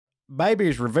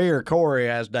babies revere Corey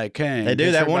as their king. They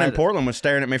do. That one in Portland was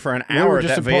staring at me for an hour at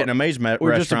that Vietnamese restaurant. We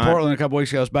were just in Portland a couple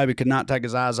weeks ago. This baby could not take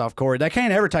his eyes off Corey. They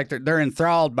can't ever take they're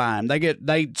enthralled by him.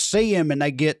 They see him and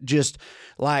they get just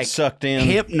like sucked in,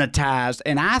 hypnotized.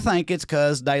 And I think it's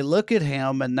because they look at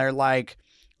him and they're like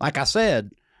I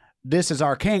said, this is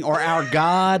our king or our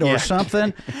God or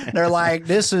something. They're like,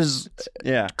 this is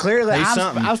clearly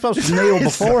I'm supposed to kneel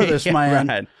before this man.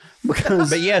 Right. Because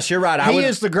but yes, you're right. He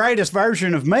is the greatest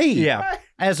version of me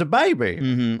as a baby.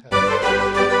 Mm-hmm.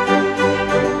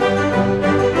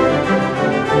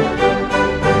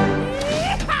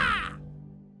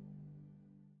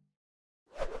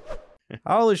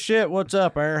 Holy shit, what's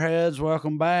up, Airheads?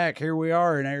 Welcome back. Here we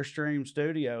are in Airstream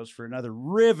Studios for another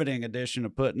riveting edition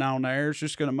of Puttin On Airs.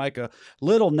 Just going to make a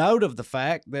little note of the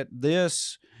fact that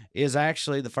this is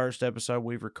actually the first episode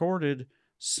we've recorded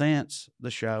since the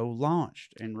show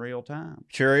launched in real time.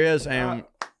 Sure is. And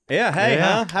yeah, hey,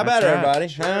 huh? How about everybody?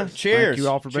 Huh? Cheers. Thank you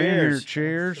all for being here.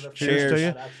 Cheers. Cheers to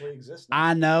you.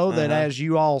 I know that as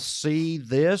you all see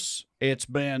this, it's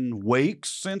been weeks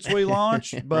since we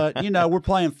launched, but, you know, we're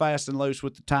playing fast and loose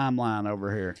with the timeline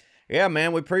over here. Yeah,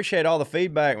 man, we appreciate all the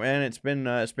feedback, man. It's been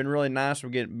really nice.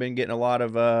 We've been getting a lot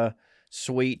of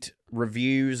sweet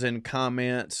reviews and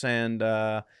comments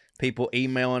and people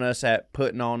emailing us at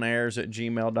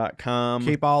puttinonairs@gmail.com.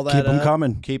 Keep all that Keep them up.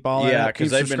 coming. Keep all that up. Keep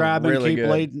they've subscribing. been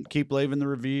really keep leaving the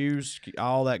reviews.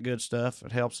 All that good stuff.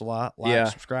 It helps a lot. Like,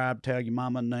 subscribe, tell your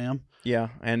mama and them. Yeah,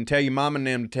 and tell your mom and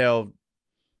them to tell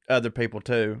other people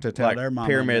too. To tell like their mama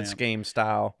pyramid and them. Scheme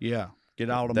style. Yeah. Get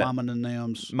all the mama and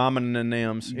thems. Mama and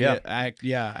thems. Yeah.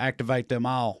 Activate them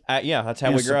all. Yeah, that's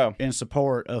how we grow. In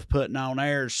support of Puttin On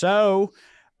Airs. So,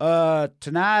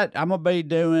 tonight I'm going to be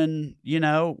doing, you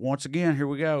know, once again, here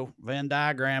we go, Venn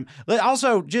diagram.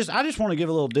 Also, I just want to give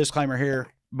a little disclaimer here.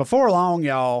 Before long,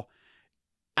 y'all,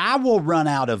 I will run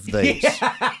out of these.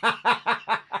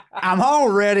 I'm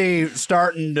already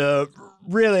starting to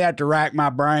really have to rack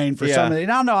my brain for some of these.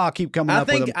 And I know I'll keep coming up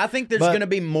with them. I think there's going to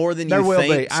be more than you think. There will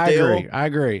be. I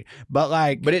agree.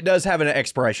 But it does have an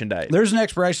expiration date. There's an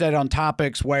expiration date on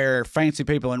topics where fancy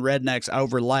people and rednecks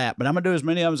overlap. But I'm going to do as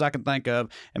many of them as I can think of.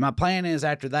 And my plan is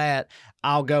after that,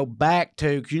 I'll go back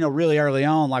to, you know, really early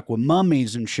on, like with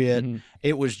mummies and shit,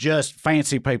 it was just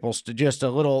fancy people, just a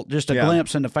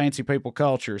glimpse into fancy people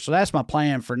culture. So that's my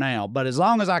plan for now. But as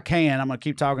long as I can, I'm going to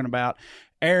keep talking about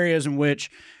areas in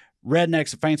which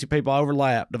rednecks and fancy people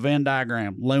overlap. The Venn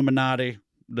diagram, Illuminati,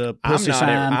 the pussy sign,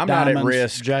 I'm diamonds, not at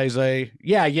risk. Jay-Z.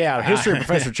 Yeah. History of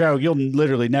Professor Cho, you'll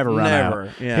literally never run out.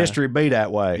 Yeah. History be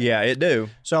that way. Yeah, it do.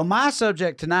 So my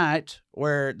subject tonight,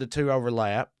 where the two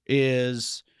overlap,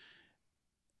 is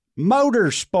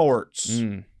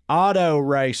motorsports, auto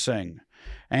racing.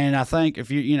 And I think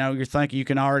if you're thinking you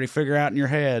can already figure out in your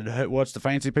head what's the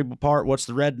fancy people part, what's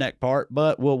the redneck part,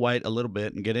 but we'll wait a little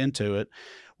bit and get into it.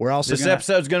 We're also this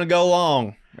episode's going to go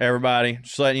long, everybody.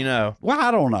 Just letting you know. Well, I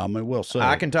don't know. I mean, we'll see.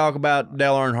 I can talk about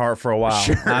Dale Earnhardt for a while.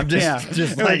 Sure. I'm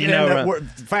just letting you know.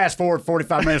 Fast forward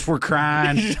 45 minutes, we're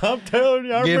crying. I'm telling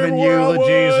you, I giving remember where eulogies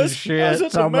I was. and shit. I was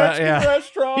at the Mexican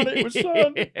restaurant. It was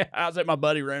fun. I was at my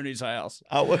buddy Rooney's house.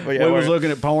 We was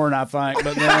looking at porn, I think,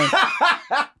 but then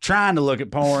trying to look at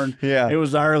porn. Yeah, it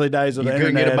was the early days of the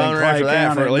internet. You couldn't get a boner after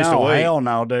that for at least a week. Hell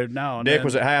no, dude. No. Dick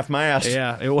was at half mast.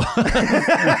 Yeah, it was.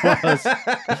 It was.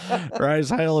 Raise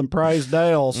hell and praise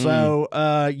Dale. So,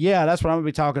 that's what I'm going to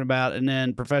be talking about. And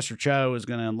then Professor Cho is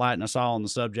going to enlighten us all on the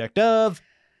subject of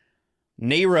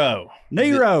Nero,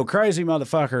 crazy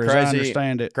motherfucker, as I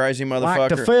understand it. Crazy motherfucker. Like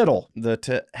to fiddle.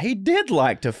 He did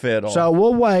like to fiddle. So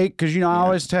we'll wait, because, I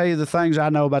always tell you the things I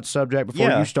know about the subject before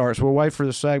you start. So we'll wait for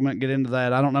the segment, get into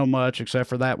that. I don't know much except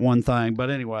for that one thing. But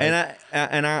anyway.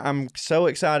 And I'm so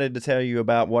excited to tell you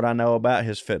about what I know about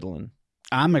his fiddling.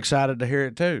 I'm excited to hear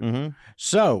it, too.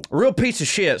 So. A real piece of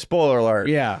shit, spoiler alert.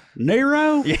 Yeah.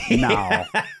 Nero? No.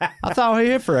 I thought he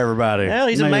hit for everybody. Well,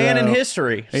 he's a man in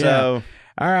history. So. Yeah.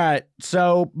 All right.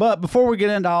 So, but before we get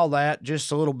into all that,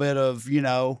 just a little bit of,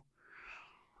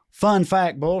 fun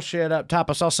fact bullshit up top.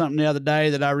 I saw something the other day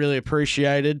that I really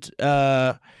appreciated.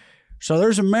 So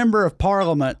there's a member of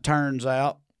Parliament, turns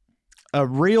out, a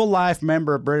real life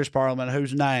member of British Parliament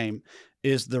whose name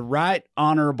is the Right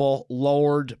Honorable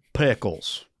Lord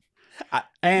Pickles.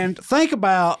 And think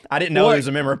about... I didn't know he was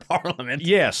a member of Parliament.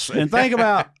 Yes. And think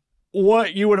about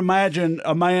what you would imagine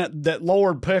a man that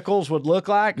Lord Pickles would look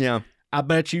like. Yeah. I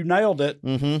bet you nailed it,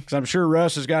 because I'm sure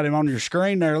Russ has got him on your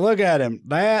screen there. Look at him.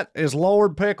 That is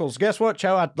Lord Pickles. Guess what,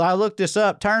 Cho? I looked this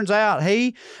up. Turns out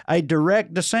a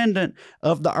direct descendant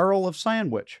of the Earl of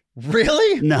Sandwich.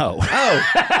 Really? No.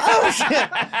 Oh shit.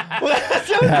 Well,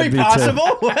 that would be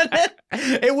possible, wouldn't it?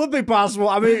 It would be possible.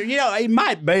 I mean, it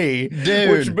might be,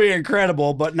 dude, which would be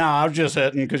incredible. But no, I was just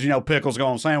hitting because pickles go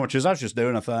on sandwiches. I was just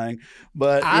doing a thing.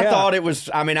 But I thought it was.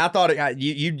 I mean, I thought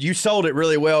you sold it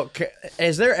really well.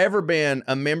 Has there ever been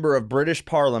a member of British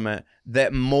Parliament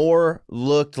that more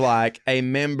looked like a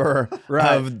member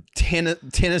of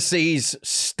Tennessee's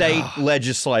state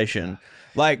legislation?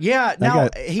 Like, that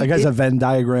guy's a Venn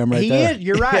diagram right there.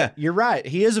 You're right. Yeah. You're right.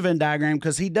 He is a Venn diagram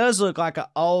because he does look like an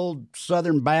old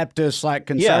Southern Baptist, like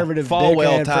conservative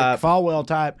Falwell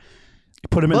type.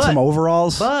 Put him in some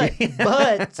overalls.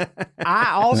 But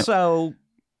I also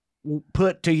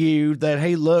put to you that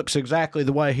he looks exactly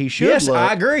the way he should look. Yes,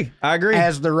 I agree.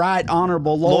 As the Right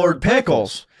Honorable Lord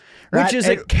Pickles. Right? Which is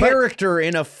a character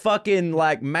in a fucking,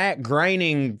 like, Matt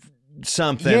Groening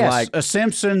something. Yes, like a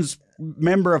Simpsons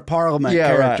member of Parliament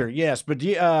character. Right. Yes, but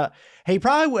he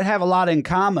probably would have a lot in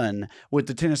common with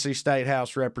the Tennessee State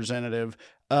House representative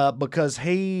because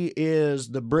he is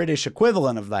the British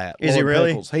equivalent of that. Is he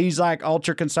really? Pickles. He's like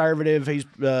ultra conservative. He's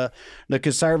the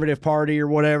Conservative Party or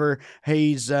whatever.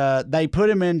 He's they put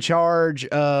him in charge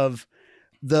of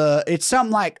it's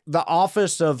something like the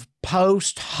Office of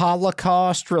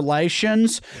Post-Holocaust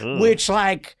Relations, which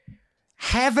like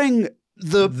having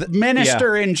the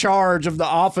minister in charge of the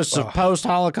Office of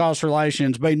Post-Holocaust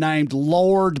Relations be named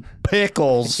Lord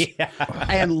Pickles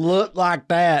and look like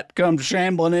that, come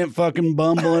shambling in, fucking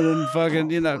bumbling and fucking,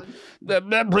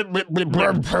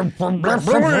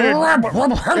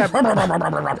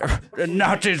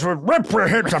 Nazis were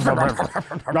reprehensible.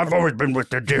 I've always been with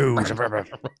the Jews.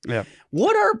 Yeah.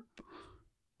 What are...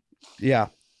 Yeah.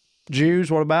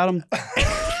 Jews, what about them?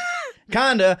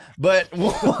 Kinda, but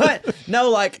what?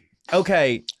 No, like...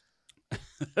 Okay,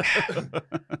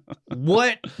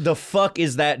 what the fuck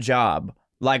is that job?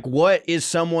 Like, what is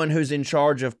someone who's in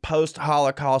charge of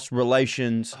post-Holocaust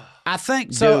relations? I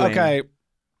think so. Doing? Okay,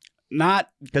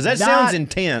 because that sounds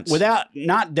intense. Without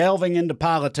not delving into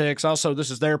politics. Also,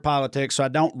 this is their politics, so I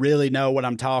don't really know what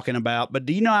I'm talking about. But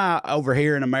do you know how over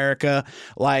here in America,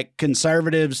 like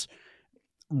conservatives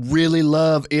really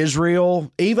love Israel,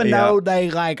 even though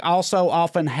they like also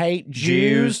often hate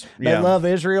Jews. They love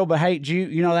Israel but hate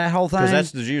Jews. You know that whole thing? Because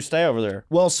that's the Jews stay over there.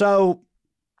 Well, so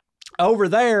over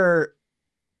there,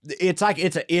 it's like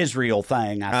it's an Israel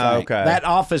thing, I think. Okay. That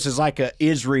office is like a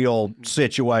Israel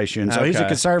situation. So he's a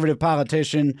conservative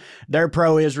politician. They're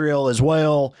pro-Israel as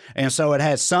well. And so it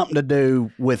has something to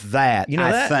do with that,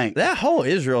 I think. That whole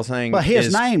Israel thing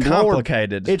is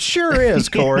complicated. It sure is,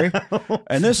 Corey.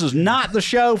 And this is not the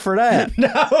show for that.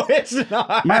 No, it's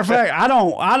not. Matter of fact, I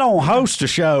don't host a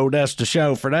show that's the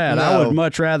show for that. No. I would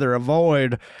much rather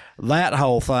avoid that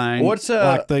whole thing. What's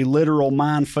like the literal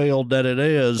minefield that it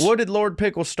is. What did Lord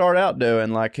Pickles start out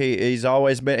doing? Like he's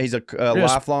always been he's a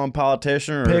lifelong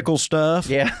politician or pickle stuff.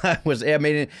 Yeah, I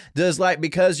mean, does like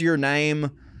because your name,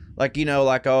 like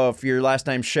if your last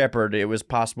name's Shepherd, it was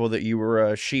possible that you were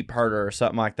a sheep herder or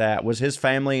something like that. Was his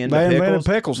family into pickles? They invented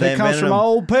pickles. He comes from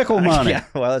old pickle money. Yeah,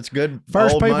 well, that's good.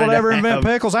 First people to ever invent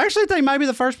pickles. I actually think maybe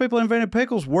the first people who invented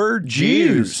pickles were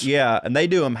Jews. Yeah, and they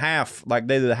do them half, like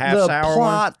they do the half sour one. The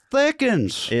plot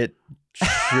thickens. It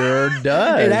sure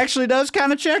does. It actually does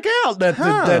kind of check out that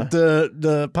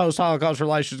the post-Holocaust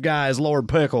relations guy is Lord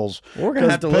Pickles. We're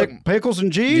gonna have to look. Pickles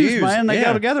and Jews, man. They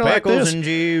go together like this. Pickles and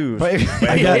Jews.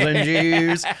 Pickles and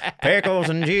Jews. Pickles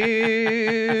and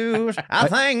Jews. I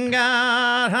thank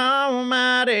God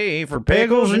Almighty for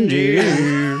pickles and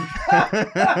Jews.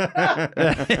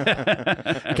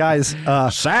 Guys,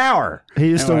 sour. He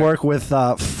used to work with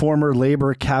former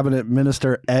Labor Cabinet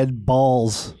Minister Ed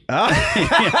Balls.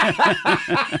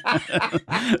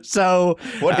 So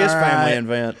what did his family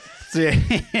invent?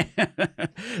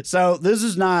 So this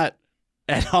is not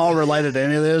at all related to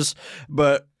any of this,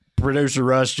 but producer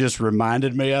Russ just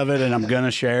reminded me of it, and I'm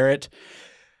gonna share it.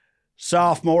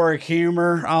 Sophomoric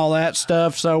humor, all that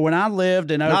stuff. So when I lived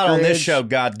in Oak Ridge, not on this show,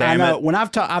 goddammit. I know. When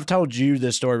I've told you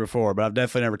this story before, but I've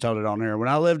definitely never told it on here. When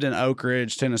I lived in Oak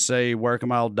Ridge, Tennessee, working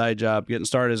my old day job, getting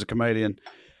started as a comedian,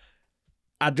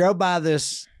 I drove by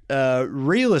this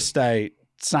real estate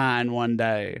sign one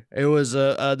day. It was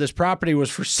this property was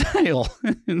for sale,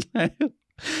 and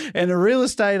the real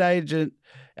estate agent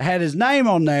had his name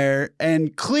on there,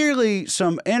 and clearly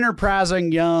some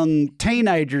enterprising young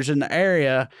teenagers in the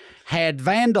area had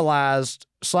vandalized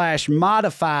 /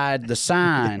 modified the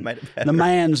sign, the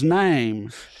man's name.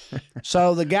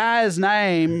 So the guy's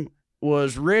name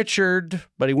was Richard,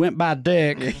 but he went by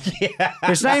Dick. Yeah.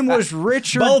 His name was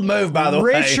Richard. Bold move, by the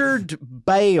way. Richard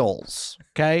Bales.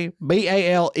 Okay,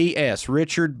 Bales.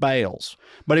 Richard Bales,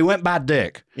 but he went by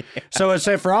Dick. Yeah. So it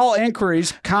said for all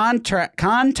inquiries,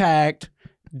 contact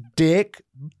Dick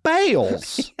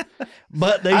Bales.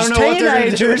 But these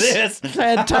teenagers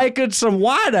had taken some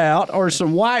white out or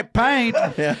some white paint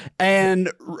and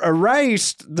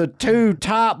erased the 2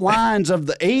 top lines of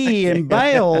the E in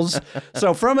Bales.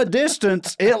 So from a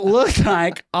distance, it looked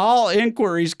like all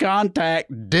inquiries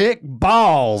contact Dick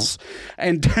Balls.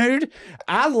 And dude,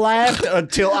 I laughed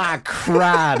until I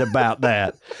cried about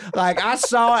that. Like I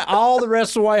saw it all the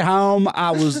rest of the way home.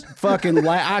 I was fucking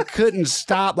I couldn't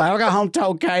stop. Like I got home,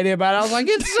 told Katie about it. I was like,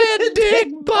 it said Dick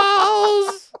Balls.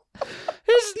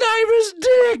 His name is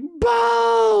Dick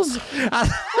Balls.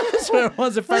 That's what it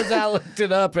was the first time I looked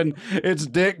it up, and it's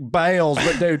Dick Bales.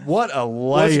 But dude, what a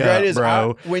layup, is,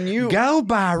 bro! When you go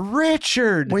by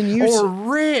Richard, or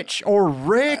Rich, or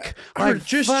Rick, or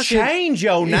just change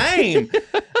your name.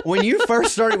 When you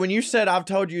first started, when you said I've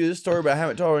told you this story, but I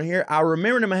haven't told it here, I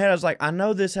remembered in my head. I was like, I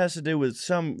know this has to do with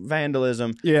some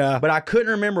vandalism, but I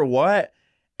couldn't remember what.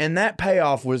 And that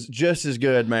payoff was just as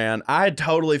good, man. I had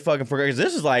totally fucking forgot because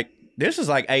this is like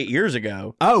 8 years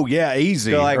ago. Oh yeah,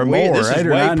 easy. So like or more. This is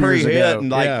way pre-hit,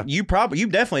 and like you you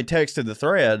definitely texted the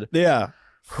thread. Yeah.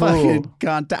 Fucking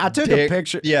content. I took a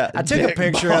picture. Yeah, I took a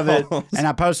picture of it and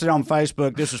I posted it on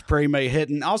Facebook. This was pre-me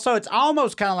hitting. Also, it's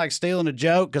almost kind of like stealing a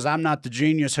joke because I'm not the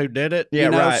genius who did it. Yeah,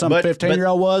 you know, right. Some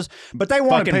 15-year-old was, but they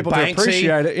wanted people Banksy. to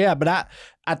appreciate it. Yeah, but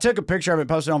I took a picture of it,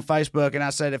 posted on Facebook, and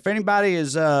I said, if anybody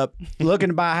is looking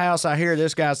to buy a house, I hear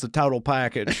this guy's the total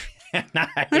package. Nice.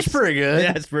 That's pretty good.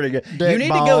 Yeah, that's pretty good. Dick you need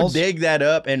balls. to go dig that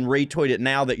up and retweet it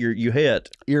now that you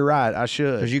hit. You're right. I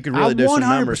should. Because you could really do some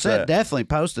numbers. I 100% definitely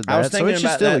posted that. I was thinking so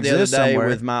about still that the other day somewhere.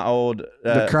 with my old...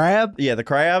 the crab? Yeah, the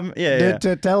crab. Yeah.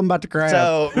 Tell them about the crab.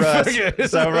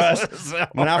 So, Russ,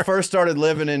 when I first started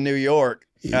living in New York,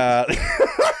 this is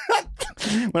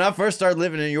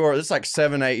like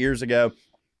 7-8 years ago,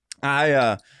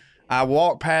 I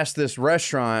walked past this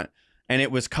restaurant and it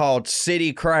was called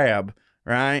City Crab,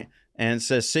 right? And it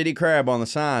says City Crab on the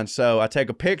sign. So I take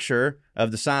a picture of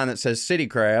the sign that says City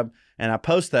Crab and I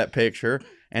post that picture.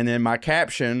 And then my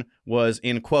caption was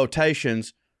in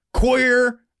quotations,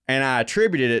 queer. And I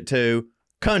attributed it to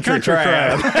Country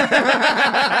Crab.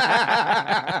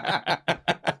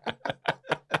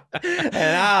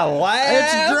 And I laughed.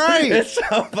 It's great. It's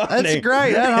so funny. That's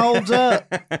great. That holds up.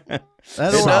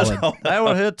 That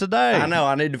will hit today. I know.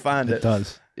 I need to find it. It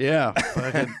does. Yeah.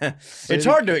 It's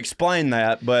hard to explain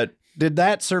that, but... Did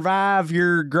that survive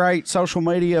your great social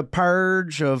media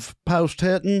purge of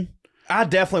post-hitting? I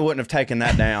definitely wouldn't have taken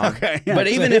that down. Okay. But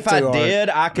even if I did,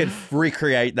 I could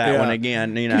recreate that one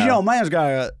again, you know. Because, man's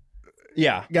got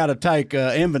to take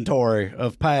inventory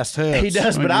of past hits. He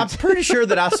does, but I'm pretty sure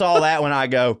that I saw that when I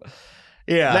go...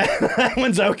 Yeah. That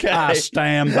one's okay. I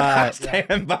stand by it. I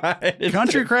stand by it.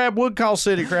 Country Crab would call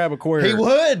City Crab a queer. He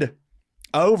would.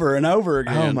 Over and over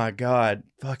again. Oh, my God.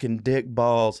 Fucking Dick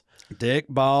Balls. Dick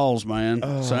Balls, man.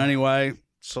 Oh. So anyway,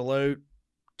 salute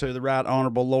to the Right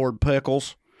Honorable Lord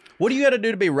Pickles. What do you got to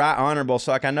do to be right honorable?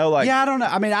 So, like, I know, like... Yeah, I don't know.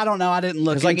 I mean, I don't know. I didn't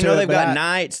look into it. Like, they've got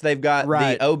Knights. They've got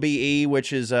the OBE,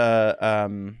 which is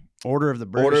Order of the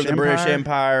British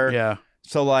Empire. Yeah.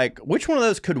 So, like, which one of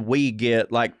those could we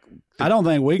get? Like... I don't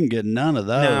think we can get none of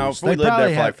those. No, if we lived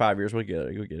there for like 5 years, we get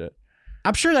it. We get it.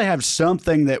 I'm sure they have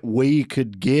something that we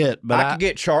could get, but I could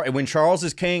get when Charles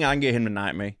is king, I can get him to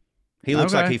knight me. He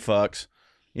looks like he fucks.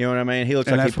 You know what I mean? He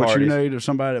looks like he parties. That's what you need of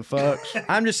somebody that fucks.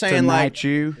 I'm just saying, like,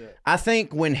 I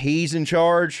think when he's in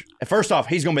charge, first off,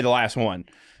 he's gonna be the last one.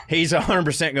 He's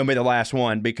 100% gonna be the last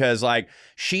one because, like,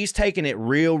 she's taking it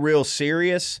real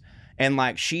serious. And,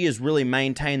 like, she has really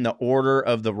maintained the order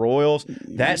of the royals.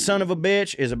 That son of a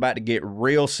bitch is about to get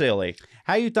real silly.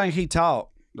 How you think he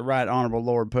talked, the Right Honorable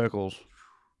Lord Pickles?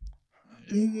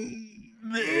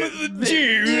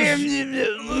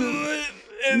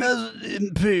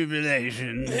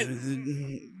 Population.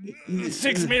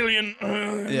 6 million.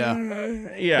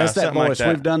 Yeah. That's that voice. Like that.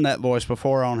 We've done that voice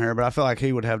before on here, but I feel like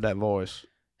he would have that voice.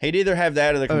 He'd either have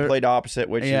that or the complete opposite,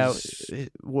 which is...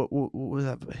 What would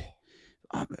that be?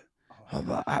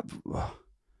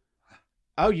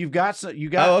 Oh, you've got some. You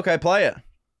got. Oh, okay. Play it.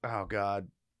 Oh God.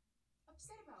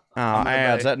 Oh,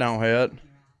 ads. That don't hit.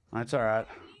 That's all right.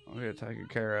 We're gonna take it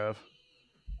care of.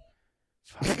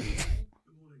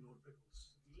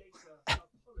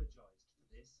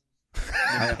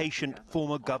 An impatient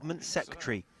former government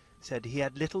secretary said he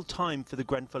had little time for the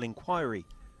Grenfell inquiry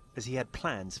as he had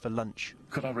plans for lunch.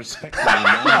 Could I respectfully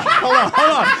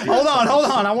hold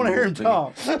on. I want to hear him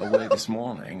talk. Away this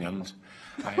morning, and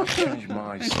I have changed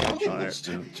my schedules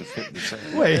to fit the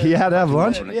same. Wait, he had to have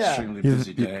lunch? An extremely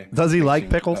busy day. Does he like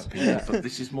pickles? But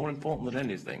this is more important than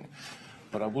anything.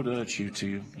 But I would urge you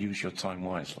to use your time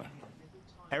wisely.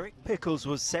 Eric Pickles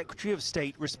was Secretary of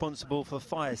State responsible for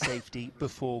fire safety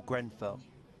before Grenfell.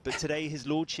 But today his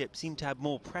lordship seemed to have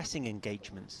more pressing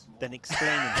engagements than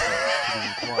explaining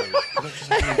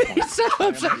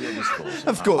himself to the inquiry.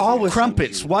 Of course, all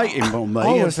crumpets waiting on me.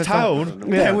 I was told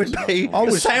there would be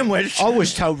a sandwich. I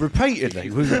was told repeatedly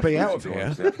we would be out of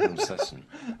here.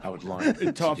 I would like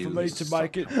It's time for me to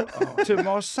make it to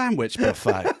my sandwich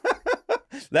buffet.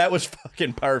 That was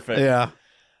fucking perfect. Yeah.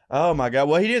 Oh my God.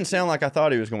 Well, he didn't sound like I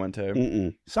thought he was going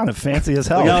to. Sounded fancy as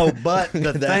hell. No, but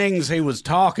the things he was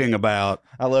talking about.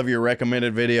 I love your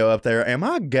recommended video up there. Am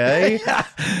I gay?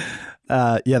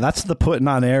 Yeah, that's the Puttin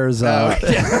On Airs. That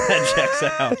checks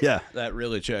out. Yeah. That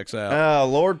really checks out. Oh,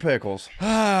 Lord Pickles.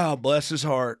 Oh, bless his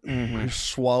heart. His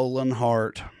swollen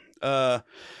heart.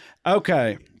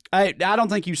 Okay. Hey, I don't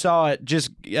think you saw it.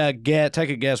 Just take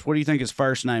a guess. What do you think his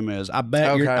first name is? I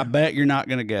bet you're not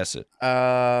going to guess it.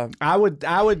 I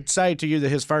would say to you that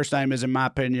his first name is, in my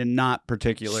opinion, not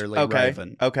particularly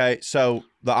Raven. Okay, so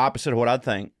the opposite of what I'd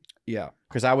think. Yeah,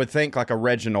 because I would think like a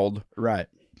Reginald, right,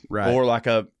 or like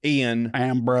a Ian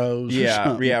Ambrose.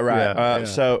 Yeah, right. Yeah.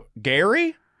 So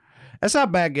Gary, that's not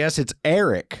a bad guess. It's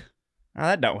Eric. Oh,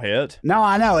 that don't hit. No,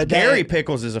 I know. Gary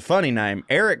Pickles is a funny name.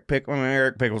 Eric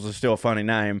Pickles is still a funny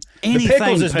name. Anything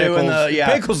Pickles is doing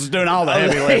Pickles is doing all the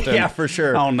heavy lifting. Yeah, for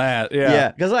sure. On that,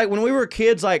 yeah. Because like when we were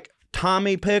kids, like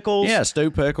Tommy Pickles. Yeah,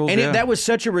 Stu Pickles. And that was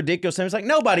such a ridiculous name. It's like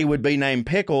nobody would be named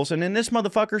Pickles, and then this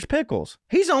motherfucker's Pickles.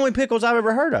 He's the only Pickles I've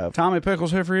ever heard of. Tommy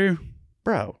Pickles here for you?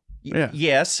 Bro. Yeah.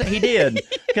 Yes, he did.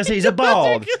 Because he's a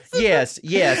bald. Yes.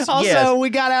 Also, we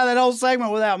got out of that whole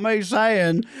segment without me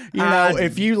saying,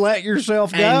 if you let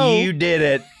yourself go. And you did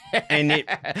it. And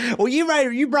well,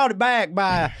 you brought it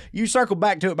back you circled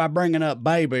back to it by bringing up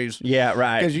babies. Yeah,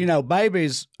 right.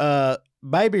 Because,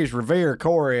 babies revere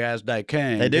Corey as they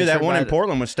can. They do. That one in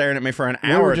Portland was staring at me for an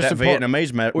hour at that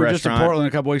Vietnamese restaurant. We were just in Portland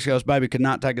a couple weeks ago. This baby could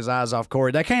not take his eyes off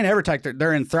Corey. They can't ever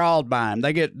they're enthralled by him.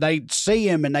 They see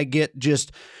him and they get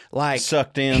just like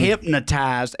sucked in,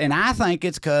 hypnotized. And I think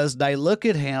it's because they look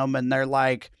at him and they're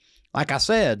like I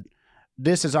said,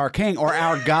 this is our king or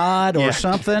our God or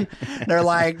something. They're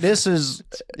like, this is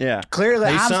clearly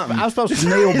I'm supposed to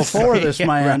kneel before this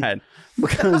man. Right.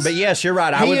 But yes, you're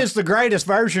right. He is the greatest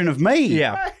version of me.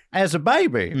 Yeah. As a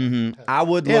baby. I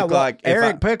would look like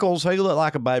Eric Pickles. He looked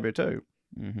like a baby too.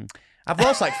 I've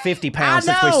lost like 50 pounds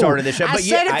since we started this show. But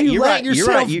if you let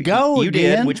yourself go, you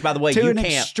did. Which, by the way, you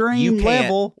can't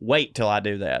level. Wait till I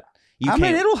do that. I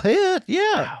mean, it'll hit.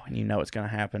 Yeah, and you know it's going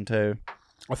to happen too.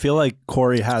 I feel like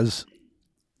Corey has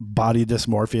body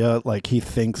dysmorphia. Like he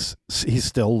thinks he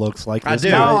still looks like this. I do.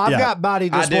 Guy. No, I've got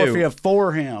body dysmorphia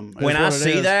for him. When I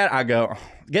see that, I go.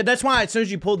 Yeah, that's why as soon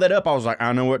as you pulled that up, I was like,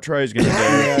 I know what Trae's going to do.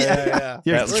 Yeah.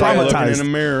 You're traumatized. traumatized In the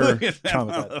mirror.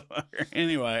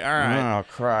 Anyway, all right. Oh,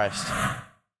 Christ.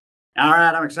 All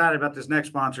right, I'm excited about this next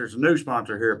sponsor. It's a new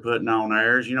sponsor here at Puttin On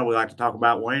Airs. We like to talk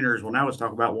about wieners. Well, now let's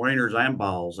talk about wieners and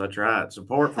balls. That's right.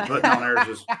 Support for Puttin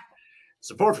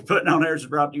On Airs is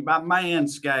brought to you by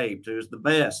Manscaped, who's the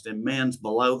best in men's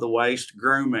below-the-waist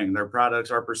grooming. Their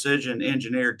products are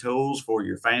precision-engineered tools for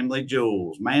your family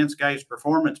jewels. Manscaped's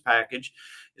Performance Package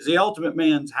is the ultimate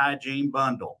men's hygiene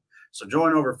bundle. So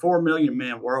join over 4 million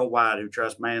men worldwide who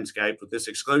trust Manscaped with this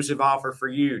exclusive offer for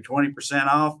you, 20%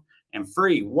 off and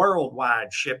free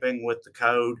worldwide shipping with the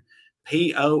code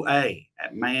POA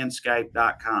at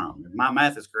manscaped.com. If my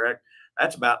math is correct,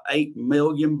 that's about 8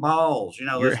 million balls.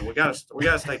 Listen, we gotta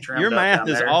stay trimmed your up.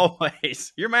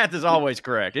 Your math is always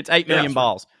correct. It's 8 million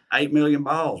balls. 8 million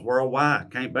balls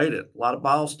worldwide. Can't beat it. A lot of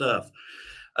ball stuff.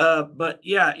 But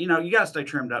yeah, you gotta stay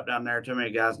trimmed up down there. Too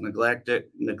many guys neglect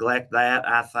that.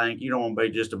 I think you don't want to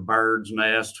be just a bird's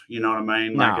nest. You know what I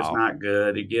mean? Like it's not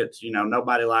good. It gets,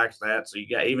 nobody likes that. So you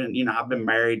got I've been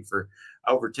married for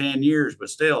over 10 years, but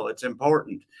still it's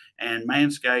important. And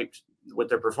Manscaped, with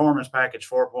their Performance Package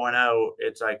 4.0,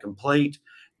 it's a complete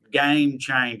game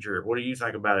changer. What do you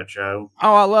think about it, Joe?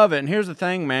 Oh, I love it. And here's the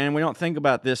thing, man. We don't think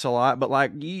about this a lot, but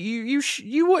like you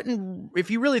wouldn't, if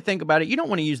you really think about it, you don't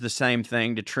want to use the same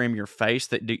thing to trim your face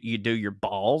that you do your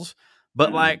balls.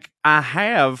 But like I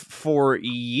have for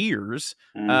years,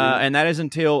 and that is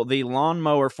until the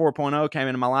Lawnmower 4.0 came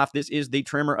into my life. This is the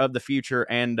trimmer of the future,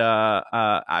 and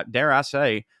dare I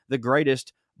say, the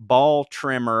greatest ball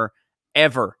trimmer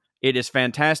ever. It is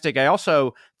fantastic. I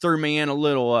also threw me in a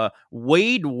little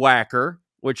weed whacker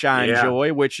which I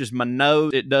enjoy, which is my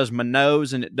nose. It does my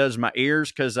nose and it does my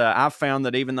ears, because I found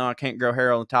that even though I can't grow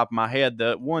hair on the top of my head,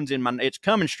 the ones in it's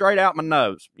coming straight out my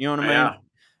nose. You know what I mean?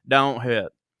 Don't hit.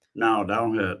 No,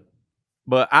 don't hit.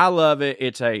 But I love it.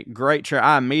 It's a great trim.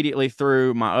 I immediately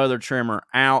threw my other trimmer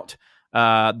out.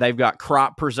 They've got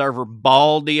crop preserver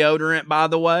ball deodorant, by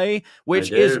the way,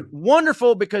 which is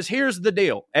wonderful, because here's the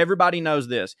deal. Everybody knows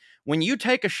this. When you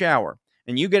take a shower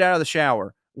and you get out of the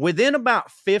shower, within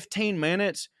about 15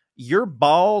 minutes, your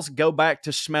balls go back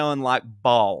to smelling like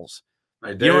balls.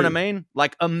 You know what I mean?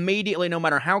 Like immediately, no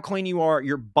matter how clean you are,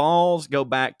 your balls go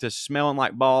back to smelling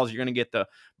like balls. You're going to get the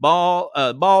ball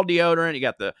deodorant. You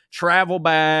got the travel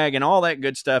bag and all that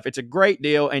good stuff. It's a great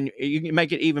deal, and you can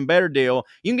make it even better deal.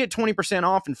 You can get 20%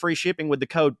 off and free shipping with the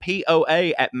code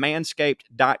POA at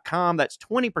manscaped.com. That's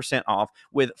 20% off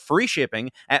with free shipping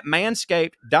at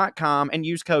manscaped.com, and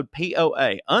use code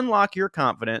POA. Unlock your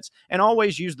confidence and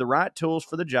always use the right tools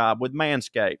for the job with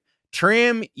Manscaped.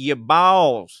 Trim your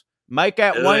balls. Make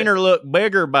that wiener look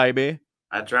bigger, baby.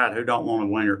 That's right. Who don't want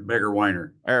a bigger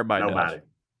wiener? Everybody Nobody. does.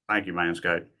 Thank you,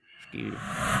 Manscaped.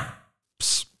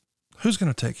 Psst. Who's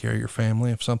going to take care of your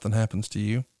family if something happens to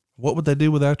you? What would they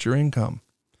do without your income?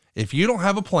 If you don't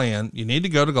have a plan, you need to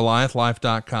go to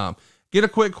GoliathLife.com. Get a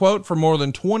quick quote for more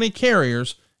than 20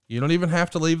 carriers. You don't even have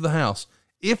to leave the house.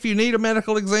 If you need a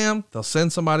medical exam, they'll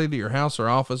send somebody to your house or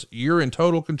office. You're in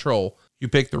total control. You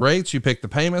pick the rates, you pick the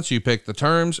payments, you pick the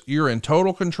terms. You're in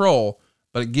total control,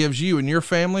 but it gives you and your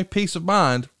family peace of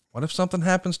mind. What if something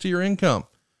happens to your income?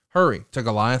 Hurry to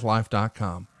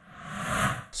GoliathLife.com.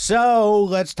 So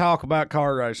let's talk about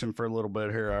car racing for a little bit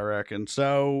here, I reckon.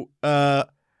 So car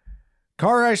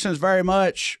racing is very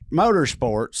much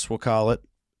motorsports, we'll call it.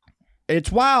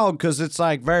 It's wild because it's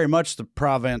like very much the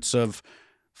province of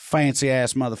fancy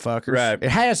ass motherfuckers. Right. It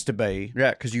has to be.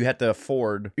 Yeah, because you have to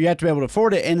afford. You have to be able to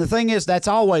afford it. And the thing is, that's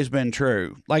always been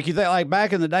true. Like you think, like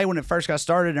back in the day when it first got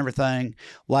started and everything,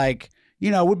 like,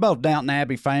 you know, we're both Downton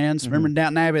Abbey fans. Remember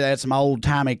Downton Abbey? They had some old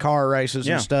timey car races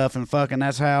and stuff, and fucking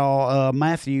that's how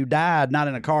Matthew died, not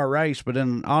in a car race, but in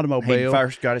an automobile. He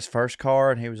first got his first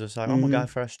car, and he was just like, "Oh my god,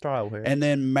 first trial here." And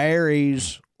then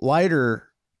Mary's later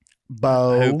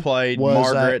beau, who played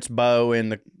Margaret's beau in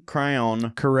The Crown,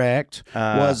 correct,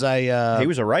 was a he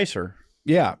was a racer.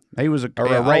 Yeah, he was a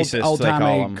racist. Old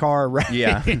timey car,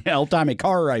 old timey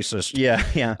car racist.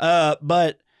 Yeah.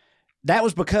 But that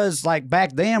was because, like,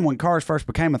 back then when cars first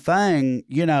became a thing,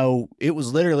 you know, it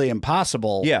was literally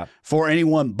impossible for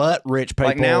anyone but rich people.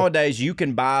 Like nowadays, you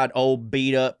can buy an old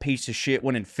beat up piece of shit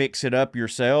one and fix it up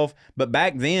yourself. But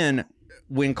back then,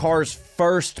 when cars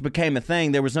first became a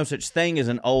thing, there was no such thing as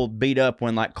an old beat up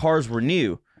one. Like, cars were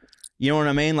new. You know what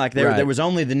I mean? Like, there was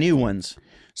only the new ones.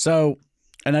 So,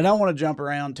 and I don't want to jump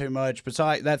around too much, but so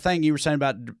like that thing you were saying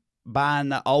about buying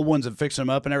the old ones and fixing them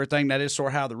up and everything, that is sort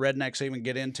of how the rednecks even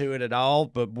get into it at all,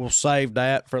 but we'll save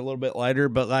that for a little bit later.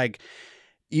 But like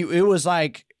it was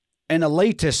like an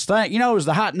elitist thing, you know, it was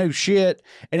the hot new shit.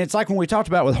 And it's like when we talked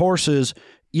about with horses,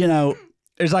 you know,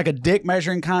 there's like a dick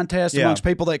measuring contest amongst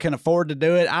people that can afford to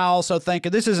do it. I also think,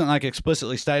 and this isn't like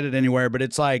explicitly stated anywhere, but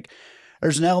it's like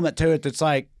there's an element to it that's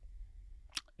like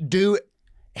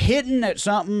hitting at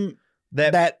something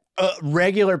that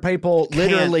regular people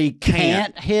literally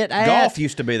can't hit at. Golf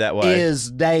used to be that way.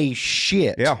 Is they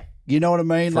shit. Yeah. You know what I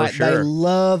mean? Like they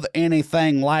love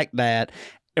anything like that.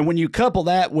 And when you couple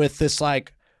that with this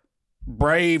like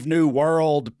brave new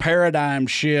world paradigm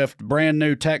shift, brand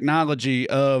new technology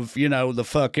of, you know, the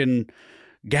fucking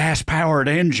gas powered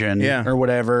engine or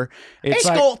whatever. It's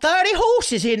like, got 30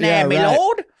 horses in there, my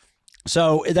lord.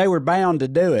 So they were bound to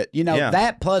do it. You know,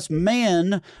 that plus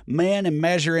men and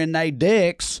measuring they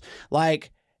dicks,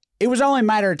 like it was only a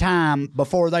matter of time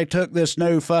before they took this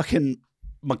new fucking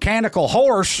mechanical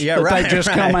horse that they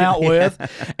just come out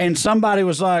with. And somebody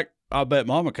was like, I bet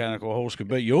my mechanical horse could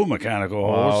beat your mechanical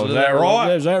horse. Oh, is that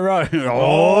right? Is that right?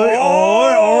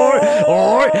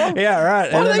 Yeah,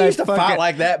 right. Well, they used to fight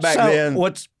like that back then.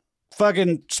 What's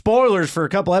fucking spoilers for a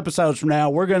couple episodes from now?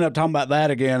 We're going to talk about that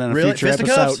again in a future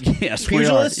episode. Yes,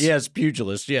 pugilist. Yes,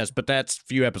 pugilist. Yes, but that's a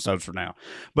few episodes from now.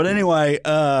 But anyway,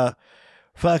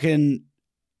 fucking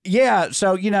yeah.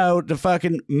 So you know, the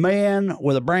fucking man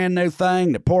with a brand new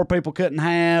thing that poor people couldn't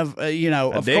have. You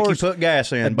know, of dick course, you put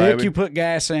gas in. Dick you put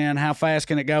gas in. How fast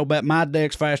can it go? Bet my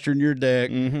dick's faster than your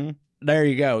dick. There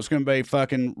you go. It's going to be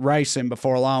fucking racing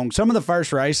before long. Some of the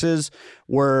first races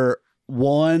were.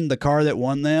 The car that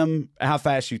won them, how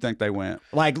fast do you think they went?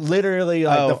 Like literally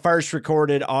like the first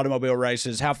recorded automobile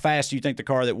races, how fast do you think the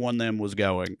car that won them was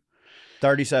going?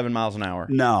 37 miles an hour.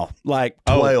 No, like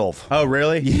 12. Oh,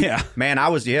 really? Yeah. Man, I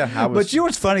was. But you know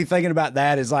what's funny thinking about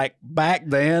that is like back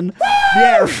then.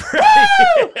 Yeah,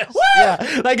 right.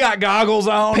 Yeah, they got goggles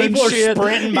on. People and are shit.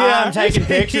 sprinting by and taking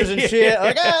pictures and shit.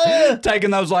 Like,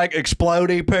 taking those like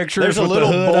explodey pictures. there's a with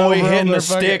little the hood boy over hitting them. a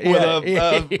stick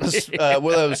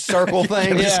with a circle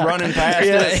thing, just running past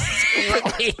it.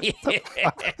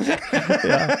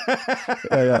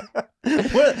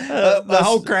 The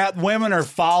whole crowd, women are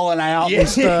falling out and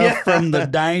stuff from the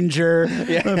danger,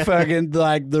 fucking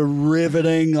like the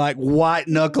riveting, like white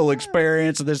knuckle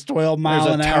experience of this 12 mile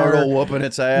There's an a hour turtle whooping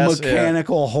its ass.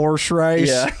 mechanical horse race.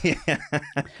 Yeah.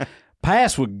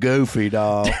 Pass with goofy,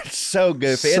 dog. So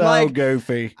goofy. So And like,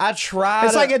 goofy. I tried.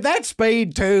 It's like at that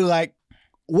speed too, like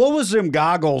what was them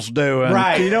goggles doing?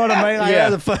 Right. You know what I mean? Like, Yeah.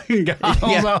 the fucking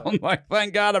goggles on. Like,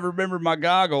 thank God I remembered my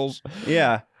goggles.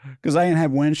 Yeah. Because they didn't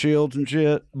have windshields and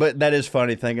shit. But that is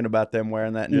funny thinking about them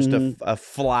wearing that and just a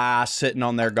fly sitting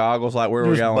on their goggles, like where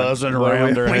we're going. Buzzing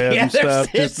around their head and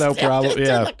stuff. Just no problem. Just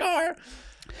Yeah. in the car.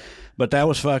 But that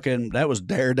was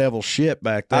daredevil shit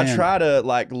back then. I try to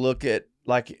like look at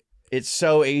like it's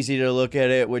so easy to look at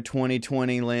it with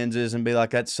 2020 lenses and be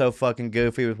like, that's so fucking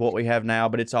goofy with what we have now,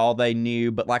 but it's all they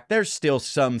knew. But like there's still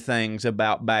some things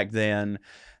about back then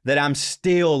that I'm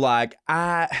still like,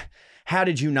 how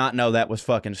did you not know that was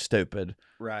fucking stupid?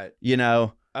 Right. You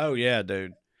know? Oh, yeah,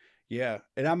 dude. Yeah.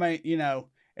 And I mean, you know,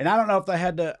 and I don't know if they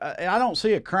had to, I don't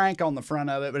see a crank on the front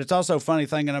of it, but it's also funny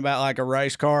thinking about like a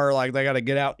race car, like they got to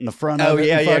get out in the front of it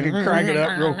and fucking crank it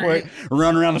up real quick,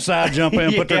 run around the side, jump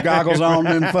in, put their goggles on,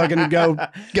 and then fucking go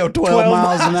 12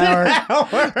 miles an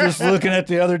hour. Just looking at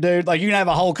the other dude. Like you can have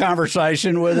a whole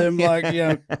conversation with him, like, you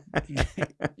know,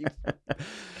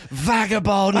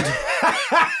 vagabond.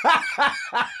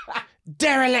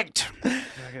 Derelict.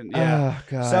 Yeah. Oh,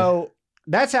 God. So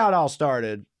that's how it all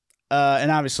started.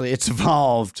 And obviously it's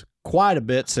evolved quite a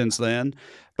bit since then.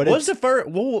 But was the first?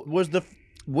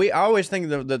 I always think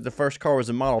that the first car was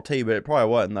a Model T, but it probably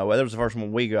wasn't though. That was the first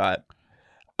one we got.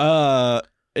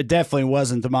 It definitely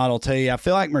wasn't the Model T. I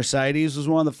feel like Mercedes was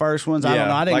one of the first ones. I don't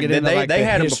know. I didn't get into they the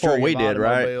had them before history we of did,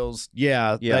 right? automobiles.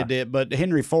 Yeah, they did. But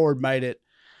Henry Ford made it.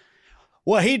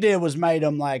 What he did was made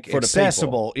them like For the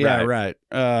accessible. people. Yeah, right.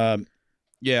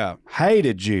 Yeah,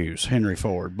 hated Jews, Henry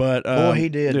Ford, but boy, he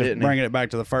did, just didn't he? Bringing it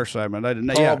back to the first segment, they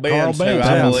didn't. Carl Benz, who I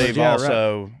yeah, believe yeah,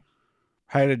 also right.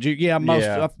 Hated Jews. Yeah, most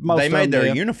they of made them their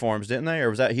did. uniforms, didn't they? Or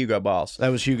was that Hugo Boss? That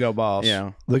was Hugo Boss.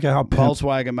 Yeah. Look at how pimped,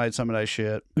 Volkswagen made some of that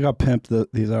shit. look how pimped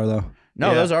these are, though. No,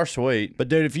 Yeah. those are sweet. But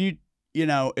dude, if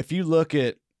you look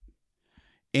at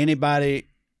anybody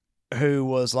who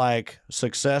was like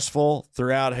successful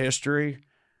throughout history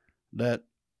that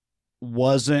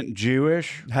wasn't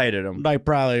Jewish, Hated them. they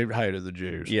probably hated the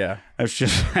Jews. Yeah. That's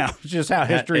just how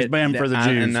history's been for the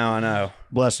Jews. No, I know.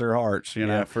 Bless their hearts, you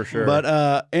know. Yeah, for sure.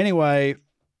 But anyway,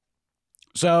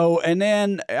 so and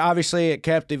then obviously it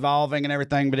kept evolving and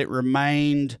everything, but it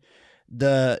remained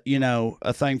a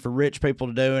thing for rich people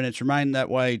to do, and it's remained that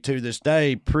way to this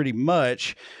day pretty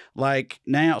much. Like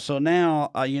now, from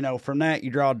that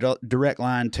you draw a direct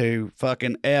line to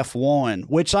fucking F1,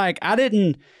 which like I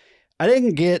didn't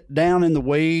get down in the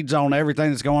weeds on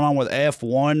everything that's going on with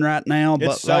F1 right now. It's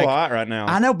but so like, hot right now.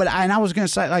 I know, but I was going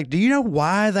to say, like, do you know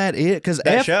why that is? Because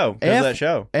that show.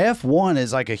 F1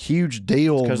 is like a huge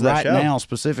deal right now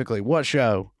specifically. What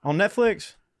show? On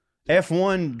Netflix.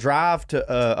 F1 Drive to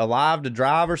Alive to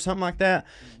Drive or something like that.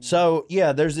 So,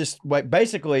 yeah, there's this,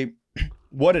 basically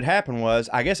what had happened was,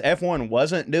 I guess F1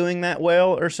 wasn't doing that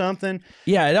well or something.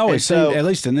 Yeah, it always seemed, at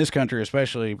least in this country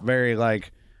especially, very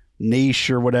like niche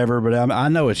or whatever, but I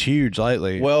know it's huge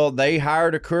lately. Well, they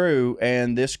hired a crew,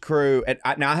 and this crew,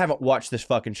 now I haven't watched this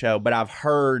fucking show, but I've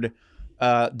heard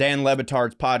Dan Le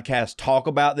Batard's podcast talk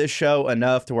about this show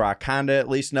enough to where I kind of at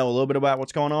least know a little bit about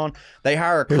what's going on. They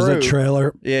hire a crew. Here's the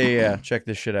trailer. Yeah. Check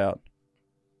this shit out.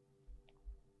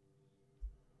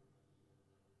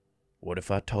 What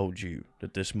if I told you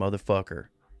that this motherfucker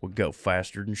would go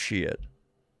faster than shit?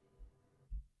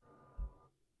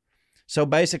 So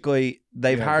basically,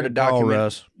 they've hired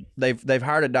they've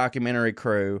hired a documentary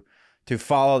crew to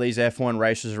follow these F1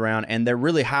 races around, and they're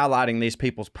really highlighting these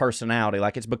people's personality.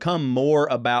 Like, it's become more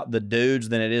about the dudes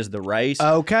than it is the race.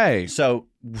 Okay. So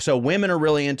women are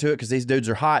really into it because these dudes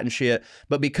are hot and shit.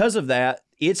 But because of that,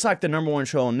 it's like the #1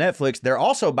 show on Netflix. They're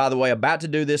also, by the way, about to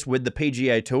do this with the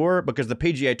PGA Tour, because the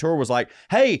PGA Tour was like,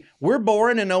 hey, we're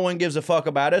boring and no one gives a fuck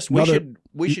about us. We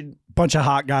should bunch of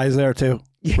hot guys there too.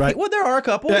 Right. Well, there are a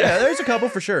couple. Yeah, there's a couple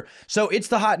for sure. So it's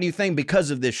the hot new thing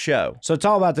because of this show. So it's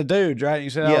all about the dudes, right?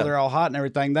 You said, Yeah. oh, they're all hot and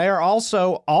everything. They are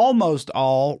also almost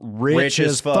all rich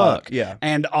as fuck. Yeah.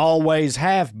 And always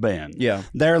have been. Yeah.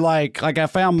 They're like I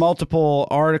found multiple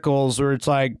articles where it's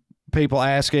like people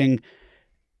asking,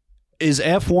 is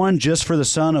F1 just for the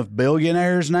son of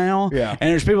billionaires now? Yeah.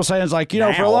 And there's people saying it's like, for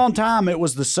a Now. long time it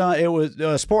was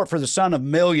a sport for the son of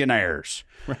millionaires.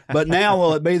 But now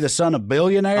will it be the son of Oh,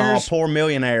 billionaires? poor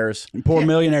millionaires. Poor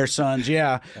millionaire sons,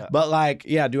 yeah. But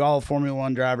do all Formula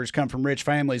One drivers come from rich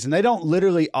families? And they don't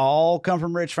literally all come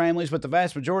from rich families, but the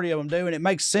vast majority of them do. And it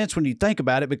makes sense when you think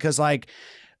about it because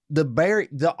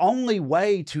the only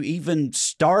way to even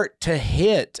start to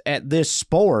hit at this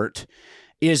sport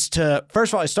is to,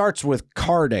 first of all, it starts with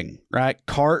karting, right?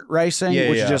 Kart racing,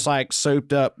 which is just like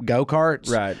souped up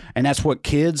go-karts. Right. And that's what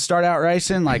kids start out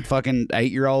racing, like fucking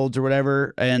 8-year-olds or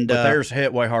whatever. And But theirs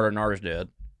hit way harder than ours did.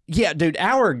 yeah, dude,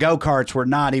 our go-karts were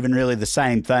not even really the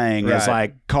same thing as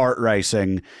like kart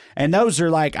racing. And those are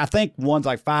like, I think one's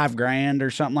like $5,000 or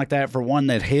something like that for one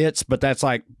that hits, but that's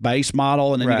like base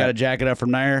model. And then you got to jack it up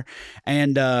from there.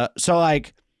 And so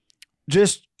like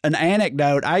just an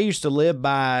anecdote, I used to live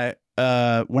by,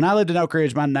 when I lived in Oak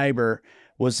Ridge, my neighbor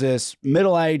was this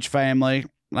middle-aged family.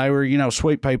 They were,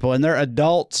 sweet people, and their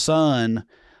adult son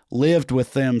lived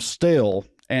with them still,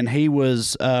 and he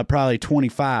was probably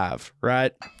 25,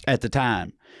 right, at the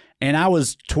time. And I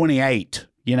was 28,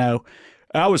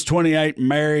 I was 28 and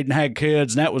married and had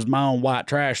kids, and that was my own white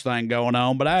trash thing going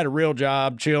on. But I had a real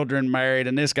job, children, married,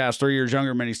 and this guy's 3 years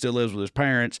younger than me. He still lives with his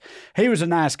parents. He was a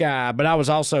nice guy, but I was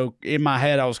also, in my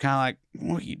head, I was kind of like,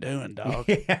 what are you doing, dog?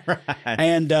 Yeah, right.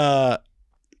 And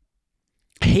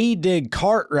he did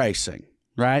kart racing,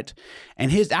 right?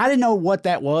 And I didn't know what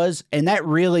that was, and that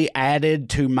really added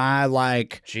to my,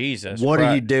 like, Jesus. what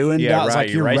are you doing, Yeah, dog? It's right.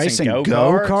 like you're racing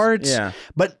go-karts? go-karts? Yeah.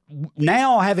 But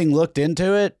now, having looked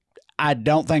into it, I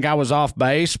don't think I was off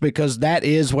base because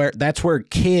that's where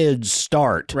kids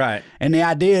start. Right. And the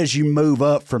idea is you move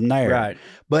up from there. Right.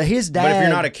 But his dad. But if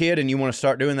you're not a kid and you want to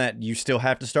start doing that, you still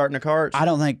have to start in a cart? I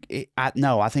don't think.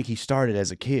 I think he started as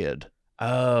a kid.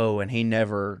 Oh, and he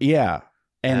never. Yeah.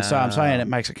 And so I'm saying it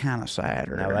makes it kind of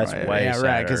sadder. No, that's way right,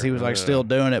 sadder. because he was like still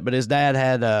doing it. But his dad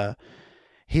had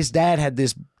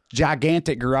this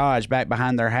gigantic garage back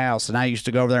behind their house, and I used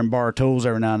to go over there and borrow tools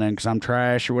every now and then because I'm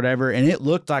trash or whatever. And it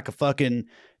looked like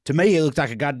to me, it looked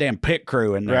like a goddamn pit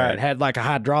crew in there. Right. It had like a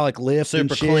hydraulic lift, and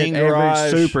shit. Clean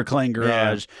garage, super clean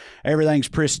garage. Yeah. Everything's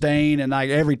pristine, and like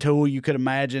every tool you could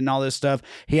imagine, all this stuff.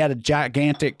 He had a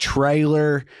gigantic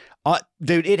trailer.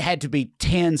 Dude, it had to be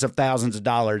tens of thousands of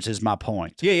dollars is my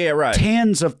point. Yeah, right.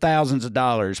 Tens of thousands of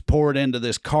dollars poured into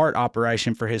this cart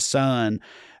operation for his son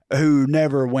who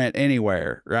never went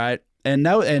anywhere, right? And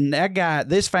that guy,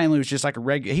 this family was just like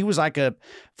he was like a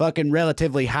fucking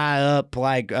relatively high up,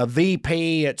 like a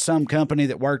VP at some company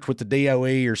that worked with the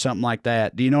DOE or something like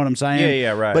that. Do you know what I'm saying?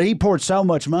 Yeah, right. But he poured so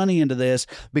much money into this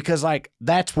because like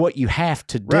that's what you have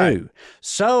to do. Right.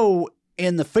 So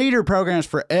in the feeder programs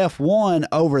for F1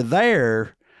 over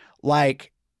there,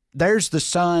 like there's the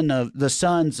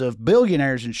sons of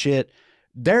billionaires and shit.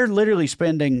 They're literally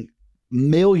spending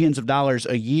millions of dollars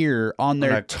a year on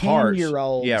their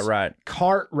 10-year-old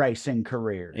kart racing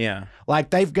career. Yeah.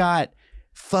 Like they've got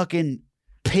fucking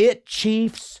pit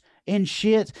chiefs and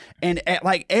shit and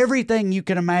like everything you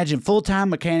can imagine, full-time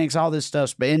mechanics, all this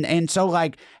stuff. And so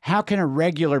like how can a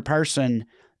regular person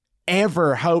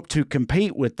ever hope to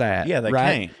compete with that? Yeah, they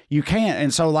right? can't. You can't.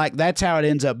 And so like that's how it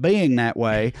ends up being that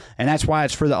way. And that's why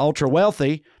it's for the ultra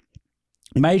wealthy.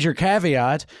 Major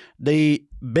caveat, the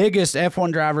biggest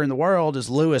F1 driver in the world is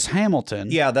Lewis Hamilton.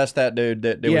 Yeah, that's that dude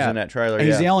that was in that trailer.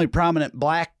 He's the only prominent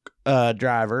black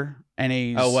driver, and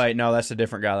he's... Oh, wait, no, that's a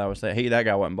different guy that was there. That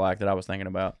guy wasn't black that I was thinking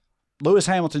about. Lewis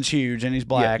Hamilton's huge, and he's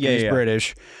black, and he's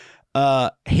British.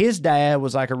 His dad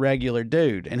was like a regular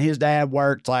dude, and his dad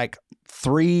worked like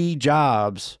 3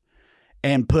 jobs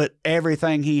and put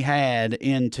everything he had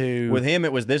into... With him,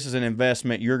 it was, this is an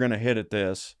investment. You're going to hit at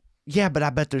this. Yeah, but I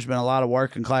bet there's been a lot of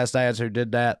working class dads who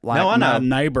did that, like no, I know.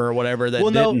 my neighbor or whatever that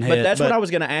didn't hit. But that's what I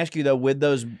was going to ask you, though, with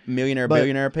those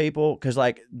billionaire people, because,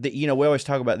 like, we always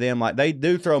talk about them, like, they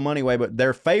do throw money away, but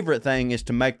their favorite thing is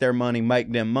to make their money,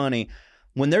 make them money.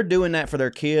 When they're doing that for their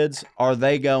kids, are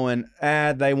they going,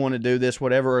 they want to do this,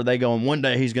 whatever, or are they going, one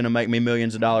day he's going to make me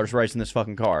millions of dollars racing this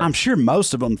fucking car? I'm sure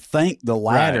most of them think the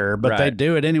latter, but they right.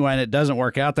 do it anyway, and it doesn't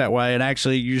work out that way. And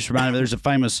actually, you just reminded me, there's a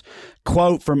famous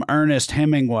quote from Ernest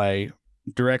Hemingway,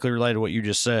 directly related to what you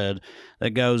just said, that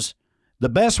goes, the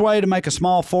best way to make a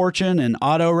small fortune in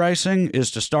auto racing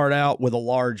is to start out with a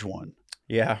large one.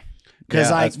 Yeah. Because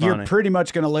Yeah, like that's you're funny. pretty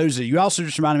much going to lose it. You also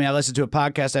just reminded me, I listened to a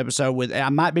podcast episode with, I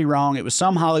might be wrong, it was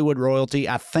some Hollywood royalty.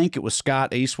 I think it was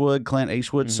Scott Eastwood, Clint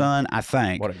Eastwood's son, I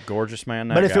think. What a gorgeous man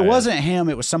that But if guy it is. wasn't him,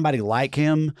 it was somebody like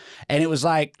him. And it was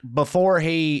like before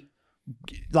he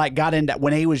like got into,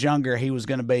 when he was younger, he was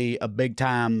going to be a big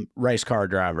time race car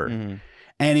driver. Mm-hmm.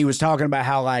 And he was talking about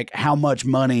how much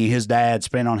money his dad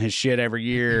spent on his shit every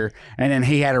year. And then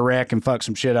he had a wreck and fucked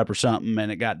some shit up or something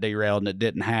and it got derailed and it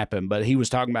didn't happen. But he was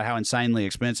talking about how insanely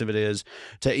expensive it is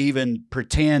to even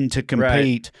pretend to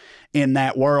compete in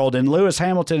that world. And Lewis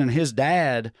Hamilton and his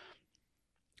dad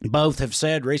both have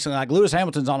said recently, like Lewis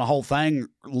Hamilton's on a whole thing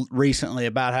recently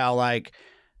about how like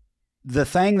the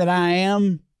thing that I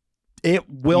am, it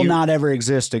will not ever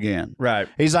exist again. Right.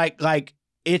 He's like,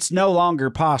 it's no longer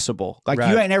possible. Like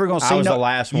you ain't never gonna see the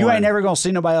last you one. ain't never gonna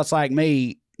see nobody else like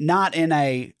me. Not in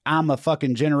a I'm a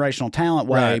fucking generational talent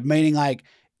way, Right. meaning like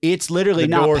it's literally The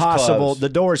not door's possible. closed. The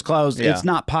door's closed. Yeah. It's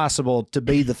not possible to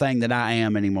be the thing that I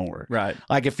am anymore. Right.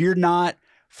 Like if you're not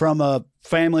from a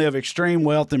family of extreme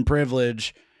wealth and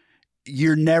privilege,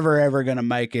 you're never ever going to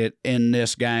make it in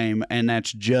this game, and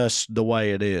that's just the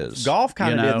way it is. Golf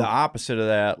kind of you did know? the opposite of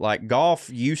that. Like golf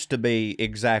used to be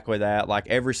exactly that. Like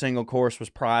every single course was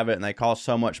private, and they cost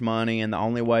so much money. And the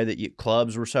only way that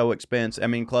clubs were so expensive. I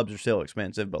mean, clubs are still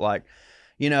expensive, but like,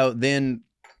 then,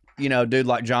 dude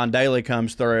like John Daly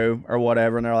comes through or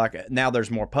whatever, and they're like, now there's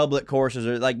more public courses.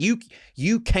 Or like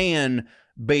you can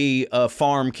be a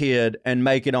farm kid and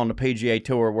make it on the PGA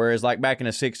Tour, whereas like back in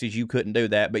the 60s you couldn't do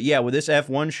that. But yeah, with this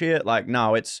F1 shit, like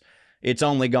no, it's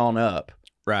only gone up.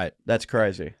 Right. That's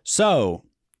crazy. So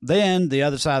then the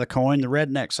other side of the coin, the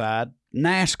redneck side,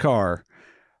 NASCAR,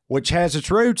 which has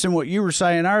its roots in what you were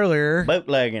saying earlier.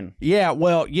 Bootlegging. Yeah,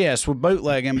 well, yes, with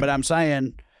bootlegging, but I'm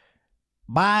saying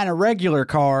buying a regular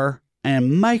car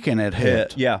and making it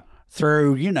hit. Yeah.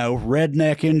 Through,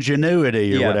 redneck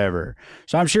ingenuity or Yeah. whatever.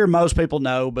 So I'm sure most people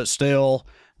know, but still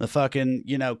the fucking,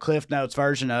 Cliff Notes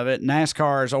version of it.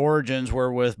 NASCAR's origins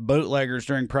were with bootleggers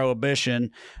during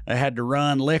Prohibition. They had to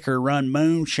run liquor, run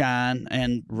moonshine,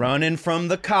 and Running from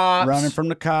the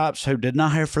cops. Who did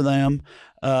not have for them.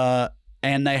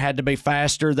 And they had to be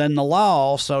faster than the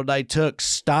law. So they took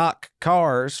stock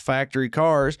cars, factory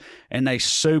cars, and they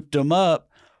souped them up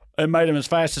and made them as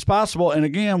fast as possible. And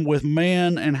again, with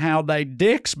men and how they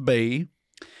dicks be,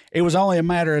 it was only a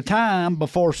matter of time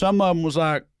before some of them was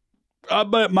like, I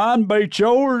bet mine beats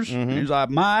yours. Mm-hmm. He's like,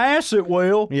 my ass it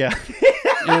will. Yeah.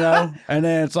 And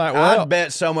then it's like, well, I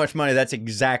bet so much money. That's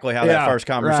exactly how that first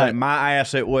conversation. right. My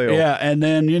ass it will. yeah. And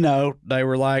then, they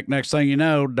were like, next thing you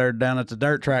know, they're down at the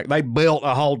dirt track. They built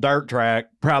a whole dirt track,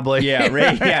 probably. Yeah,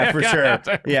 yeah, for sure.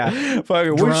 Yeah.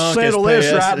 Fucking, we Drunk settle as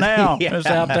this piss. right now. Yeah. It's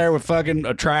out there with fucking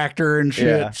a tractor and shit,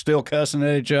 Yeah. still cussing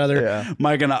at each other, Yeah.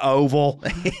 making an oval.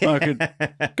 Fucking,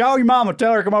 call your mama,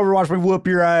 tell her to come over and watch me whoop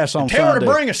your ass on Tell her Sunday.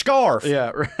 to bring a scarf.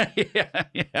 Yeah,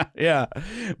 right. yeah.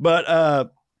 But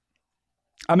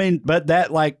but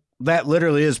that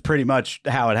literally is pretty much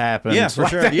how it happens. Yeah, for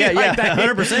sure. Yeah,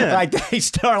 100%. Like they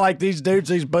start like these dudes,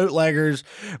 these bootleggers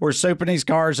were souping these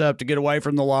cars up to get away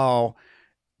from the law.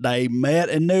 They met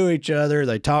and knew each other.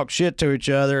 They talked shit to each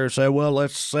other. Said, well,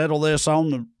 let's settle this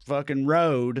on the fucking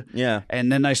road. Yeah.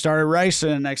 And then they started racing.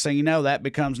 And next thing you know, that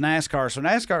becomes NASCAR. So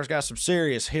NASCAR's got some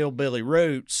serious hillbilly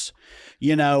roots,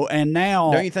 and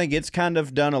now Don't you think it's kind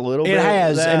of done a little bit? it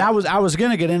has. of that? And I was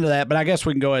going to get into that, but I guess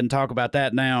we can go ahead and talk about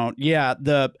that now. Yeah.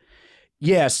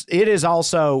 Yes, it is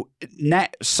also,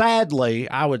 sadly,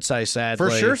 I would say sadly.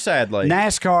 For sure, sadly.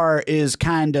 NASCAR is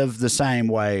kind of the same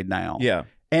way now. Yeah.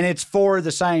 And it's for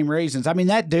the same reasons. I mean,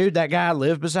 that guy I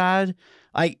live beside,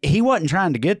 like, he wasn't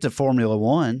trying to get to Formula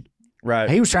One. Right.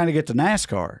 He was trying to get to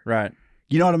NASCAR. Right.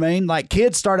 You know what I mean? Like,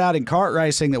 kids start out in kart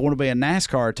racing that want to be in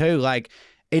NASCAR, too. Like,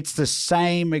 it's the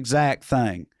same exact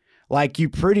thing. Like, you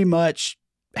pretty much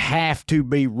have to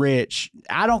be rich.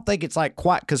 I don't think it's like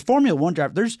quite, because Formula One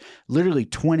driver, there's literally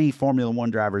 20 Formula One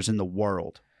drivers in the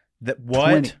world.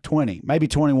 What? 20, maybe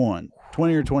 21.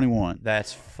 20 or 21.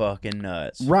 That's fucking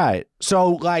nuts. Right. So,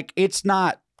 like, it's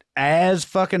not as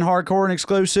fucking hardcore and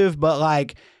exclusive, but,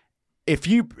 like,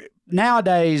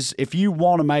 nowadays, if you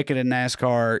want to make it in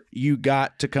NASCAR, you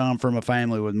got to come from a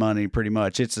family with money, pretty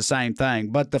much. It's the same thing.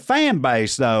 But the fan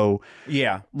base, though,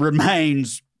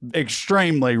 remains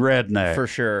extremely redneck. For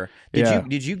sure. Yeah.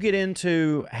 Did you get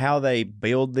into how they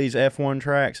build these F1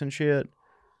 tracks and shit?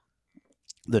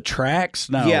 The tracks?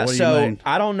 No. Yeah, What do so you mean?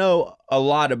 I don't know a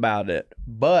lot about it,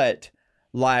 but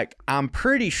like I'm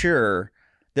pretty sure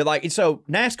that so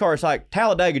NASCAR is like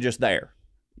Talladega just there.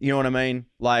 You know what I mean?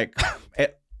 Like Well,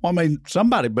 I mean,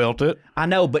 somebody built it. I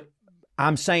know, but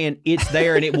I'm saying it's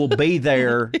there and it will be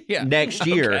there next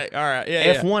year. Okay. All right.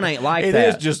 Yeah. F1 ain't like It that.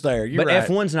 is just there. You're but right.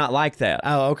 F1's not like that.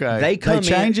 Oh, okay. They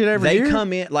change it every year. They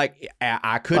come in like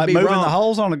I could like be moving wrong. the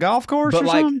holes on a golf course, but or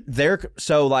like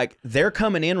something? they're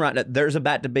coming in right now. There's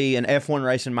about to be an F1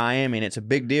 race in Miami, and it's a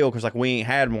big deal because like we ain't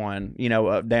had one,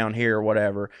 down here or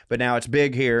whatever. But now it's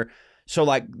big here. So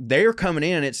like they're coming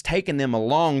in, and it's taken them a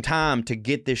long time to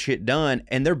get this shit done,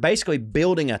 and they're basically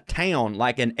building a town,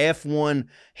 like an F1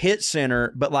 hit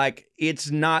center, but like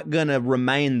it's not gonna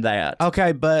remain that.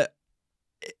 Okay, but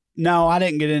no, I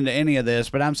didn't get into any of this,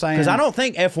 but I'm saying Because I don't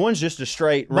think F1's just a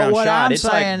straight round shot. It's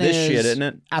like this shit, isn't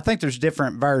it? I think there's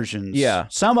different versions. Yeah.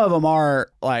 Some of them are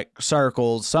like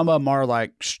circles. Some of them are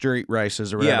like street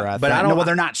races or whatever. Yeah, I but think. I don't- No, well,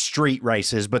 they're not street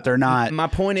races, but they're not. My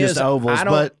point just is, ovals.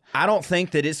 I don't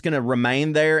think that it's going to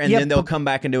remain there, and then they'll come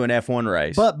back and do an F1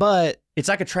 race. But it's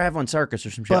like a traveling circus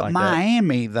or some shit like that.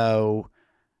 Miami, though,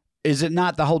 is it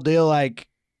not the whole deal? Like,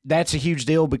 that's a huge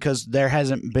deal because there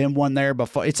hasn't been one there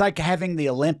before. It's like having the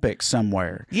Olympics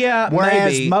somewhere. Yeah,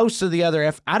 Whereas maybe. most of the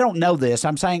other I don't know this.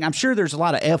 I'm saying I'm sure there's a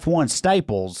lot of F1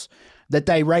 staples that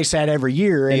they race at every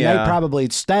year, and they probably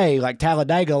stay like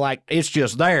Talladega, like it's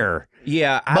just there.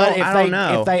 Yeah, But I don't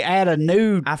know. If they add a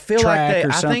new I feel track like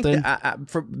or I something, think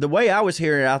for the way I was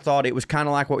hearing it, I thought it was kind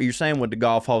of like what you're saying with the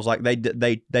golf holes, like they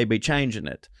be changing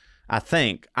it. I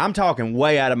think I'm talking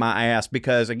way out of my ass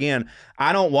because again,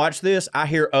 I don't watch this. I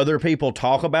hear other people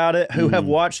talk about it who have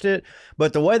watched it,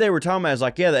 but the way they were talking about it is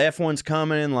like, yeah, the F1's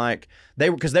coming, and like they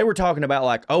were talking about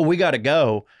like, oh, we got to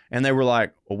go, and they were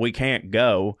like, well, we can't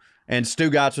go, and Stu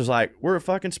Gotts was like, we're a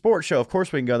fucking sports show, of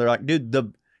course we can go. They're like, dude,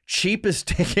 the cheapest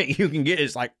ticket you can get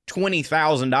is like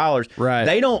 $20,000. Right?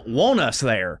 They don't want us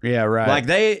there. Yeah, right. Like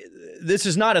this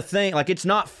is not a thing. Like it's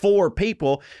not for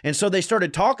people. And so they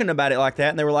started talking about it like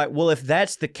that. And they were like, well, if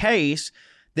that's the case,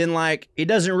 then like it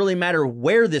doesn't really matter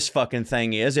where this fucking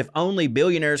thing is. If only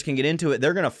billionaires can get into it,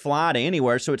 they're going to fly to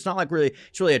anywhere. So it's not like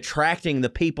it's really attracting the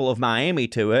people of Miami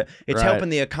to it. It's helping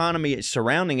the economy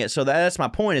surrounding it. So that's my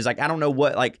point is like, I don't know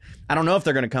if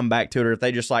they're going to come back to it or if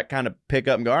they just like kind of pick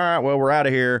up and go, all right, well, we're out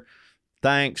of here.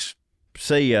 Thanks.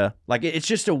 See ya. Like it's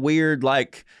just a weird,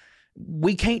 like,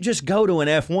 we can't just go to an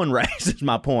F1 race is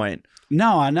my point.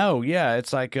 No, I know. Yeah,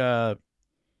 it's like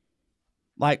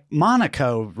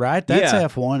Monaco, right? That's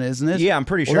F1, isn't it? Yeah, I'm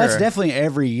pretty sure. Well, that's definitely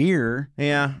every year.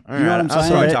 Yeah. You know what I'm saying? I'm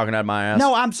sorry talking out of my ass.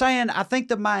 No, I'm saying I think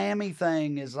the Miami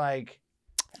thing is like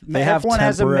They have F1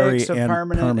 has a temporary mix of and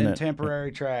permanent and permanent.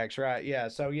 temporary tracks, right? Yeah.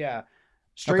 So yeah.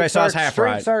 Okay, so I was half street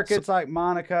right. circuits like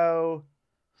Monaco.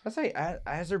 I say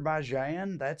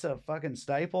Azerbaijan. That's a fucking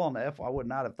staple on the F1. I would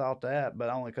not have thought that, but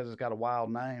only because it's got a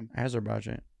wild name.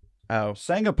 Azerbaijan. Oh.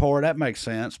 Singapore, that makes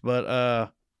sense,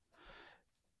 but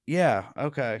yeah,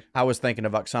 okay. I was thinking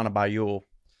of Oksana Bayul.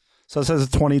 So it says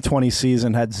the 2020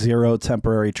 season had 0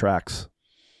 temporary tracks.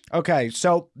 Okay,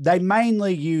 so they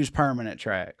mainly use permanent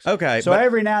tracks. Okay. So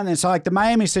every now and then, so like the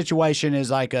Miami situation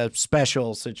is like a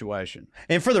special situation.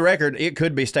 And for the record, it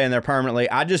could be staying there permanently.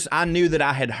 I knew that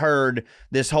I had heard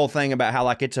this whole thing about how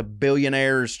like it's a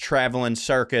billionaires traveling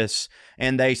circus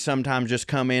and they sometimes just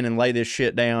come in and lay this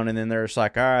shit down and then they're just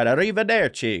like, all right,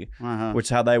 arrivederci, which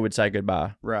is how they would say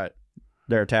goodbye. Right.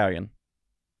 They're Italian.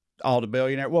 All the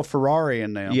billionaire. Well, Ferrari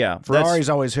in them. Yeah. Ferrari's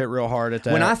always hit real hard at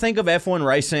that. When I think of F1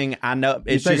 racing, I know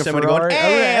it's think just of somebody Ferrari? going,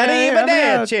 hey,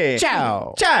 arrivederci.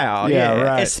 Ciao. Ciao. Yeah,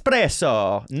 right.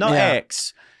 Espresso. No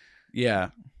X. Yeah.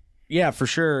 Yeah, for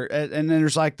sure. And then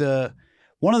there's like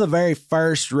one of the very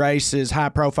first races, high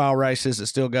profile races that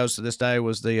still goes to this day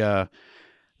was the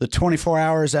 24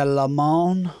 hours at Le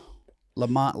Mans.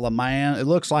 Le Mans. It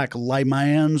looks like Le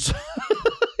Mans.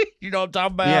 You know what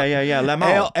I'm talking about? Yeah. Le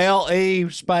Mans. LE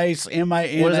space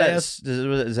MANS. What is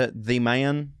that? Is that the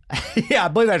man? Yeah, I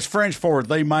believe that's French for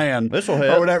the man. This will hit.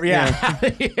 Or whatever. Yeah.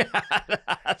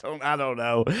 I don't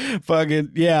know. Fucking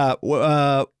yeah.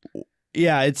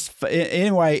 Yeah.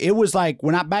 Anyway. It was like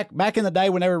when back in the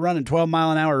day when they were running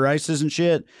 12-mile-an-hour races and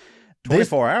shit.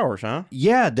 24 hours, huh?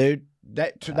 Yeah, dude.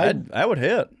 That would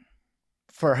hit.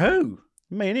 For who?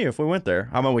 Me and you, if we went there.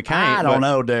 I mean, we can't. I don't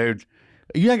know, dude.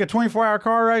 You think a 24-hour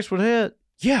car race would hit?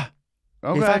 Yeah.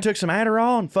 Okay. If I took some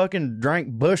Adderall and fucking drank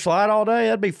Busch Light all day,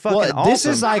 that'd be fucking awesome. This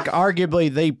is like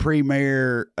arguably the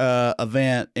premier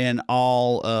event in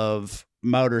all of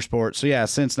motorsports. So yeah,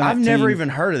 since I've never even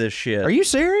heard of this shit. Are you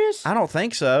serious? I don't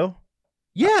think so.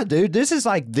 Yeah, dude. This is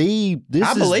like I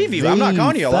believe you. I'm not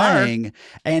calling you a liar.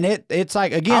 And it's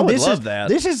like again, I would love that.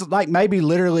 This is like maybe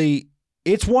literally.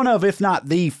 It's one of, if not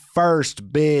the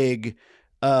first big,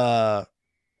 I'm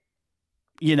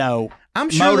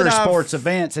sure motorsports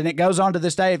events, and it goes on to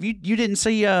this day. If you didn't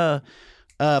see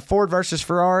Ford versus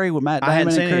Ferrari with Matt Damon I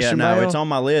hadn't seen and it yet. Christian No, Bale. it's on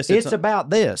my list. It's about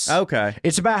this. Okay.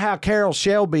 It's about how Carroll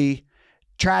Shelby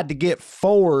tried to get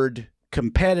Ford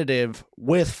competitive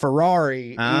with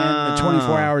Ferrari in the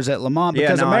 24 hours at Le Mans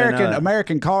because I didn't know that.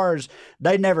 American cars,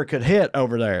 they never could hit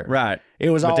over there. Right. It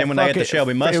was But all then when they hit the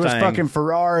Shelby Mustang, it was fucking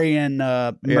Ferrari and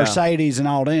Mercedes and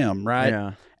all them, right?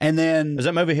 Yeah. And then Does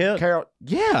that movie hit? Carroll,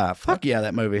 fuck yeah,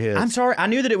 that movie hit. I'm sorry. I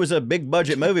knew that it was a big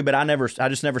budget movie, but I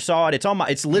just never saw it.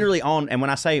 It's literally on, and when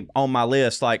I say on my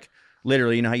list, like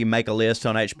literally, you know how you make a list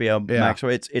on HBO Max, so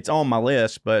it's on my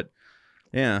list, but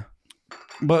yeah.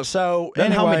 But so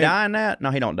Doesn't anyway, homie die in that?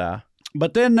 No, he don't die.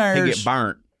 But then He there's get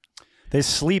burnt They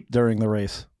sleep during the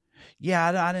race.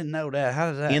 Yeah, I didn't know that.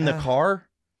 How does that in the car.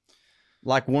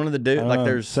 Like one of the dudes, like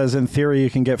there's says in theory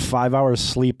you can get 5 hours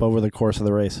sleep over the course of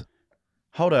the race.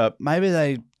 Hold up. Maybe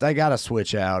they got to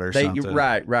switch out or something.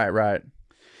 Right.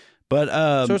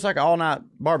 But So it's like an all night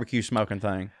barbecue smoking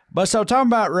thing. But so talking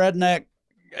about redneck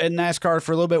and NASCAR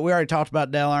for a little bit, we already talked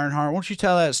about Dale Earnhardt. Why don't you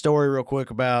tell that story real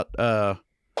quick about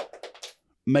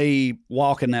me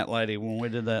walking that lady when we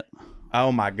did that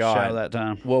Oh my God. show that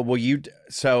time? Well,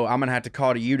 so I'm gonna have to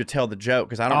call to you to tell the joke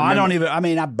because I don't. I don't even. I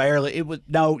mean, I barely. It was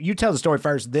no. You tell the story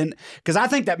first, then because I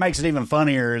think that makes it even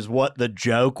funnier is what the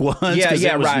joke was. Yeah,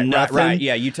 it was nothing. right.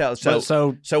 Yeah, you tell.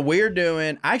 So But we're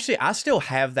doing. Actually, I still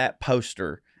have that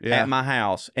poster at my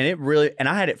house, and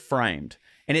I had it framed.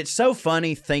 And it's so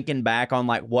funny thinking back on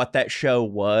like what that show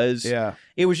was. Yeah.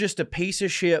 It was just a piece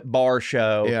of shit bar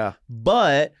show. Yeah.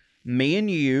 But me and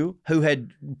you, who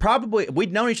had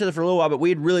we'd known each other for a little while, but we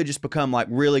had really just become like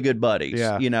really good buddies.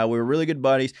 Yeah. You know, we were really good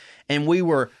buddies. And we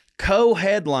were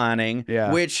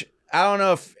co-headlining, which I don't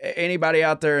know if anybody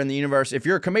out there in the universe, if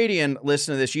you're a comedian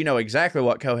listening to this, you know exactly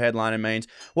what co-headlining means.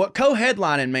 What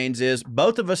co-headlining means is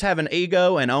both of us have an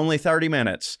ego and only 30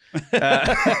 minutes.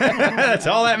 That's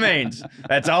all that means.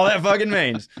 That's all that fucking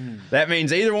means. That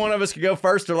means either one of us could go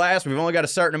first or last. We've only got a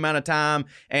certain amount of time,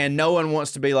 and no one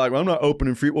wants to be like, well, I'm not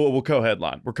opening for you. Well, we'll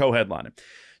co-headline. We're co-headlining.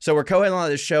 So we're co-headlining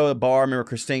this show at the bar. I remember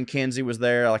Christine Kinsey was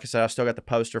there. Like I said, I still got the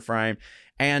poster frame.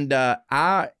 And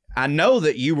I know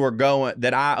that you were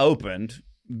that I opened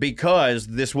because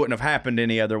this wouldn't have happened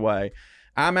any other way.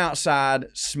 I'm outside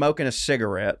smoking a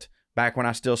cigarette back when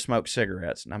I still smoked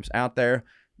cigarettes. And I'm out there,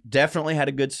 definitely had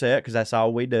a good set because that's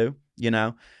all we do, you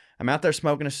know. I'm out there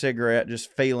smoking a cigarette,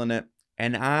 just feeling it.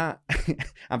 And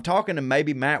I'm talking to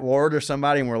maybe Matt Ward or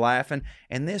somebody and we're laughing.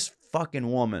 And this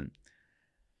fucking woman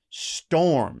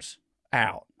storms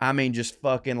out. I mean, just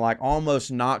fucking like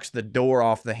almost knocks the door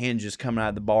off the hinges coming out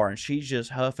of the bar. And she's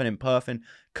just huffing and puffing,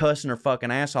 cussing her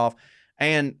fucking ass off.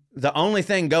 And the only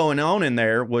thing going on in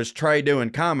there was Trae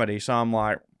doing comedy. So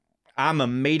I'm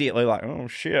immediately like, oh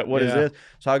shit, what is this?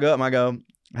 So I go up and I go,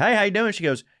 hey, how you doing? She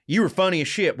goes, you were funny as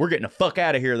shit. We're getting the fuck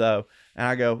out of here though. And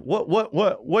I go,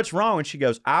 what's wrong? And she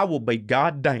goes, I will be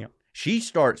goddamn. She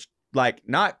starts like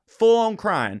not full on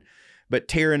crying, but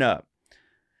tearing up.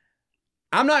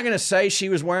 I'm not going to say she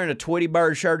was wearing a Tweety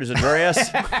Bird shirt as a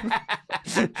dress.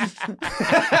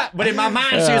 But in my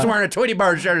mind, she was wearing a Tweety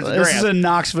Bird shirt as a dress. This is in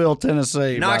Knoxville,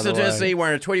 Tennessee. Knoxville, Tennessee,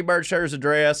 wearing a Tweety Bird shirt as a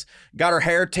dress. Got her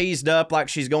hair teased up like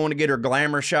she's going to get her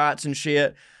glamour shots and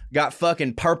shit. Got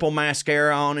fucking purple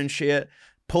mascara on and shit.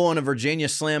 Pulling a Virginia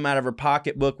Slim out of her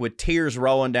pocketbook with tears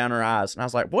rolling down her eyes. And I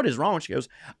was like, what is wrong? She goes,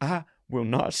 I will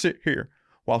not sit here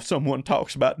while someone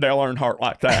talks about Dale Earnhardt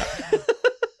like that.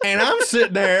 And I'm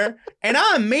sitting there, and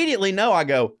I immediately know, I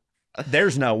go,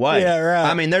 there's no way. Yeah, right.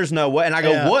 I mean, there's no way. And I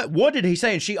go, what did he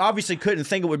say? And she obviously couldn't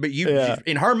think it would be you.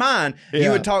 In her mind, you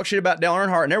would talk shit about Dale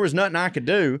Earnhardt, and there was nothing I could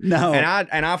do. No. And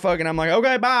I'm like,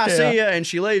 okay, bye, see ya. And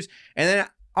she leaves. And then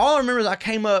all I remember is I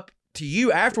came up to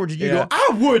you afterwards, and you go, I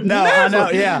would never. I know,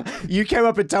 yeah. You came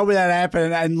up and told me that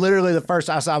happened, and literally the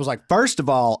first I saw, I was like, first of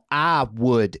all, I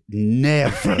would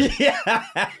never.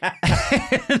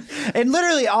 and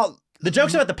literally all. The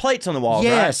joke's about the plates on the walls,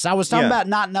 yes, right? I was talking about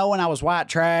not knowing I was white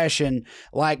trash and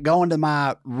like going to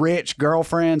my rich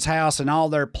girlfriend's house and all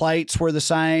their plates were the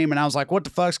same. And I was like, what the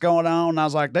fuck's going on? And I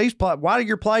was like, why do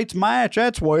your plates match?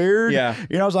 That's weird. Yeah.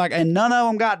 You know, I was like, and none of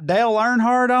them got Dale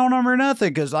Earnhardt on them or nothing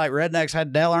because like Rednecks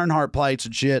had Dale Earnhardt plates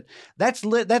and shit. That's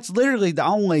literally the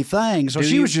only thing. So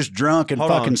she was just drunk and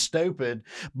fucking stupid.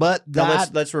 But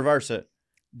let's reverse it.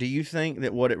 Do you think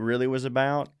that what it really was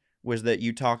about was that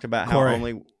you talked about how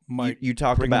you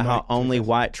talked about how only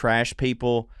white trash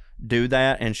people do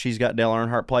that, and she's got Dale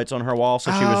Earnhardt plates on her wall,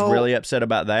 so she was really upset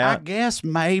about that? I guess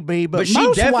maybe, but she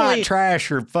most definitely white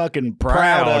trash are fucking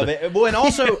proud of it. Well, and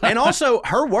also,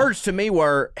 her words to me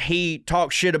were, he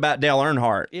talked shit about Dale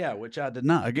Earnhardt. Yeah, which I did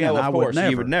not. Again, of I course, would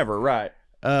never. you would never, right?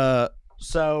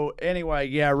 So anyway,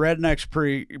 yeah, Redneck's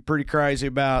pretty crazy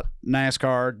about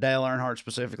NASCAR. Dale Earnhardt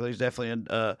specifically is definitely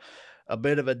a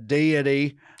bit of a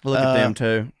deity. Look at them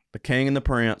two, the king and the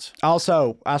prince.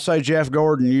 Also, I say Jeff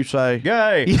Gordon, you say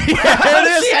gay. There it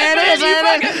is. And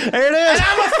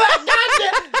I'm a fuck.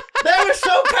 That was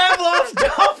so Pavlov's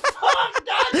dumb fuck.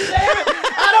 God damn it.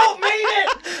 I don't mean it.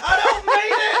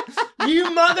 You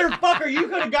motherfucker. You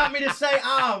could have got me to say,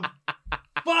 fuck.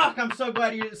 I'm so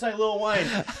glad you didn't say Lil Wayne.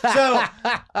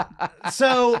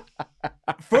 So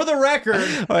for the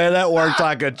record. Man, that worked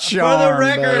like a charm. For the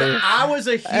record, dude. I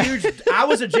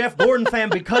was a Jeff Gordon fan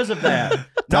because of that.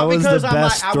 That was the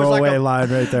best throwaway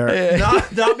line right there.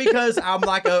 Not because I'm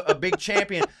like a big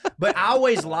champion, but I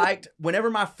always liked whenever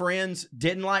my friends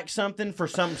didn't like something for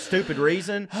some stupid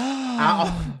reason.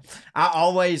 I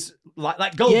always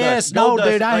like Goldust. Yes, no,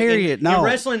 dude, I hear you. No, in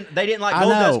wrestling, they didn't like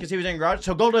Goldust because he was in garage.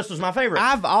 So Goldust was my favorite.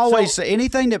 I've always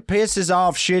anything that pisses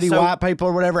off shitty white people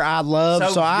or whatever, I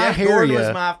love. So I hear you.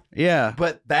 Yeah,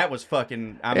 but that was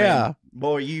fucking. I mean,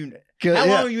 boy, how long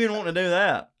have you been wanting to do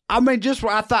that? I mean,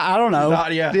 I don't know.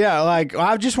 Yeah. Like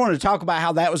I just wanted to talk about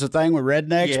how that was a thing with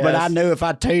rednecks, but I knew if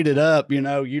I teed it up,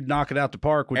 you'd knock it out the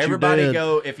park. Everybody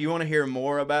go, if you want to hear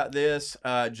more about this,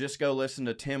 just go listen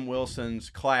to Tim Wilson's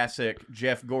classic,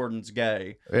 Jeff Gordon's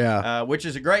Gay. Yeah. Which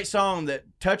is a great song that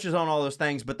touches on all those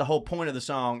things, but the whole point of the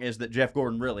song is that Jeff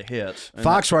Gordon really hits.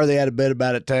 Foxworthy had a bit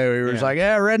about it too. He was like,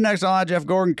 yeah, rednecks don't like Jeff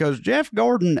Gordon because Jeff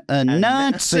Gordon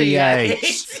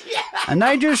enunciates. And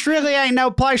they just really ain't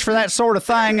no place for that sort of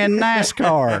thing in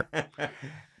NASCAR.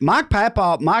 My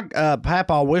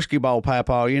Papa, Whiskey Bowl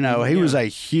Papa, he was a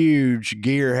huge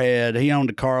gearhead. He owned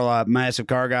a car lot, massive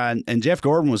car guy, and Jeff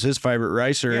Gordon was his favorite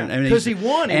racer. Yeah, because he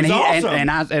won. He was awesome.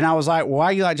 And I was like, why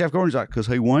you like Jeff Gordon? He's like, because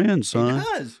he wins, son. He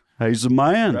does. He's the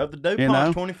man. Drove the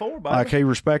DuPont 24, baby. Like he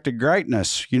respected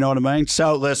greatness. You know what I mean?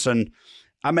 So listen,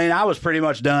 I mean, I was pretty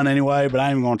much done anyway, but I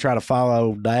ain't even going to try to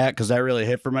follow that because that really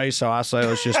hit for me. So I say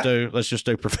let's just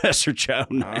do Professor Joe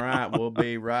now. All right, we'll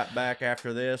be right back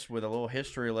after this with a little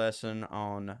history lesson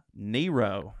on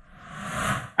Nero.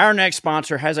 Our next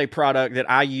sponsor has a product that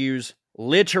I use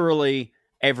literally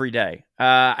every day.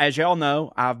 As y'all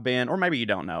know, I've been, or maybe you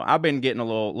don't know, I've been getting a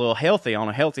little healthy, on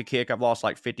a healthy kick. I've lost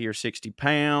like 50 or 60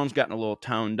 pounds, gotten a little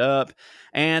toned up.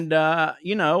 And,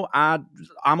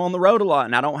 I'm on the road a lot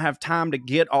and I don't have time to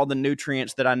get all the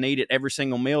nutrients that I need at every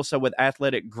single meal. So with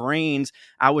Athletic Greens,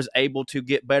 I was able to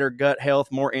get better gut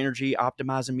health, more energy,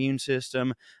 optimize immune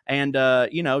system, and,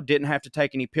 didn't have to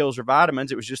take any pills or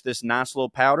vitamins. It was just this nice little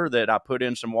powder that I put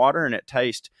in some water and it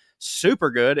tastes super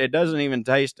good. It doesn't even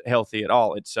taste healthy at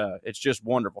all. It's just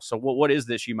wonderful. So what is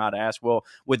this, you might ask? Well,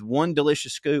 with one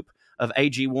delicious scoop of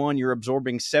AG1, you're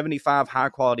absorbing 75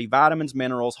 high-quality vitamins,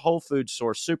 minerals, whole food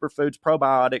source, superfoods,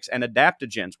 probiotics, and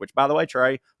adaptogens, which, by the way,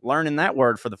 Trae, learning that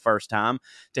word for the first time,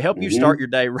 to help you start your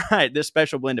day right. This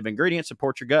special blend of ingredients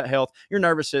supports your gut health, your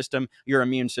nervous system, your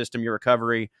immune system, your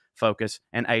recovery, focus,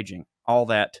 and aging. All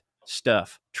that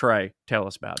stuff. Trae, tell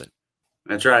us about it.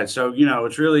 That's right. So,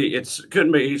 it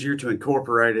couldn't be easier to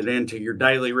incorporate it into your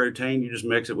daily routine. You just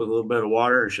mix it with a little bit of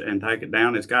water and take it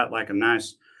down. It's got like a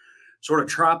nice sort of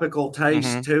tropical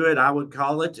taste to it, I would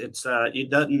call it. It's it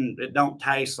don't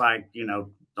taste like,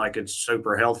 like it's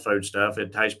super health food stuff.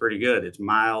 It tastes pretty good. It's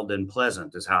mild and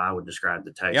pleasant is how I would describe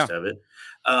the taste of it.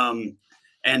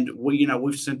 And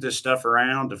we've sent this stuff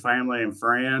around to family and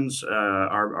friends.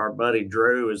 Our buddy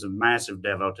Drew is a massive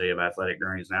devotee of Athletic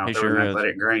Greens. Now, if there was an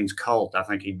Athletic Greens cult, I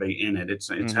think he'd be in it.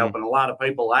 It's helping a lot of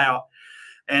people out.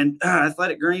 And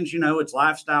Athletic Greens, it's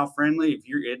lifestyle friendly.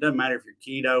 It doesn't matter if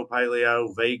you're keto,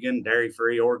 paleo, vegan, dairy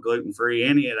free, or gluten free,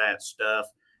 any of that stuff.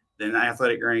 Then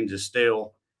Athletic Greens is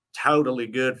still totally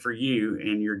good for you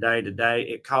in your day to day.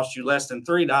 It costs you less than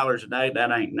 $3 a day.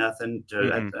 That ain't nothing.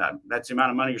 That's the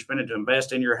amount of money you're spending to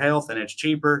invest in your health, and it's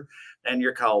cheaper than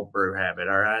your cold brew habit.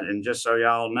 All right. And just so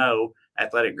y'all know,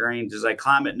 Athletic Greens is a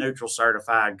climate neutral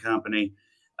certified company.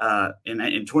 In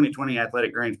 2020,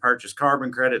 Athletic Greens purchased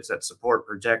carbon credits that support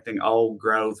protecting old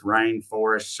growth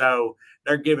rainforests. So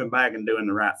they're giving back and doing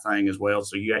the right thing as well.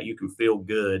 So you can feel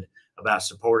good about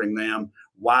supporting them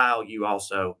while you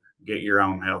also get your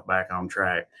own health back on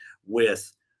track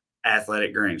with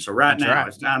Athletic Greens. So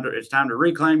it's time to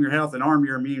reclaim your health and arm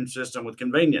your immune system with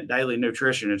convenient daily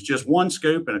nutrition. It's just one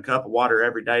scoop and a cup of water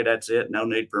every day. That's it. No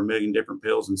need for a million different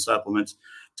pills and supplements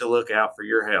to look out for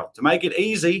your health. To make it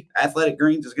easy, Athletic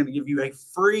Greens is going to give you a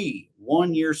free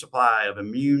 1-year supply of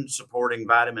immune supporting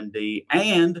vitamin D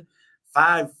and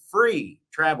 5 free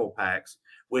travel packs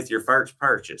with your first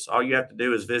purchase. All you have to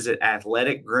do is visit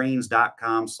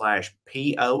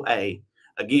athleticgreens.com/POA.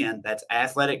 Again, that's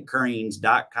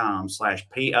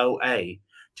athleticgreens.com/POA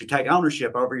to take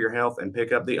ownership over your health and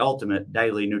pick up the ultimate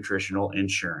daily nutritional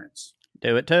insurance.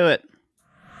 Do it to it.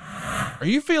 Are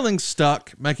you feeling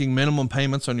stuck making minimum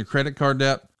payments on your credit card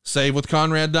debt?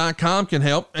 SaveWithConrad.com can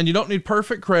help, and you don't need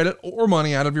perfect credit or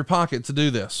money out of your pocket to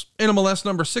do this. NMLS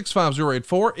number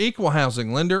 65084, equal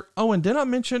housing lender. Oh, and did I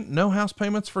mention no house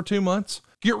payments for 2 months?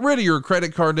 Get rid of your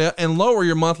credit card debt and lower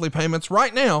your monthly payments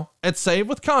right now at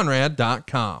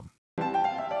SaveWithConrad.com.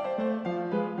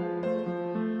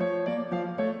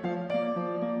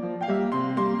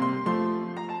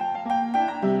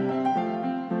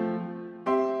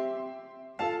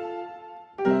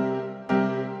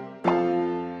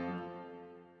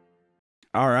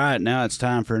 All right, now it's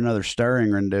time for another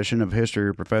stirring rendition of History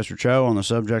of Professor Cho on the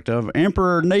subject of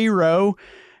Emperor Nero.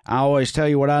 I always tell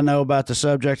you what I know about the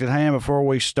subject at hand before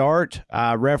we start.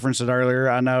 I referenced it earlier.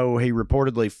 I know he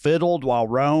reportedly fiddled while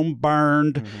Rome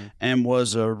burned and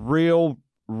was a real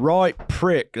right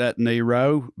prick, that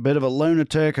Nero. Bit of a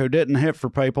lunatic who didn't hit for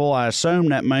people. I assume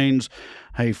that means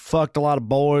he fucked a lot of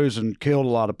boys and killed a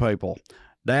lot of people.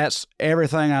 That's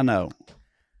everything I know.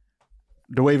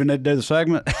 Do we even need to do the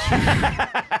segment?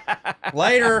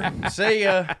 Later. See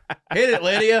ya. Hit it,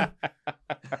 Lydia.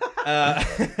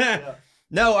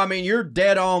 No, I mean, you're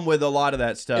dead on with a lot of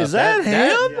that stuff. Is that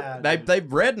him? They've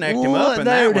rednecked him up in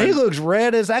that one. He looks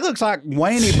red as that. Looks like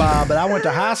Wayne Bob that I went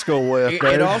to high school with.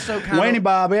 It also kind Wayne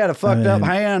Bob, he had a fucked up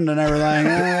hand and everything.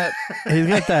 He's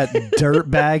got that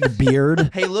dirtbag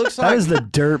beard. He looks like that is the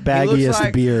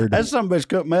dirtbaggiest beard. That's some bitch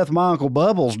cooked meth my Uncle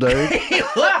Bubbles, dude.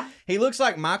 He looks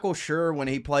like Michael Schur when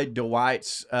he played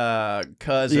Dwight's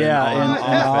cousin. Yeah, in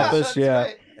Office.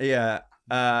 Yeah,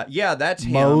 yeah, that's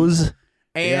him. Mose.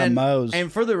 And, Mose. and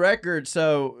for the record,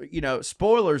 so, you know,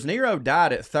 spoilers, Nero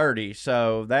died at 30.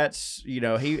 So that's, you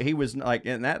know, he was like,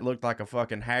 and that looked like a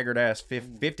fucking haggard ass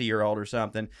 50-year-old or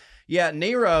something. Yeah,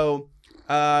 Nero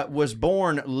was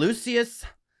born Lucius.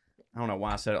 I don't know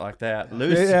why I said it like that.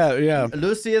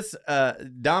 Lucius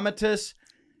Domitus.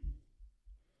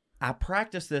 I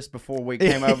practiced this before we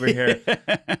came over here.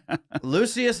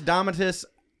 Lucius Domitus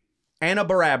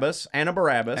Anabarbus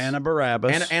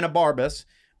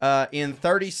in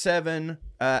 37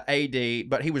 AD,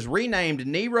 but he was renamed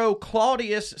Nero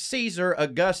Claudius Caesar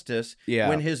Augustus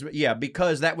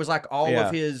because that was like all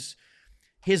of his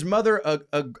mother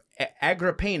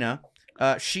Agrippina.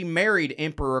 She married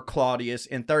Emperor Claudius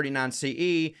in 39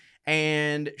 CE,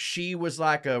 and she was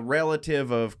like a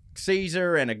relative of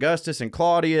Caesar and Augustus and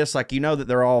Claudius. Like, you know that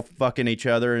they're all fucking each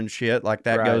other and shit. Like,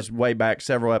 that goes way back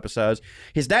several episodes.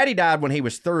 His daddy died when he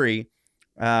was 3.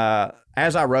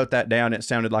 As I wrote that down, it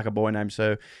sounded like a boy named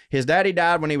Sue. His daddy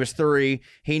died when he was 3.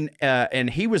 And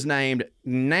he was named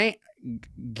when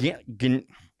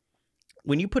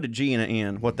you put a G and an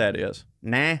N, what that is?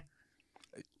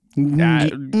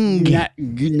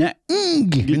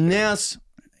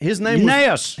 His name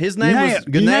was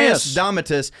Gnaeus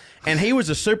Domitus, and he was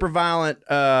a super violent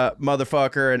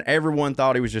motherfucker, and everyone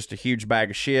thought he was just a huge bag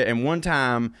of shit. And one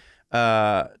time,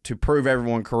 to prove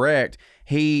everyone correct,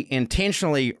 he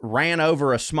intentionally ran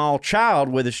over a small child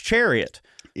with his chariot.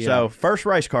 Yeah. So, first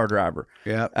race car driver.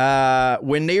 Yeah.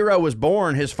 When Nero was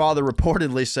born, his father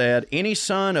reportedly said, any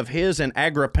son of his and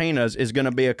Agrippina's is going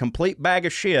to be a complete bag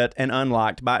of shit and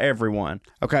unliked by everyone.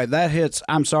 Okay, that hits.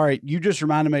 I'm sorry. You just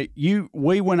reminded me.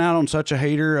 We went out on such a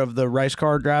hater of the race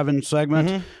car driving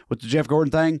segment with the Jeff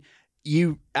Gordon thing.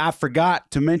 I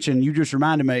forgot to mention, you just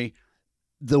reminded me,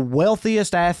 the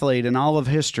wealthiest athlete in all of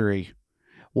history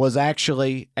was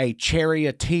actually a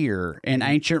charioteer in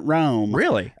ancient Rome.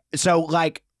 Really? So,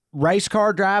 like, race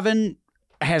car driving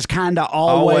has kind of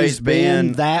always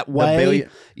been that way.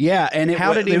 Yeah, and it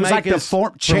was like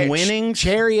the winning.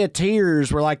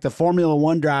 Charioteers were like the Formula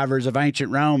One drivers of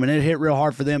ancient Rome, and it hit real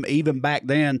hard for them even back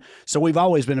then. So we've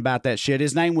always been about that shit.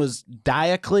 His name was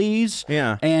Diocles.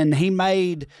 Yeah, and he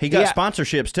got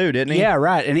sponsorships too, didn't he? Yeah,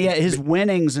 right. And he had his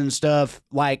winnings and stuff,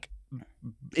 like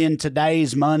in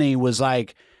today's money, was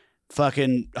like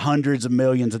fucking hundreds of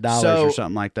millions of dollars or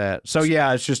something like that. So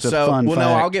yeah, it's just a fun fact. No,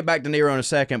 I'll get back to Nero in a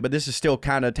second, but this is still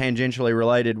kind of tangentially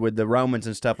related with the Romans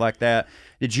and stuff like that.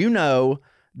 Did you know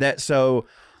that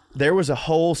there was a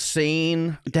whole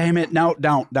scene? Damn it. No,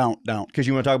 don't. Because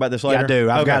you want to talk about this later? Yeah, I do.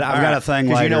 I've got a thing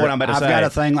later. You know what I'm about to say. I've got a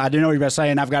thing. I do know what you're about to say,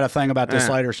 and I've got a thing about this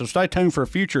later. So stay tuned for a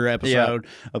future episode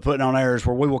of Puttin On Airs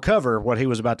where we will cover what he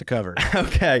was about to cover.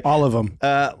 Okay. All of them.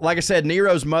 Like I said,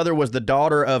 Nero's mother was the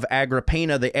daughter of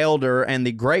Agrippina the Elder and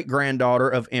the great-granddaughter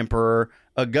of Emperor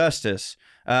Augustus.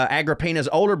 Agrippina's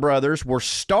older brothers were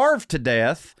starved to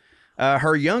death.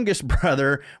 Her youngest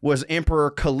brother was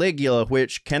Emperor Caligula,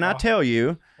 which, can I tell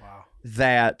you,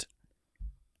 that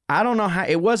I don't know how,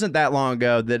 it wasn't that long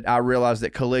ago that I realized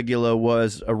that Caligula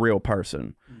was a real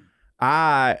person.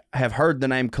 I have heard the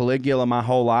name Caligula my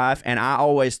whole life, and I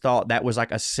always thought that was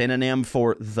like a synonym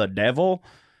for the devil,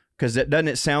 because doesn't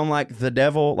it sound like the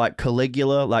devil, like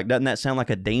Caligula? Like, doesn't that sound like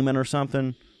a demon or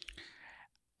something?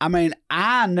 I mean,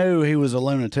 I knew he was a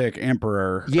lunatic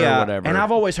emperor or whatever. And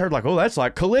I've always heard like, oh, that's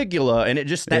like Caligula. And it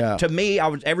just, to me,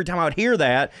 every time I would hear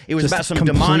that, it was just about some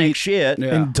demonic shit.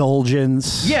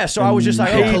 Indulgence. Yeah, so I was just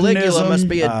like, oh, Caligula must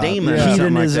be a demon or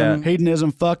something like that.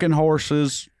 Hedonism, fucking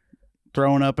horses,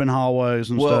 throwing up in hallways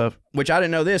and stuff. Which I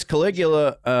didn't know this.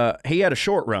 Caligula, he had a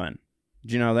short run.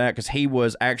 Did you know that? Because he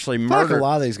was actually murdered. A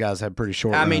lot of these guys have pretty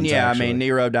short runs, I mean,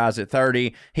 Nero dies at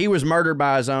 30. He was murdered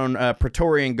by his own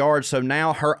Praetorian Guard. So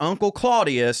now her uncle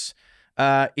Claudius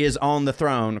is on the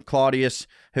throne. Claudius,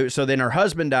 so then her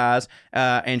husband dies,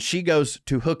 and she goes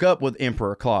to hook up with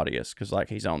Emperor Claudius because, like,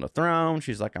 he's on the throne.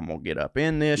 She's like, I'm gonna get up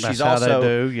in this. That's how they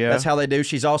do. Yeah, that's how they do.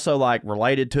 She's also like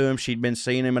related to him. She'd been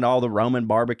seeing him at all the Roman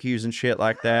barbecues and shit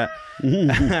like that.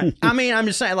 I mean, I'm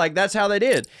just saying, like, that's how they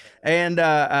did.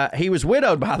 And he was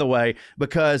widowed, by the way,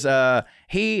 because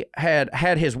he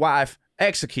had his wife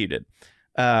executed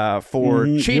for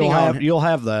cheating on. You'll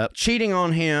have that cheating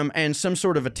on him and some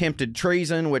sort of attempted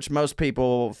treason, which most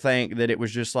people think that it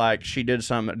was just like she did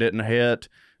something that didn't hit,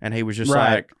 and he was just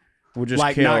like, "We'll just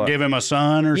like kill not her. give him a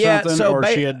son or something," or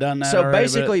she had done that. So already,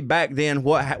 basically, back then,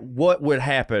 what would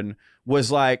happen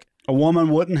was like a woman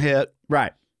wouldn't hit.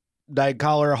 Right. They'd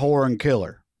call her a whore and kill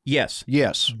her. Yes.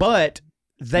 Yes. But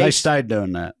they stayed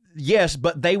doing that. Yes,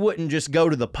 but they wouldn't just go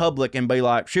to the public and be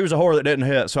like, she was a whore that didn't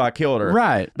hit, so I killed her.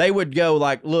 Right. They would go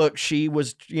like, look, she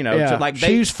was, you know, like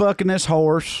she's fucking this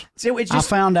horse. So it's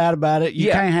just, I found out about it. You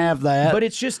can't have that. But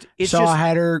it's just, I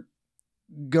had her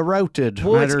garroted.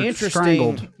 Well, it's interesting.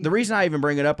 Strangled. The reason I even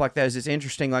bring it up like that is it's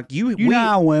interesting. Like you know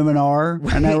how women are,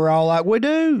 and they were all like, we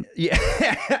do.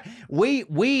 Yeah.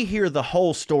 we hear the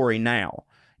whole story now.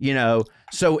 You know,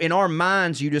 so in our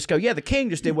minds, you just go, yeah, the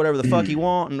king just did whatever the fuck he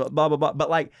want and blah, blah, blah. But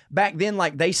like back then,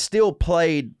 like they still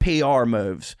played PR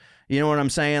moves. You know what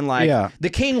I'm saying? Like the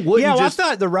king wouldn't I just...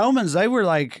 thought the Romans, they were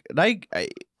like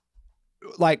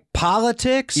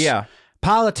politics. Yeah.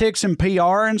 Politics and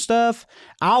PR and stuff.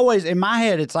 I always, in my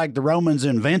head, it's like the Romans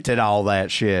invented all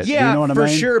that shit. Yeah, you know what I mean?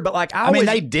 For sure. But like, I mean,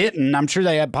 they didn't. I'm sure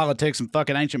they had politics in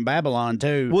fucking ancient Babylon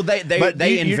too. Well,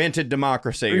 they invented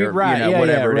democracy or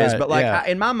whatever it is. But like,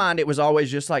 in my mind, it was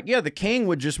always just like, yeah, the king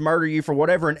would just murder you for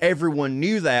whatever, and everyone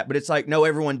knew that. But it's like, no,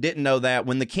 everyone didn't know that.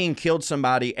 When the king killed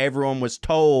somebody, everyone was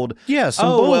told,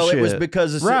 well, it was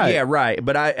because of right.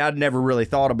 But I'd never really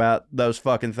thought about those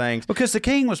fucking things because the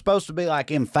king was supposed to be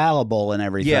like infallible and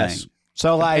everything. Yes.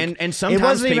 So like, and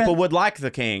sometimes people would like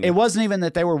the king. It wasn't even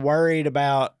that they were worried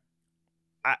about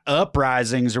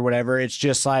uprisings or whatever. It's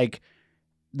just like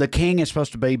the king is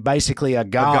supposed to be basically a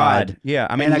god. Yeah,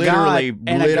 I mean, literally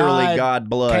god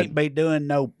blood. Can't be doing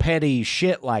no petty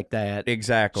shit like that.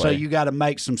 Exactly. So you got to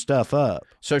make some stuff up.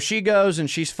 So she goes and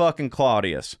she's fucking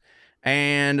Claudius.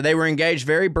 And they were engaged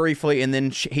very briefly, and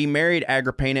then he married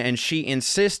Agrippina, and she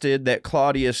insisted that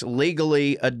Claudius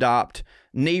legally adopt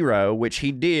Nero, which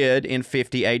he did in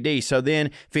 50 AD. So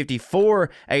then 54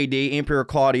 AD, Emperor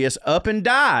Claudius up and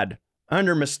died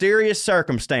under mysterious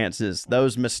circumstances.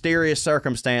 Those mysterious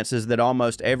circumstances that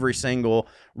almost every single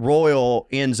royal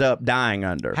ends up dying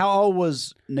under. How old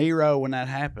was Nero when that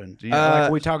happened? You know,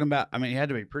 like we talking about, I mean, he had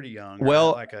to be pretty young.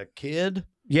 Well, right? Like a kid?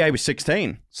 Yeah, he was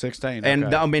 16. 16. And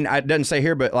okay. I mean, it doesn't say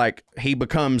here, but like he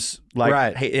becomes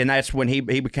like, and that's when he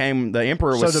became the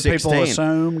emperor was 16. So do people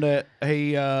assume that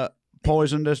he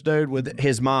poisoned this dude with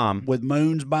his mom, with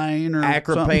Moon's Bane or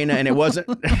Agrippina, and it wasn't.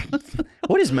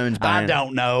 What is Moon's Bane? I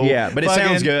don't know. Yeah, but it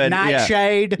sounds good.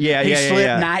 Nightshade. Yeah, he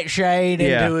slipped Nightshade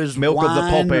into his milk wine,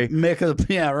 of the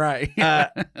pulpy. Yeah, right.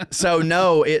 So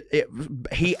no,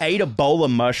 he ate a bowl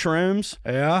of mushrooms.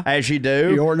 Yeah, as you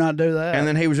do. You ought not do that. And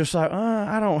then he was just like,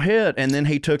 I don't hit, and then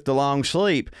he took the long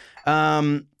sleep.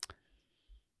 So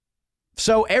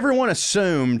everyone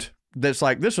assumed that's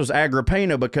like this was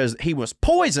Agrippina because he was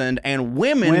poisoned, and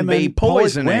women be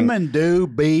poisoning. Women do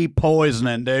be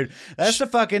poisoning, dude. That's the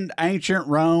fucking ancient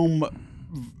Rome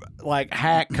like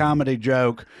hack comedy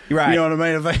joke. Right. You know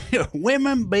what I mean?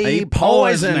 Women be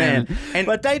poisoning.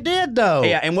 But they did though.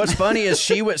 Yeah, and what's funny is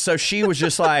she was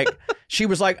just like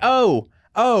oh,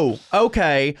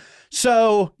 okay.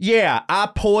 So, yeah, I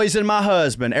poisoned my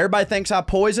husband. Everybody thinks I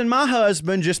poisoned my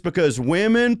husband just because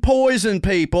women poison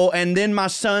people, and then my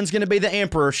son's going to be the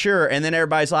emperor, sure. And then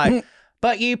everybody's like,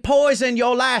 but you poisoned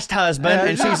your last husband.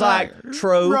 And she's like,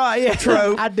 true. Right, yeah.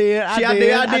 True. I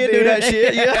did do that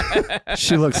shit. Yeah.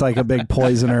 She looks like a big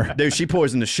poisoner. Dude, she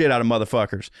poisoned the shit out of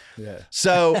motherfuckers. Yeah.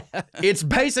 So it's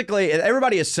basically,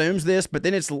 everybody assumes this, but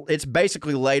then it's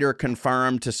basically later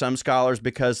confirmed to some scholars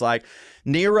because like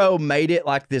Nero made it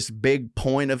like this big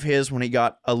point of his when he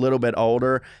got a little bit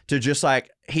older to just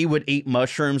like, he would eat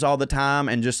mushrooms all the time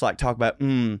and just like talk about,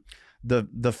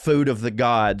 the food of the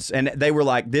gods. And they were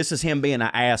like, this is him being an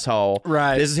asshole.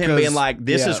 Right. This is him being like,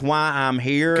 this is why I'm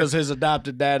here. Because his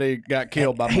adopted daddy got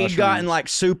killed by mushrooms. He'd gotten like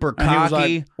super And he was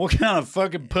cocky. like, what kind of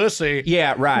fucking pussy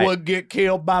would get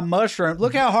killed by mushrooms?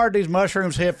 Look how hard these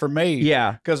mushrooms hit for me.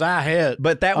 Yeah. Because I hit.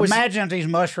 But that was... Imagine if these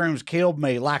mushrooms killed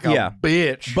me like a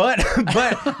bitch.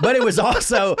 But it was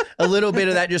also a little bit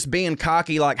of that just being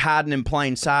cocky, like hiding in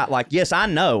plain sight. Like, yes, I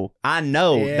know.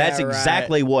 Yeah, That's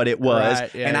exactly what it was.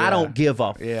 Right. Yeah, and I don't give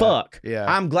a fuck. Yeah.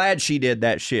 I'm glad she did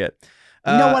that shit.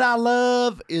 You know what I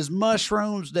love is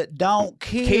mushrooms that don't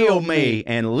kill me.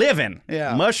 And living.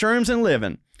 Yeah. Mushrooms and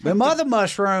living. Them other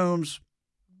mushrooms,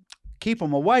 keep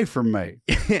them away from me.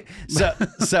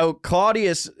 So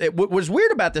Claudius, what was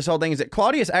weird about this whole thing is that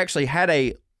Claudius actually had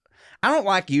I don't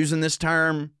like using this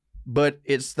term, but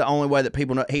it's the only way that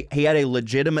people know. He had a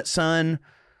legitimate son.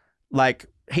 Like,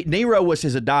 Nero was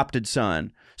his adopted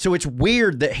son. So it's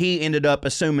weird that he ended up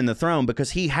assuming the throne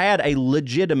because he had a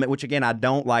legitimate, which again, I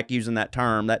don't like using that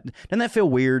term. Doesn't that feel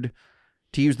weird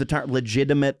to use the term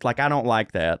legitimate? Like, I don't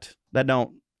like that.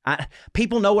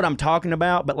 People know what I'm talking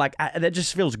about, but like, that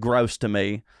just feels gross to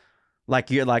me. Like,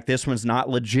 you're like, this one's not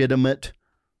legitimate.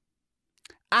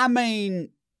 I mean,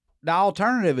 the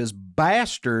alternative is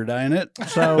bastard, ain't it?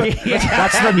 So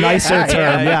that's the nicer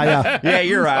term. Yeah,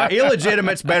 you're right.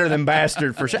 Illegitimate's better than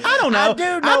bastard for sure. I don't know.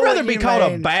 I'd rather be called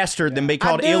a bastard than be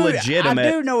called illegitimate.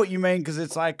 I do know what you mean because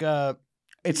it's like how,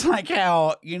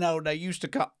 they used to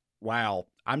call. Wow,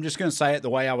 I'm just gonna say it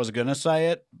the way I was gonna say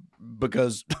it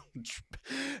because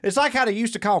it's like how they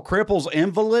used to call cripples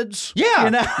invalids.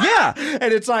 Yeah, yeah,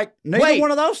 and it's like neither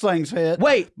one of those things hit.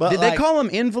 Wait, but did they call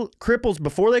them cripples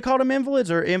before they called them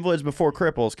invalids, or invalids before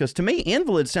cripples? Because to me,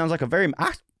 invalid sounds like a very.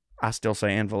 I still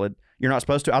say invalid. You're not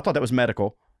supposed to. I thought that was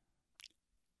medical.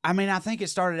 I mean, I think it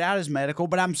started out as medical,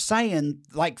 but I'm saying,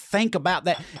 like, think about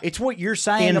that. It's what you're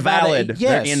saying invalid. About it.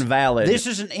 Yes. They're invalid. This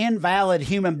is an invalid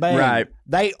human being. Right.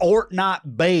 They ought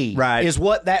not be. Right. Is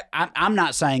what that, I'm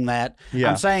not saying that.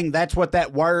 Yeah. I'm saying that's what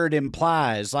that word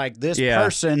implies. Like, this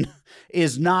person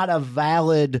is not a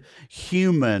valid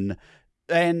human.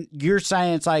 And you're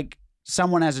saying it's like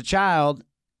someone has a child.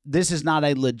 This is not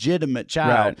a legitimate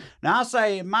child. Right. Now, I'll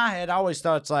say in my head, I always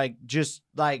thought it's like, just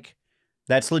like,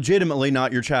 that's legitimately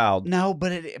not your child. No,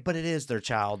 but it is their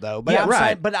child though. But yeah, I'm right.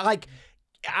 saying, but like,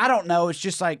 I don't know. It's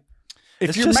just like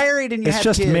if you're married and you have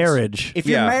kids. It's just marriage. If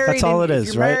you're married, that's all it is,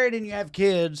 if you're right? married and you have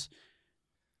kids,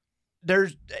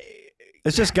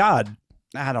 it's just God.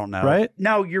 I don't know. Right?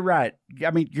 No, you're right.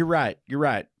 I mean, you're right. You're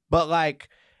right. But like,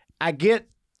 I get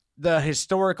the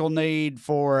historical need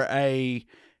for a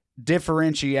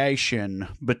differentiation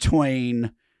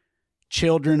between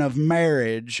children of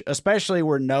marriage, especially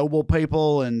where noble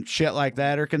people and shit like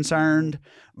that are concerned,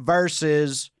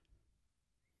 versus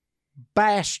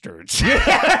bastards. But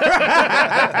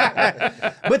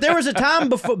there was a time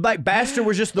before, like, bastard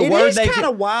was just the it word is they kind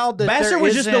of wild that bastard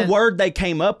was just the word they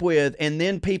came up with, and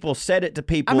then people said it to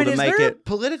people to is make there it a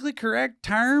politically correct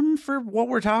term for what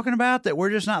we're talking about that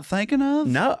we're just not thinking of?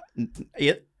 No,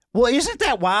 Well, isn't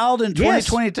that wild in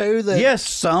 2022 that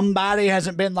somebody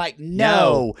hasn't been like,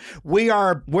 no. we're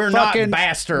not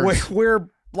bastards. We're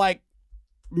like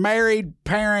married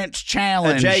parents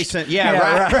challenge. Adjacent.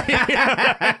 Right.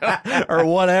 Or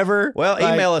whatever. Well,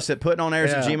 email us at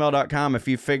puttinonairs@gmail.com if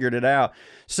you figured it out.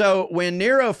 So when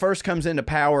Nero first comes into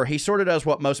power, he sort of does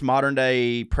what most modern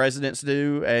day presidents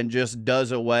do and just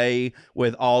does away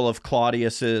with all of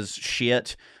Claudius's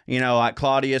shit. You know, like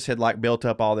Claudius had like built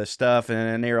up all this stuff,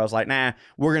 and Nero's like, nah,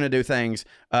 we're going to do things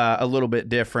a little bit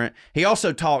different. He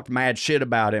also talked mad shit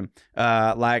about him.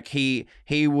 Like he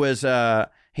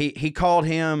called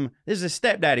him, this is his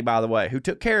stepdaddy, by the way, who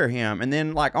took care of him. And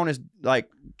then like on his, like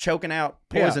choking out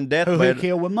poison deathbed. Who he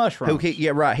killed with mushrooms.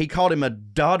 He called him a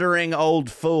doddering old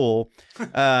fool.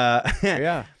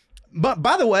 Yeah. But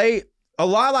by the way, a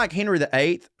lot like Henry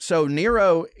VIII. So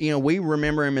Nero, we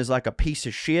remember him as like a piece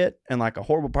of shit and like a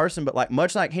horrible person, but like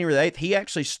much like Henry VIII, he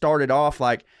actually started off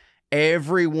like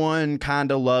everyone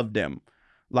kind of loved him.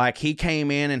 Like he came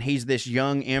in and he's this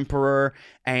young emperor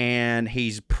and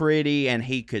he's pretty and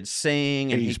he could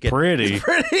sing and he's pretty. He's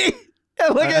pretty. Yeah,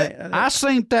 look at I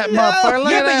seen that motherfucker.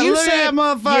 Look at that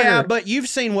motherfucker. Yeah, but you've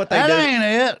seen what they do. That ain't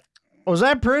it. Was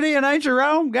that pretty in ancient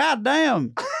Rome? God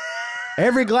damn.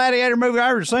 Every gladiator movie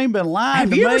I've ever seen been lying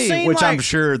to me, which I'm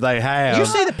sure they have. You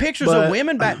see the pictures of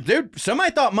women back, dude.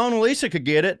 Somebody thought Mona Lisa could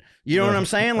get it. You know what I'm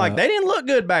saying? Like they didn't look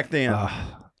good back then.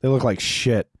 They look like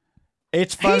shit.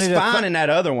 It's funny. He's fine in that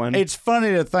other one. It's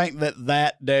funny to think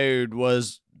that dude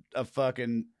was a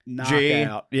fucking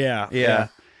knockout. Yeah.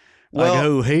 Well, like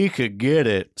who he could get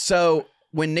it. So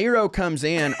when Nero comes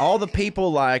in, all the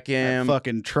people like him. That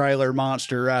fucking trailer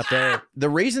monster right there. The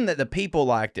reason that the people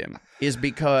liked him is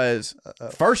because,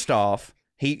 first off,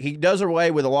 he does away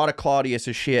with a lot of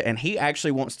Claudius's shit, and he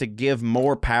actually wants to give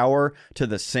more power to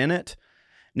the Senate.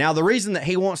 Now, the reason that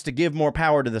he wants to give more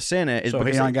power to the Senate is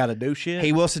because he ain't got to do shit.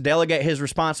 He wants to delegate his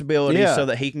responsibilities so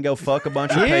that he can go fuck a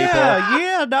bunch of people.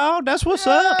 Yeah, dog. That's what's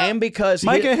up. And because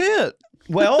make a hit.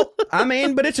 Well, I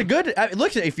mean, but it's a good.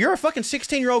 Look, if you're a fucking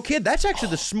 16-year-old kid, that's actually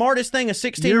the smartest thing a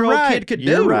 16-year-old kid could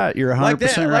do. You're right. You're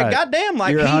 100% right. Like, goddamn,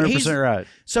 like you're 100% right.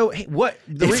 So what?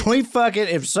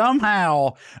 If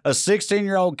somehow a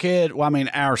 16-year-old kid, well, I mean,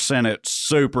 our Senate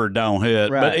super don't hit,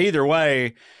 but either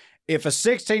way, if a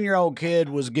 16-year-old kid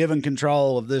was given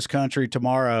control of this country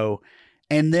tomorrow,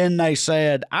 and then they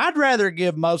said, I'd rather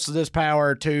give most of this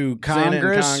power to Congress. Senate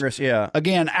and Congress, yeah.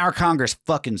 Again, our Congress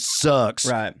fucking sucks.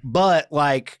 Right. But,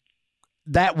 like,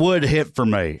 that would hit for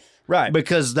me. Right.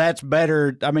 Because that's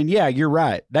better. I mean, yeah, you're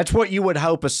right. That's what you would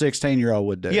hope a 16-year-old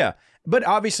would do. Yeah. But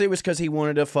obviously it was because he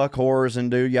wanted to fuck whores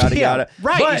and do yada yada.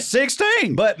 Right. But, he's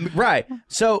 16. But, right.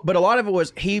 So, but a lot of it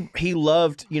was he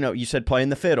loved, you know, you said playing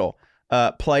the fiddle.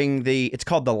 Playing it's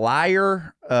called the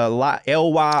lyre,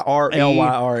 L-Y-R-E.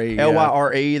 L-Y-R-E.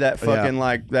 L-Y-R-E, that fucking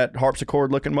like that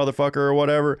harpsichord looking motherfucker or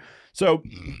whatever. So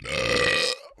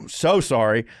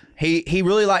sorry. He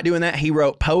really liked doing that. He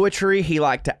wrote poetry. He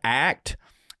liked to act.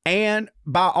 And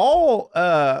by all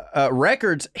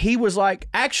records, he was like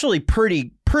actually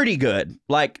pretty good.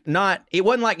 Like it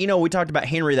wasn't like, you know, we talked about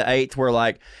Henry VIII where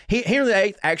like Henry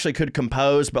VIII actually could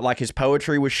compose, but like his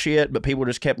poetry was shit, but people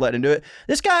just kept letting him do it.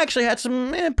 This guy actually had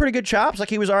some pretty good chops. Like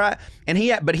he was all right. And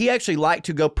he actually liked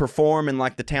to go perform in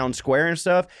like the town square and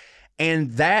stuff.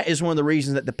 And that is one of the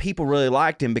reasons that the people really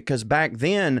liked him, because back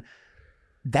then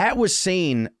that was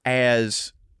seen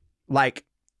as like,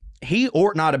 he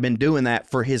ought not have been doing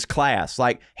that for his class.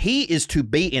 Like, he is to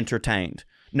be entertained,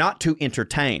 not to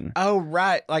entertain. Oh,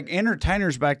 right. Like,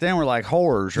 entertainers back then were like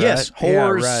whores, right? Yes,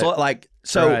 whores. Yeah, right. Like,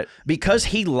 so because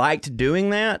he liked doing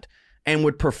that and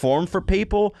would perform for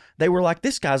people, they were like,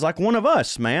 this guy's like one of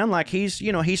us, man. Like, he's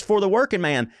for the working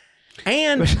man.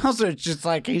 And but also, it's just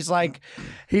like he's like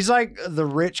the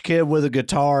rich kid with a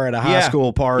guitar at a high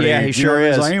school party. Yeah, he sure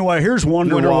is. Like, anyway, here's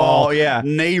Wonderwall. Yeah,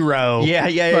 Nero.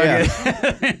 Yeah.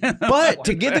 But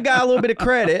to give the guy a little bit of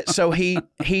credit, so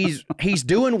he's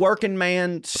doing working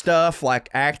man stuff like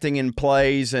acting in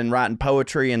plays and writing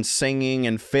poetry and singing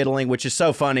and fiddling, which is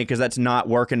so funny because that's not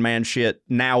working man shit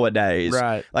nowadays.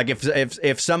 Right. Like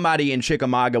if somebody in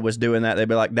Chickamauga was doing that, they'd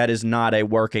be like, that is not a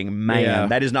working man. Yeah.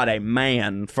 That is not a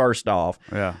man. First off.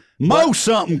 Yeah. Mow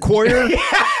something, queer.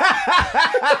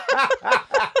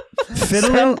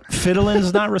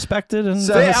 Fiddlin's not respected in the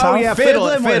South? South? Yeah,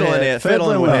 fiddling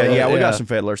would hit. Yeah, we got some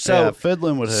fiddlers. So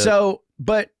fiddling would hit. So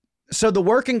the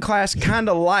working class kind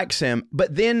of likes him,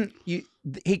 but then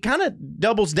he kind of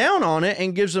doubles down on it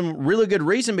and gives them really good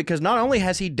reason, because not only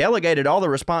has he delegated all the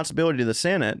responsibility to the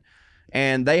Senate,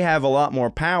 and they have a lot more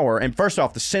power. And first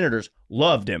off, the senators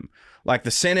loved him. Like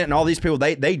the Senate and all these people,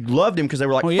 they loved him because they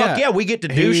were like, fuck yeah, we get to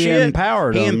do shit. He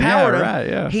empowered them. Right,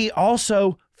 yeah. He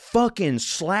also fucking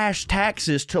slashed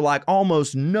taxes to like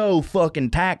almost no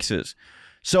fucking taxes.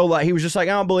 So like he was just like,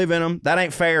 I don't believe in him. That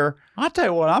ain't fair. I'll tell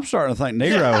you what, I'm starting to think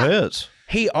Nero hits.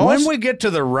 He also, when we get to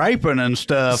the raping and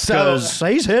stuff, because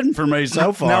he's hidden for me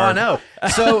so far. No, I know.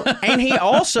 So, and he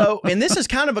also, and this is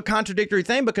kind of a contradictory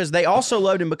thing, because they also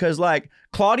loved him because like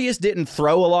Claudius didn't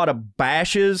throw a lot of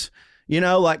bashes, you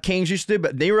know, like kings used to do,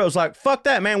 but Nero's like, fuck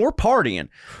that, man, we're partying.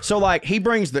 So like he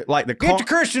brings the get the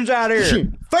Christians out here,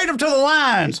 feed them to the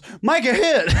lions, make a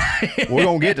hit. We're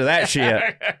gonna get to that shit.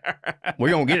 We're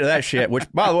gonna get to that shit, which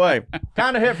by the way,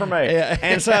 kind of hit for me. Yeah.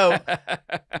 And so,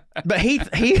 but he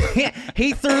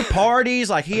threw parties,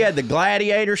 like he had the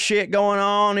gladiator shit going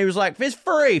on. He was like, it's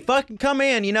free, fucking come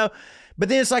in, you know. But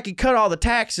then it's like he cut all the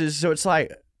taxes, so it's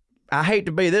like, I hate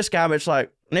to be this guy, but it's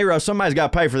like, Nero, somebody's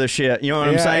got to pay for this shit. You know what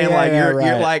I'm saying?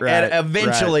 You're like,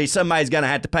 eventually somebody's going to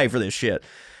have to pay for this shit.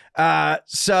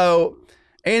 So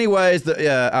Anyways,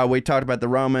 we talked about the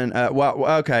Roman.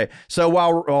 Okay, so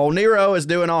while Nero is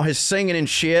doing all his singing and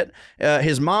shit,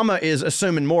 his mama is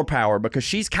assuming more power because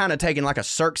she's kind of taking like a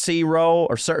Circe role.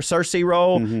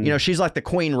 You know, she's like the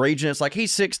queen regent. It's like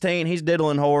he's 16, he's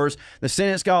diddling whores. The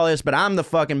Senate's got all this, but I'm the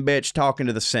fucking bitch talking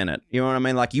to the Senate. You know what I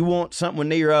mean? Like you want something with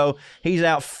Nero, he's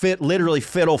out literally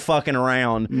fiddle fucking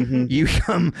around. You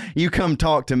come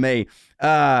talk to me.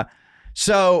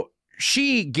 So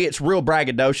she gets real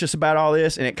braggadocious about all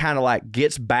this, and it kind of like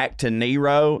gets back to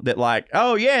Nero that like,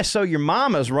 oh yeah, so your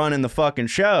mama's running the fucking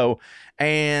show,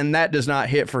 and that does not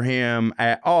hit for him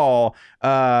at all.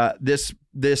 This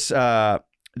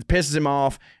pisses him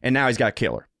off, and now he's got to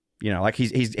kill her. You know, like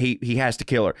he has to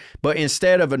kill her. But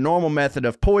instead of a normal method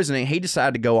of poisoning, he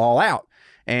decided to go all out,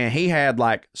 and he had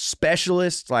like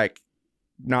specialists, like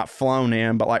not flown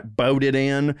in, but like boated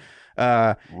in.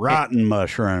 Rotten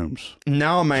mushrooms.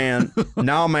 No, man.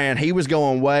 No, man. He was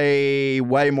going way,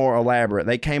 way more elaborate.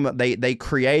 They came up, they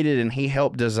created and he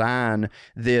helped design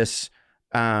this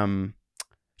smooshing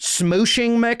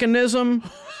mechanism.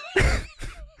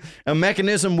 A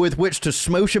mechanism with which to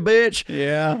smoosh a bitch.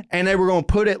 Yeah. And they were going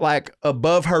to put it like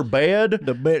above her bed.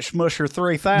 The bitch smusher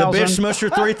 3000. The bitch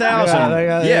smusher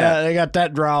 3000. Yeah, they got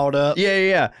that drawed up.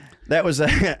 Yeah. That was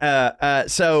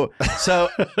so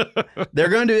they're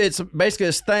going to do, it's basically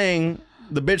this thing.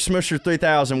 The bitch smusher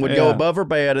 3000 would go above her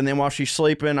bed, and then while she's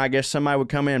sleeping, I guess somebody would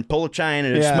come in and pull a chain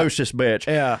and smoosh this bitch.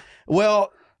 Yeah.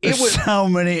 Well, There's so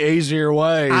many easier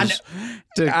ways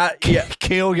to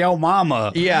kill your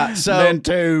mama. Yeah. So than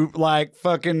to like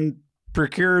fucking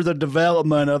procure the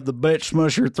development of the bitch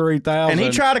smusher 3000. And he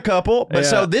tried a couple, but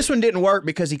so this one didn't work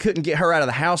because he couldn't get her out of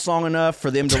the house long enough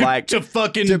for them to like to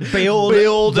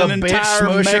build an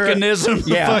entire mechanism.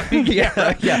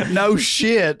 Yeah. No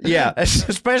shit. Yeah.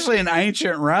 Especially in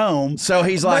ancient Rome. So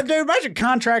he's like, dude, imagine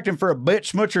contracting for a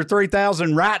bitch smusher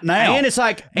 3000 right now. And it's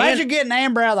like, imagine getting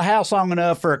Amber out of the house long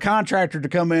enough for a contractor to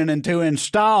come in and to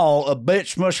install a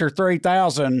bitch smusher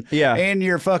 3000 in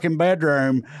your fucking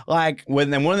bedroom. Like, when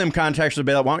then one of them contractors would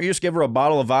be like, why don't you just give her a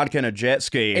bottle of vodka and a jet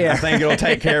ski? I think it'll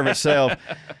take care of itself.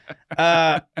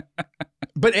 But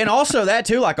and also that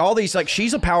too, like all these, like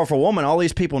she's a powerful woman. All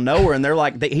these people know her, and they're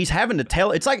like, he's having to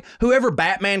tell. It's like whoever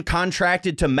Batman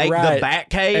contracted to make the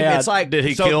Batcave. Yeah. It's like, did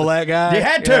he kill that guy? He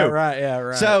had to.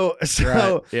 Right.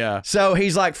 So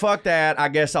he's like, fuck that. I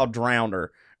guess I'll drown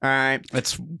her. All right,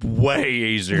 it's way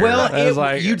easier. Well,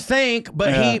 like, you'd think,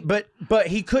 but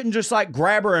he couldn't just like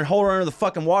grab her and hold her under the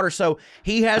fucking water. So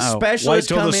he has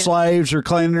specialists. Wait till the slaves are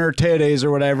cleaning her titties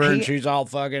or whatever, and she's all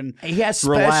fucking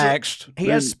relaxed. He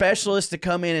has specialists to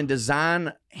come in and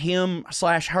design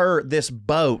him/her this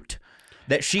boat.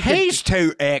 That she he's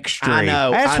too extra. I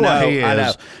know. That's what he is. I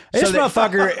know. This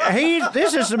motherfucker,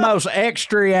 this is the most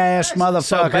extra ass motherfucker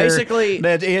so basically,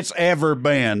 that it's ever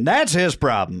been. That's his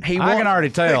problem. I can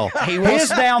already tell. His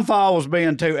downfall was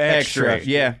being too extra.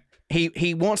 Yeah.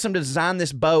 He wants them to design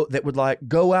this boat that would like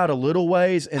go out a little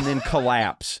ways and then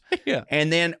collapse.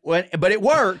 And then but it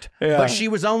worked. But she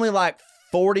was only like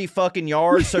 40 fucking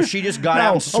yards, so she just got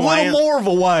out and swam. A little more of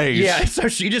a ways. Yeah, so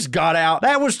she just got out.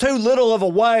 That was too little of a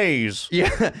ways.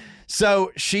 Yeah.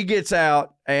 So she gets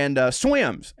out and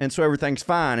swims, and so everything's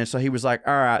fine. And so he was like,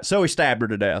 all right. So he stabbed her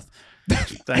to death.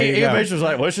 He was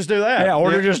like, let's just do that. Yeah,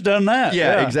 or just done that.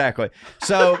 Yeah, exactly.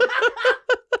 So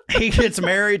he gets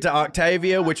married to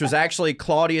Octavia, which was actually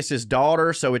Claudius's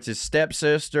daughter, so it's his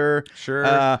stepsister. Sure.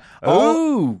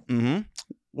 Mm-hmm.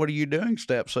 What are you doing,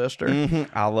 stepsister?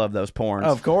 I love those porns.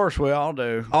 Of course, we all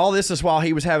do. All this is while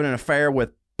he was having an affair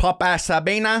with Papa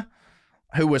Sabina,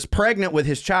 who was pregnant with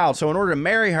his child. So in order to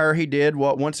marry her, he did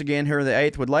what, once again, Henry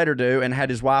VIII would later do, and had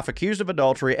his wife accused of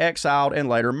adultery, exiled, and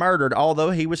later murdered,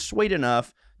 although he was sweet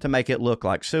enough to make it look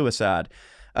like suicide.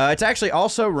 It's actually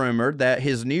also rumored that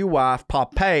his new wife,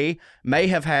 Poppy, may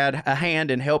have had a hand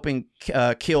in helping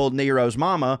kill Nero's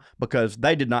mama because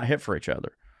they did not hit for each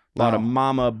other. A lot of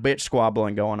mama bitch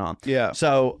squabbling going on. Yeah.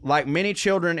 So, like many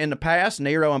children in the past,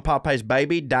 Nero and Poppy's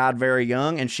baby died very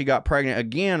young, and she got pregnant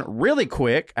again really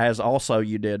quick, as also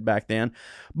you did back then.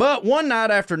 But one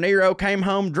night after Nero came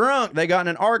home drunk, they got in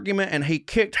an argument, and he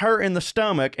kicked her in the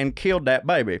stomach and killed that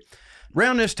baby.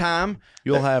 Around this time,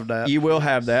 you'll have that. You will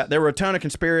have that. There were a ton of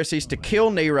conspiracies to kill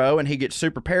Nero, and he gets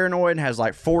super paranoid and has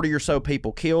like 40 or so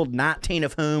people killed, 19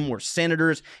 of whom were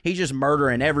senators. He's just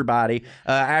murdering everybody.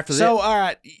 After so, all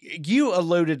right, you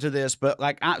alluded to this, but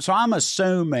like, so I'm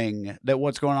assuming that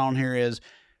what's going on here is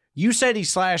you said he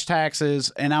slashed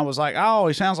taxes, and I was like, oh,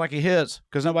 he sounds like he hits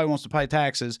because nobody wants to pay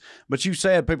taxes. But you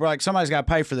said people are like, somebody's got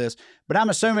to pay for this. But I'm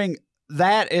assuming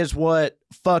that is what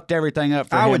fucked everything up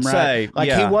for him. I would right? say,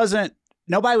 like he wasn't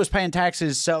nobody was paying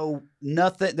taxes, so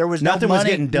nothing. There was Nothing no was money,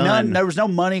 getting done. there was no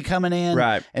money coming in,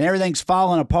 Right. And everything's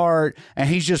falling apart. And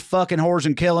he's just fucking whores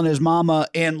and killing his mama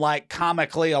in like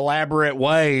comically elaborate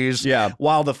ways. Yeah.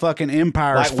 While the fucking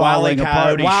empire's Like falling Wile E.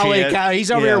 apart. Coyote shit. He's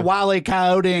over Yeah. here Wile E.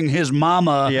 Coyoting his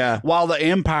mama. Yeah. While the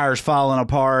empire's falling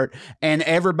apart, and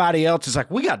everybody else is like,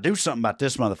 we got to do something about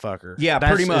this motherfucker. Yeah,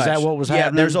 pretty much. Is that what was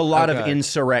happening? Yeah, there's a lot of Okay.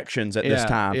 insurrections at this Yeah,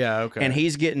 time. yeah, okay. And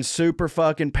he's getting super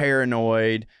fucking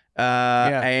paranoid.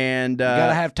 And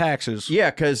gotta have taxes. Yeah,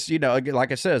 because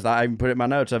like I said, I even put it in my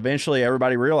notes. Eventually,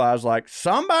 everybody realized like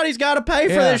somebody's got to pay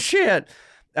for this shit.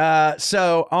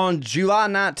 So on July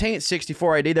 19th,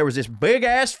 64 AD, there was this big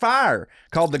ass fire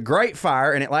called the Great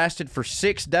Fire, and it lasted for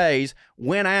 6 days.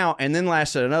 Went out and then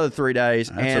lasted another 3 days.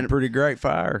 That's a pretty great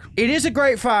fire. It is a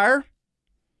great fire,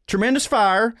 tremendous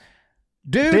fire,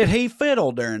 dude. Did he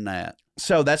fiddle during that?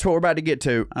 So that's what we're about to get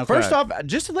to. Okay. First off,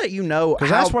 just to let you know,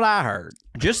 Because that's what I heard.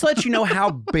 just to let you know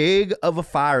how big of a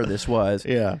fire this was.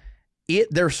 Yeah.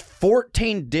 There's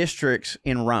 14 districts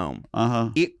in Rome.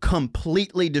 It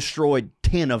completely destroyed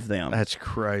 10 of them. That's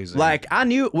crazy. Like, I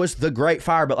knew it was the Great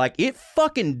Fire, but like it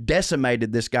fucking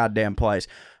decimated this goddamn place.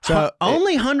 So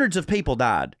only hundreds of people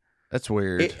died. That's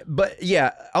weird. But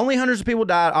yeah, only hundreds of people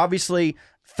died. Obviously,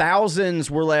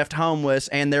 thousands were left homeless,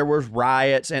 and there was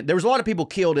riots, and there was a lot of people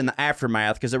killed in the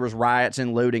aftermath because there was riots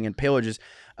and looting and pillages.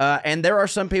 And there are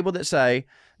some people that say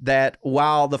that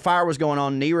while the fire was going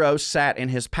on, Nero sat in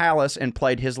his palace and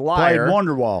played his lyre. Played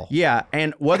Wonderwall. Yeah,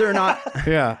 and whether or not,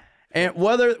 and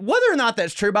whether or not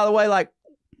that's true, by the way, like,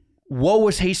 what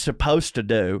was he supposed to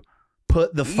do?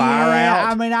 Put the fire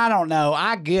out? I mean, I don't know.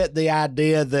 I get the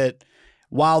idea that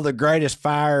while the greatest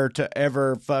fire to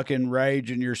ever fucking rage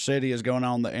in your city is going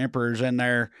on, the emperor's in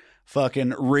there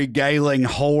fucking regaling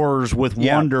whores with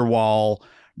Wonderwall.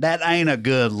 That ain't a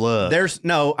good look.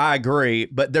 No, I agree.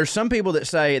 But there's some people that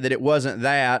say that it wasn't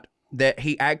that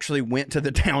he actually went to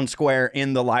the town square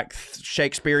in the like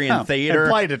Shakespearean theater.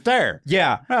 And played it there.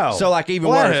 Yeah. Oh. So like even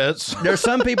worse. There's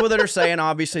some people that are saying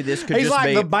obviously this could He's just like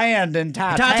be the band in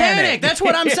Titanic. Titanic. That's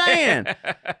what I'm saying.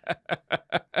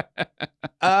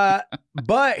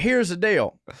 But here's the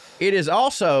deal. It is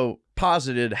also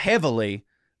posited heavily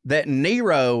that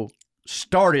Nero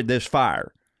started this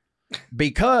fire.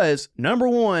 Because number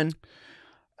one,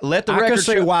 let the I record could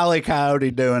see show, Wile E.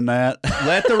 Coyote doing that.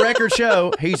 let the record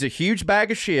show he's a huge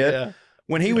bag of shit. Yeah.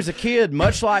 When he was a kid,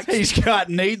 much like He's got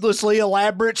needlessly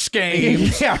elaborate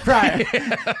schemes. yeah, right.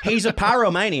 He's a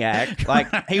pyromaniac.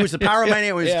 Like he was a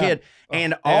pyromaniac when he was a kid,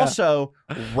 and also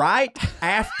right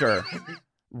after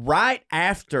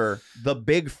the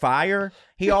big fire,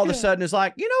 he all of a sudden is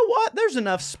like, you know what? There's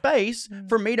enough space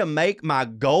for me to make my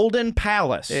golden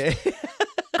palace.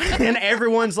 And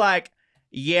everyone's like,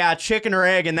 yeah, chicken or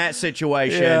egg in that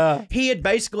situation. Yeah. He had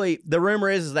basically, the rumor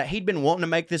is that he'd been wanting to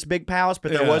make this big palace,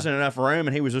 but there wasn't enough room.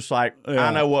 And he was just like,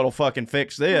 I know what'll fucking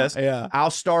fix this. Yeah.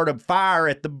 I'll start a fire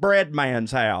at the bread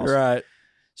man's house. Right.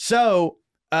 So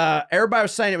everybody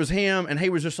was saying it was him, and he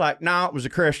was just like, no, it was the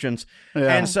Christians.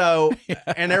 Yeah. And so,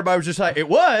 and everybody was just like, it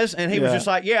was. And he was just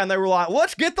like, yeah. And they were like,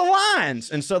 let's get the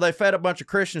lines. And so they fed a bunch of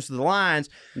Christians to the lines,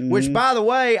 which, by the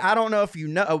way, I don't know if you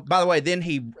know. By the way,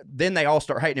 then they all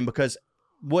start hating him because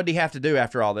what did he have to do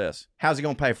after all this? How's he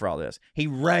going to pay for all this? He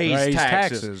raised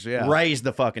taxes. Raised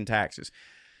the fucking taxes.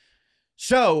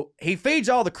 So he feeds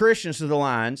all the Christians to the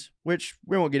lines, which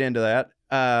we won't get into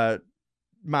that.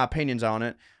 My opinions on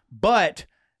it. But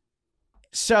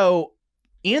so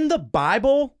in the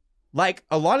Bible, like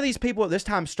a lot of these people at this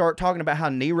time start talking about how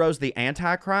Nero's the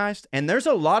Antichrist. And there's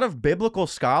a lot of biblical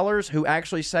scholars who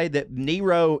actually say that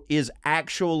Nero is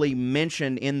actually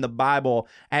mentioned in the Bible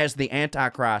as the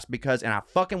Antichrist because, and I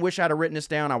fucking wish I'd have written this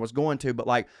down. I was going to, but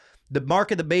like the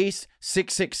mark of the beast,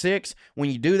 666, when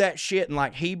you do that shit in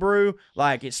like Hebrew,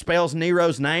 like it spells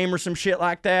Nero's name or some shit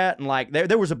like that. And like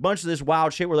there was a bunch of this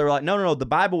wild shit where they were like, no, the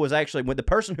Bible was actually, when the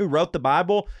person who wrote the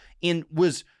Bible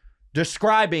was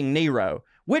describing Nero,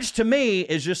 which to me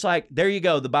is just like, there you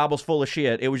go, the Bible's full of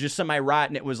shit. It was just somebody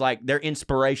writing, it was like their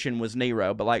inspiration was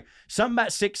Nero. But like something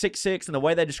about 666 and the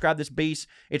way they describe this beast,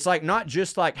 it's like not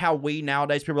just like how we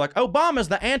nowadays, people are like, Obama's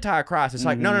the Antichrist. It's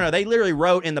like, no, they literally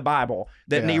wrote in the Bible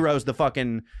that Nero's the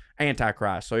fucking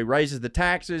Antichrist. So he raises the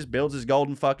taxes, builds his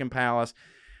golden fucking palace.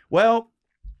 Well,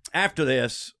 after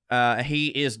this, he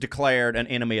is declared an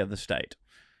enemy of the state.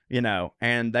 You know,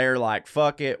 and they're like,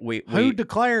 fuck it. Who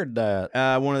declared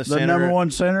that? One of the number one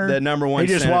senator? The number one He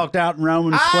just senator. walked out in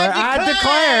Roman Square. I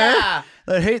declare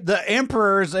that the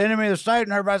emperor is the enemy of the state,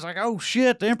 and everybody's like, oh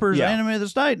shit, the emperor's the enemy of the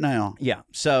state now. Yeah.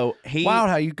 So wild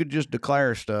how you could just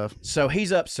declare stuff. So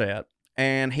he's upset,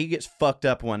 and he gets fucked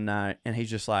up one night, and he's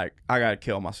just like, I gotta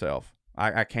kill myself.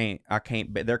 I can't,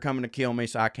 they're coming to kill me,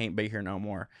 so I can't be here no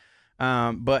more.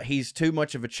 But he's too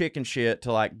much of a chicken shit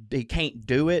to like, he can't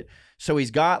do it. So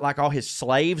he's got like all his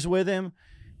slaves with him,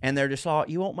 and they're just like,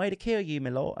 you want me to kill you, my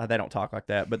lord? They don't talk like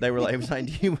that, but they were like, it was like,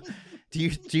 do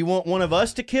you want one of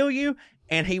us to kill you?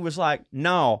 And he was like,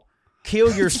 no.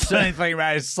 Kill yourself. Anything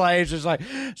about his slaves. It's like,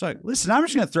 listen, I'm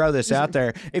just going to throw this out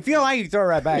there. If you don't like it, you throw it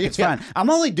right back. It's fine.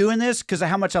 I'm only doing this because of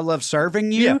how much I love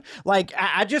serving you. Yeah. Like,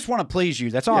 I just want to please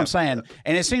you. That's all I'm saying.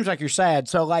 And it seems like you're sad.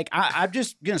 So, like, I'm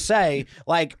just going to say,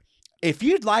 like, if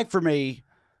you'd like for me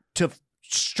to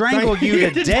strangle you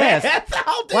to death,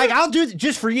 I'll do it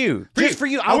just for you. Just for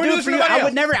you. I'll do it for you. I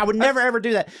would never, ever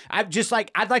do that.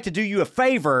 I'd like to do you a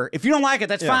favor. If you don't like it,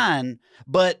 that's fine.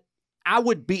 But I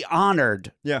would be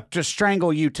honored to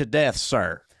strangle you to death,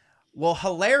 sir. Well,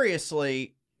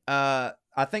 hilariously, I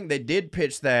think they did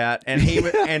pitch that, and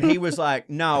he was like,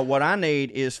 no, what I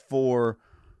need is for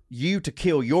you to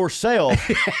kill yourself,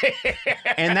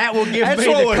 and that will give me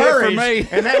the courage.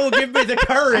 And that will give me the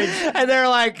courage. And they're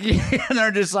like, and they're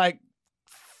just like,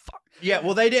 fuck. Yeah,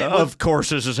 well, they did. Of course,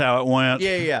 this is how it went.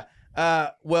 Yeah.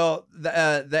 Well,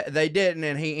 they didn't,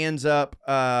 and he ends up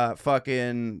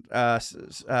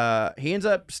he ends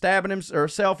up stabbing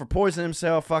himself or poisoning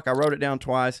himself. Fuck, I wrote it down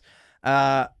twice.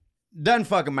 Doesn't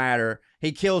fucking matter.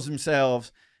 He kills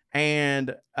himself,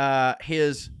 and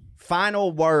his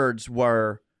final words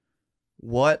were,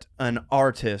 "What an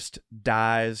artist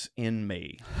dies in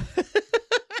me."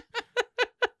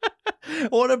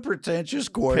 What a pretentious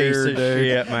queer piece of dude.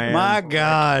 Shit, man. My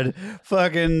God,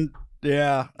 fucking.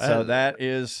 Yeah. So that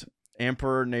is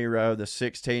Emperor Nero, the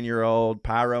 16-year-old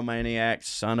pyromaniac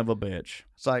son of a bitch.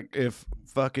 It's like if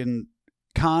fucking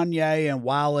Kanye and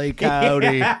Wile E.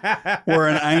 Coyote were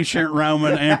an ancient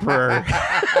Roman emperor.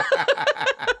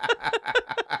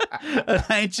 An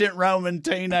ancient Roman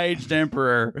teenaged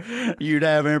emperor. You'd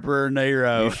have Emperor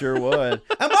Nero. You sure would. And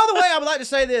by the way, I would like to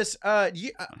say this. I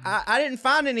didn't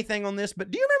find anything on this, but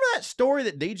do you remember that story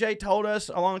that DJ told us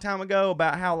a long time ago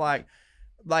about how like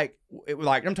I'm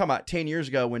talking about 10 years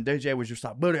ago when DJ was just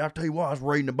like, buddy, I'll tell you what, I was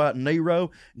reading about Nero.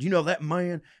 Do you know that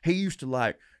man? He used to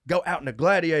like go out in the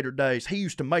gladiator days. He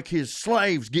used to make his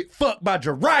slaves get fucked by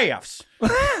giraffes.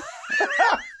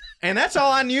 And that's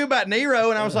all I knew about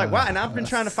Nero. And I was like, wow. And I've been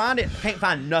trying to find it. Can't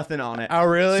find nothing on it. Oh,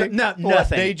 really? So,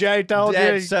 nothing. DJ told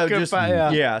you? So just,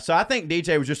 yeah. So I think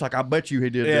DJ was just like, I bet you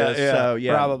he did this. Yeah, so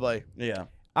yeah. Probably. Yeah.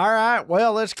 All right.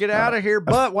 Well, let's get out of here.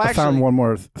 But I found one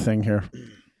more thing here.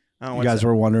 Oh, you guys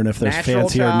were wondering if there's Natural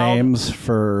fancier child? Names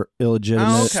for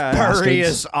illegitimate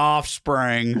spurious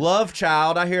offspring. Love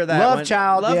child. I hear that Love one.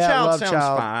 child. Love yeah, child love sounds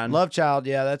child. fine. Love child.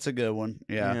 Yeah, that's a good one.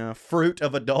 Yeah. Fruit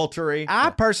of adultery. I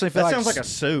personally feel that like sounds like a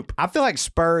soup. I feel like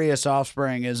spurious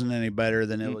offspring isn't any better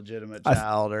than illegitimate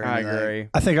child or anything. I agree.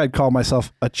 I think I'd call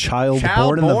myself a child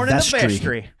born in the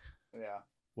vestry. Yeah.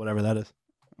 Whatever that is.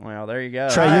 Well, there you go.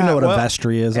 Trey, you know what a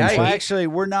vestry is. Well, actually,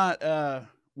 we're not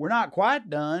quite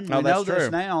done. Oh, we know that's this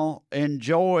true. now.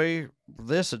 Enjoy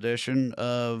this edition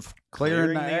of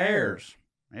Clearing the Airs.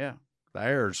 Yeah, the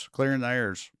airs. Clearing the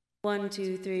airs. 1,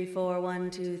 2, 3, 4,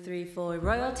 1, 2, 3, 4.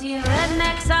 Royalty and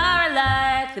rednecks are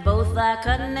alike. They both like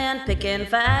cutting and picking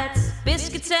fights.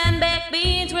 Biscuits and baked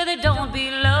beans where they don't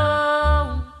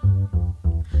belong.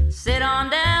 Sit on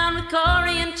down with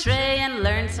Corey and Trae and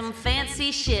learn some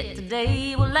fancy shit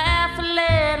today. We'll laugh a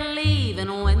little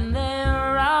even when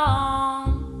they're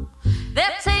wrong. They'll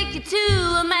take you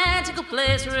to a magical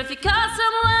place where if you call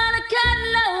someone a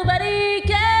cunt, nobody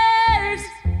cares.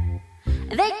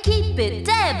 They keep it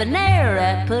debonair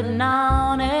at Puttin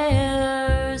On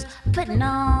Airs. Puttin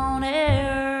On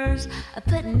Airs.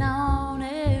 Puttin On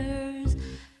Airs.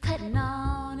 Puttin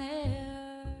On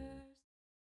Airs.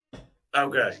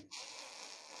 Okay.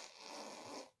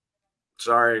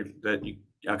 Sorry that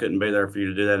I couldn't be there for you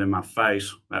to do that in my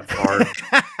face, that fart.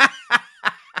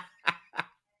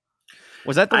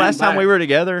 Was that the last time we were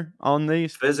together on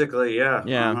these? Physically, yeah.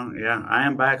 Yeah. Yeah. I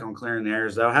am back on Clearing the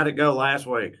Airs, though. How'd it go last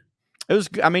week? It was,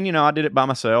 I mean, I did it by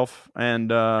myself,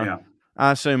 and I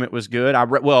assume it was good. I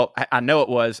know it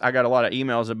was. I got a lot of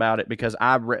emails about it because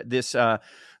I read this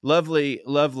lovely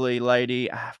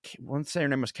lady. I want to say her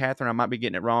name was Catherine. I might be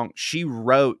getting it wrong. She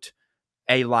wrote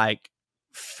a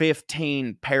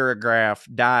 15-paragraph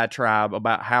diatribe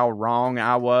about how wrong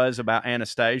I was about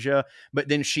Anastasia, but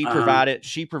then she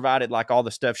provided like all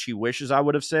the stuff she wishes I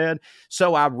would have said.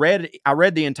 So I read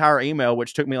the entire email,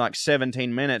 which took me like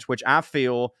 17 minutes, which I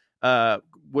feel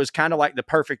was kind of like the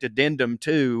perfect addendum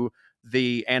to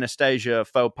the Anastasia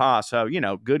faux pas. So,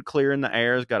 good Clearing the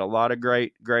Airs. Got a lot of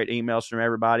great emails from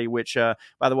everybody, which, by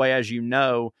the way, as you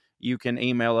know, you can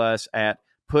email us at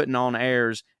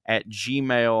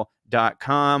puttinonairs@gmail.com.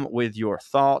 TRENDINGNOW.com with your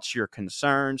thoughts, your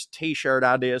concerns, t-shirt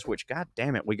ideas, which, God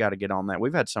damn it, we got to get on that.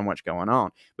 We've had so much going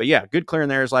on. But yeah, good clearing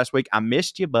the airs last week. I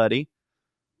missed you, buddy.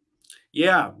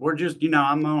 Yeah, we're just,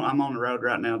 I'm on the road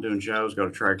right now doing shows. Go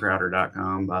to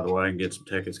TraeCrowder.com, by the way, and get some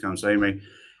tickets. Come see me.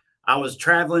 I was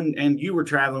traveling and you were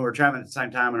traveling. We were traveling at the same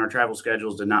time, and our travel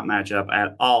schedules did not match up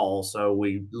at all. So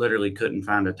we literally couldn't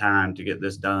find a time to get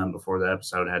this done before the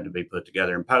episode had to be put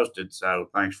together and posted. So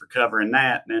thanks for covering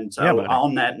that. And so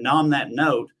on that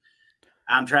note,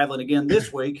 I'm traveling again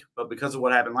this week, but because of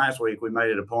what happened last week, we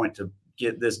made it a point to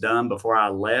get this done before I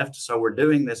left. So we're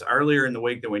doing this earlier in the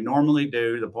week than we normally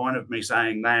do. The point of me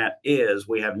saying that is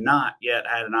we have not yet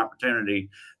had an opportunity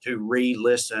to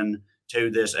re-listen to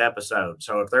this episode.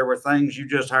 So if there were things you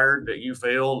just heard that you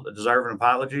feel deserve an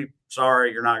apology,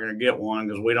 sorry, you're not going to get one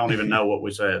because we don't even know what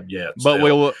we said yet. But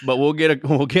we'll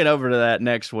get over to that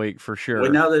next week for sure. We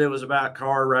know that it was about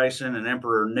car racing and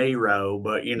Emperor Nero,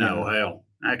 but hell,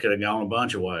 that could have gone a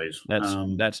bunch of ways.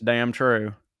 That's damn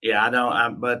true. Yeah, I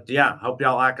know. But yeah, hope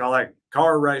y'all like all that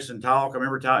car racing talk. I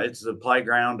remember it's the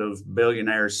playground of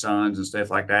billionaires' sons and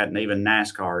stuff like that, and even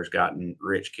NASCAR has gotten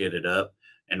rich kidded up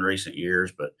in recent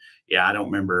years. But yeah, I don't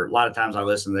remember. A lot of times I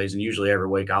listen to these, and usually every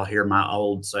week I'll hear my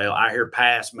old self. I hear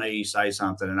past me say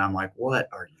something, and I'm like, "What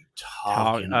are you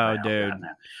talking about, dude? Right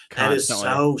now? That is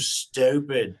so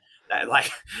stupid."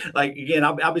 Like again,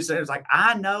 I'll be saying, it's like,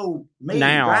 I know me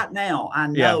right now. I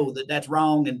know that that's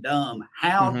wrong and dumb.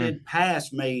 How did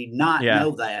past me not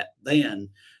know that then?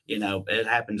 It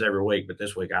happens every week, but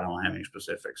this week I don't have any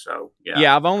specifics. So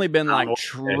yeah, I've only been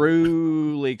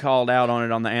truly called out on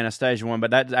it on the Anastasia one,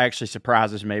 but that actually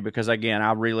surprises me because again,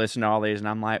 I re-listen to all these and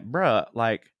I'm like, bruh,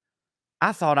 like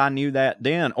I thought I knew that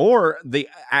then. Or the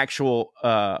actual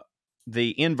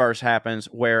the inverse happens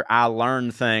where I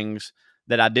learn things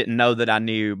that I didn't know that I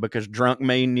knew because drunk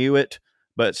me knew it,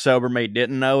 but sober me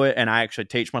didn't know it, and I actually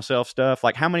teach myself stuff.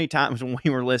 Like how many times when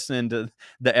we were listening to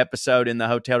the episode in the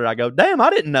hotel did I go, damn, I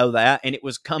didn't know that, and it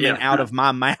was coming out of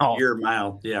my mouth. Your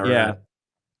mouth. Yeah, right.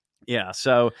 Yeah.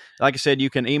 So like I said, you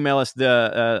can email us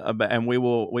and we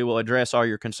will address all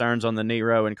your concerns on the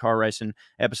Nero and car racing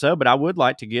episode, but I would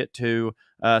like to get to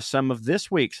some of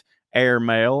this week's air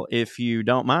mail, if you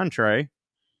don't mind, Trae.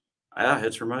 Yeah,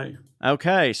 it's for me.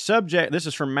 Okay, subject. This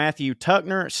is from Matthew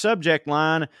Tuckner. Subject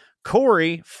line: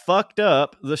 Corey fucked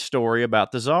up the story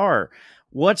about the czar.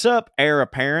 What's up, era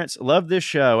parents? Love this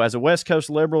show. As a West Coast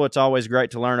liberal, it's always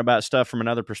great to learn about stuff from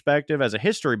another perspective. As a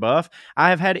history buff, I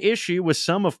have had issue with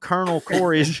some of Colonel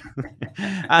Corey's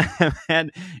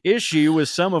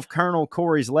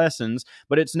lessons,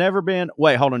 but it's never been.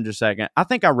 Wait, hold on just a second. I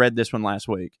think I read this one last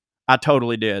week. I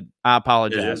totally did. I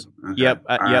apologize. Okay. Yep,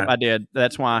 right. I did.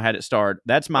 That's why I had it started.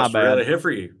 That's my bad. Really hit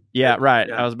for you. Yeah, right.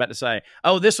 Yeah. I was about to say.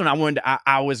 Oh, this one I wanted.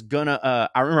 I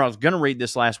remember I was gonna read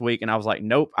this last week, and I was like,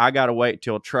 nope. I gotta wait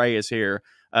till Trae is here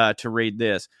to read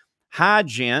this. Hi,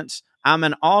 gents. I'm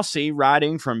an Aussie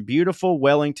writing from beautiful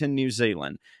Wellington, New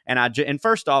Zealand, and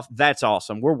first off, that's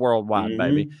awesome. We're worldwide,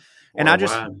 baby. And I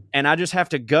just have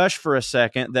to gush for a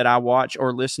second that I watch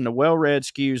or listen to Well Read,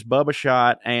 Skews, Bubba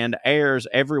Shot, and Airs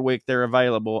every week. They're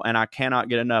available, and I cannot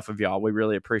get enough of y'all. We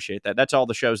really appreciate that. That's all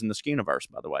the shows in the Skewniverse,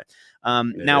 by the way.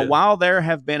 Now, while there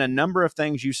have been a number of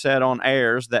things you said on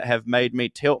Airs that have made me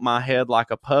tilt my head like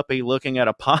a puppy looking at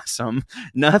a possum,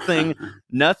 nothing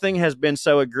has been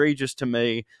so egregious to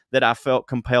me that I felt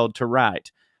compelled to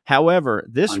write. However,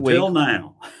 this week,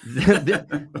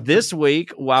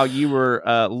 while you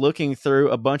were looking through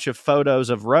a bunch of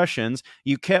photos of Russians,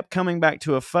 you kept coming back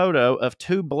to a photo of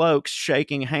two blokes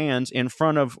shaking hands in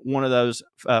front of one of those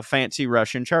fancy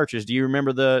Russian churches. Do you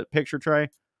remember the picture, Trae?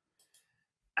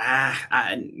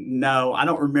 No, I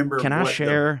don't remember. Can I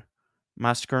share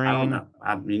my screen? I don't know.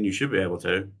 I mean, you should be able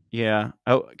to. Yeah.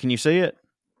 Oh, can you see it?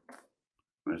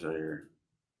 Let me see here.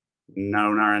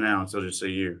 No, not right now. So just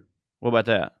see you. What about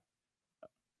that?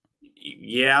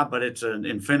 Yeah, but it's an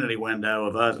infinity window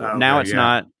of us. Oh, now it's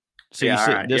not. So you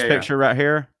see this picture right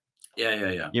here?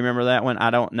 Yeah. You remember that one? I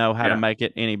don't know how to make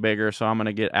it any bigger, so I'm going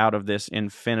to get out of this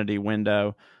infinity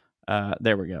window.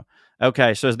 There we go.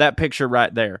 Okay, so is that picture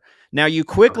right there? Now, you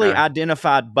quickly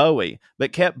identified Bowie,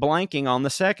 but kept blanking on the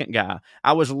second guy.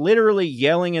 I was literally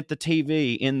yelling at the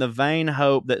TV in the vain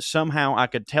hope that somehow I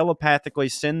could telepathically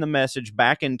send the message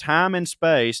back in time and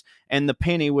space, and the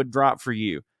penny would drop for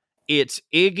you. It's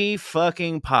Iggy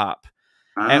fucking Pop.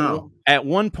 At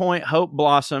one point, hope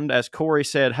blossomed as Corey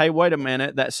said, hey, wait a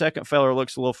minute, that second feller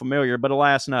looks a little familiar, but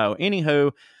alas, no.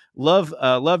 Anywho,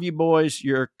 Love you boys,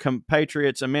 your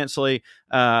compatriots immensely.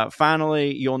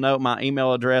 Finally, you'll note my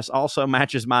email address also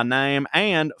matches my name,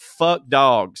 and fuck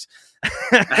dogs.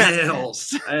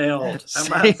 Else. How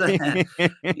about that?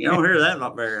 You don't hear that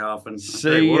not very often.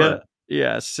 See ya.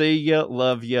 Yeah, see ya.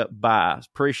 Love ya. Bye.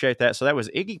 Appreciate that. So that was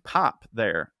Iggy Pop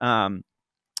there.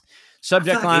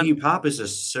 Subject line. Iggy Pop is a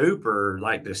super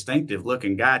like distinctive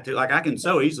looking guy too. Like I can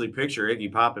so easily picture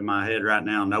Iggy Pop in my head right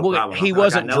now. No problem. He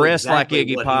wasn't dressed exactly like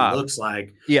Iggy what Pop. He looks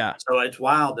like. Yeah. So it's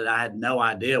wild that I had no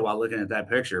idea while looking at that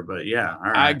picture. But yeah, all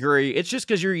right. I agree. It's just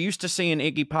because you're used to seeing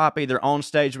Iggy Pop either on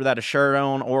stage without a shirt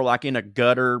on or like in a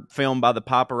gutter filmed by the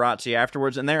paparazzi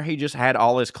afterwards. And there he just had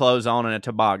all his clothes on in a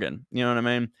toboggan. You know what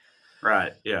I mean?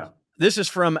 Right. Yeah. This is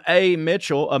from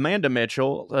Amanda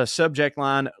Mitchell, subject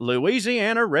line,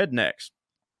 Louisiana Rednecks.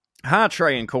 Hi,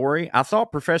 Trae and Corey. I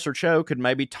thought Professor Cho could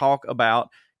maybe talk about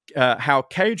how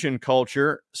Cajun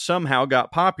culture somehow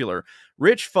got popular.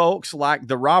 Rich folks like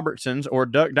the Robertsons or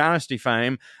Duck Dynasty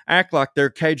fame act like they're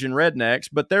Cajun rednecks,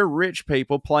 but they're rich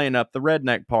people playing up the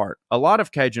redneck part. A lot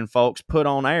of Cajun folks put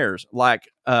on airs, like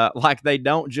they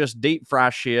don't just deep fry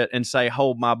shit and say,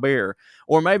 hold my beer.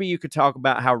 Or maybe you could talk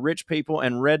about how rich people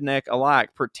and redneck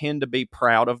alike pretend to be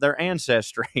proud of their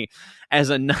ancestry. As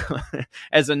a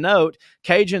note,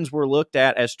 Cajuns were looked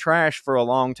at as trash for a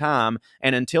long time,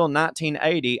 and until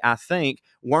 1980, I think,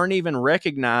 weren't even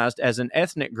recognized as an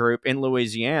ethnic group in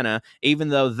Louisiana, even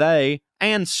though they,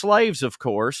 and slaves, of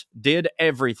course, did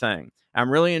everything.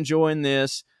 I'm really enjoying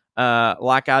this.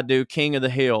 Like I do King of the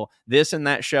Hill. This and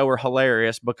that show are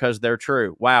hilarious because they're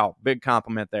true. Wow, big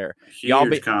compliment there.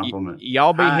 Huge compliment.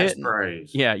 Y'all be Highest hitting.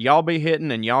 praise. Yeah, y'all be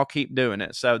hitting and y'all keep doing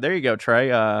it. So there you go,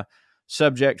 Trae.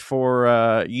 Subject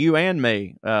for you and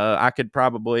me. I could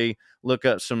probably look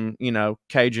up some,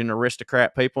 Cajun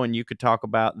aristocrat people, and you could talk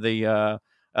about the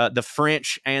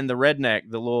French and the redneck,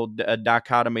 the little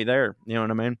dichotomy there. You know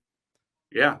what I mean?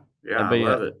 Yeah, I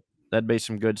love it. That'd be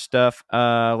some good stuff.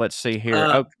 Let's see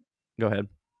here. Go ahead.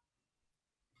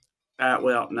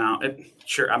 Well, no,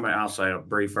 sure. I'll say a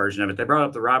brief version of it. They brought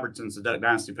up the Robertsons, the Duck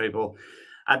Dynasty people.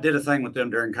 I did a thing with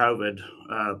them during COVID.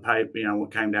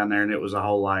 Came down there, and it was a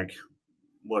whole like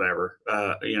whatever.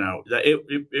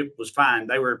 It was fine.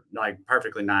 They were like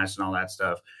perfectly nice and all that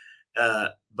stuff.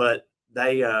 But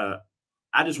they,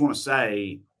 I just want to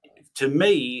say, to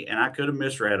me, and I could have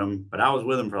misread them, but I was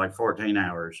with them for like 14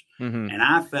 hours, and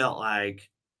I felt like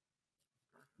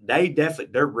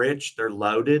they're rich, they're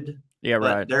loaded. Yeah,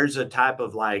 right. There's a type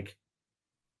of like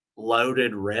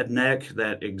loaded redneck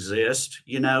that exists,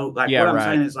 like what I'm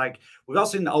saying is like, we've all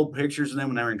seen the old pictures of them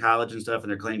when they were in college and stuff, and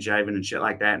they're clean shaven and shit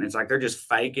like that. And it's like, they're just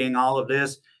faking all of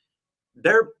this.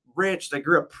 They're rich. They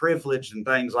grew up privileged and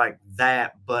things like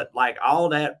that. But like all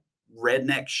that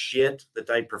redneck shit that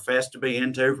they profess to be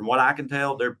into, from what I can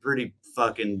tell, they're pretty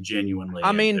fucking genuinely.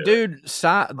 I mean, dude,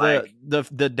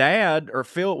 the dad, or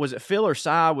Phil, was it Phil or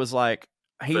Cy, was like,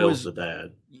 Phil's the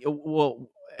dad.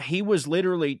 Well, he was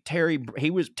literally Terry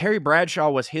Bradshaw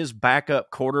was his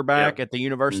backup quarterback at the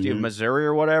University of Missouri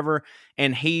or whatever.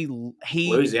 And he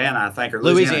Louisiana, I think, or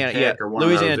Louisiana Tech, or one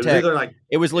Louisiana of Tech. Tech.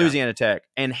 It was Louisiana Tech.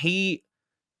 And he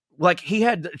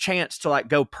had the chance to like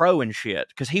go pro and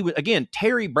shit. Cause he was, again,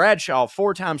 Terry Bradshaw,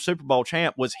 4-time Super Bowl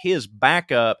champ, was his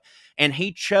backup. And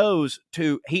he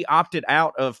opted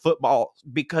out of football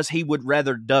because he would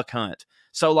rather duck hunt.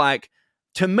 So like,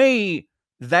 to me,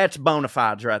 that's bona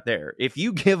fides right there. If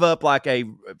you give up like a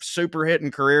super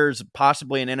hitting career as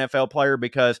possibly an NFL player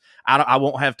because I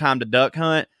won't have time to duck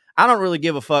hunt, I don't really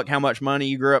give a fuck how much money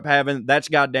you grew up having. That's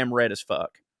goddamn red as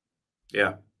fuck.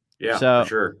 Yeah. Yeah, so, for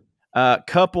sure.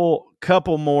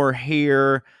 Couple more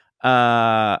here.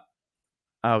 Oh,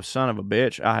 son of a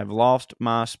bitch. I have lost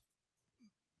my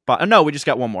spot. No, we just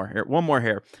got one more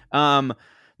here.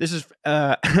 This is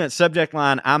subject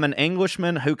line, I'm an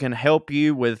Englishman who can help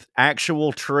you with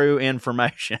actual true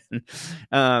information.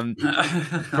 From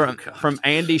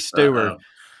Andy Stewart.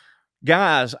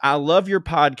 Guys, I love your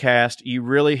podcast. You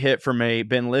really hit for me.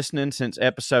 Been listening since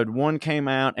episode 1 came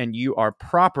out, and you are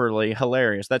properly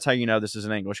hilarious. That's how you know this is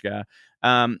an English guy.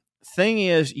 Thing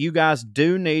is, you guys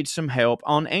do need some help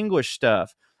on English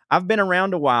stuff. I've been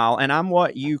around a while, and I'm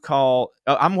what you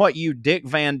Dick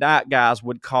Van Dyke guys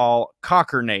would call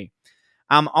cockerney.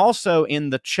 I'm also in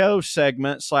the Cho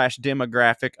segment /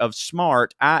 demographic of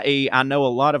smart, i.e. I know a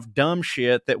lot of dumb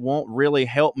shit that won't really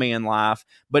help me in life,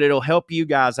 but it'll help you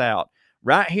guys out.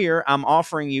 Right here, I'm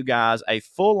offering you guys a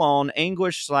full-on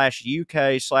English /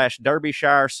 UK /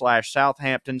 Derbyshire /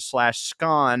 Southampton /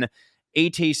 Scone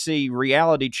etc.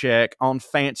 reality check on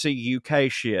fancy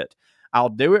UK shit. I'll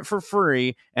do it for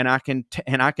free, and I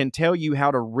can tell you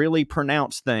how to really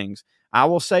pronounce things. I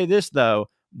will say this, though.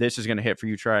 this is going to hit for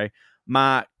you, Trae.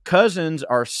 My cousins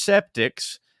are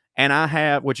septics, and I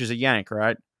have, which is a yank,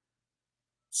 right?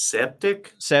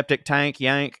 Septic tank,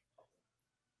 yank.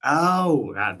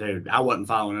 Oh, dude, I wasn't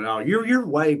following at all. You're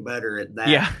way better at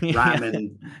that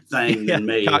rhyming thing than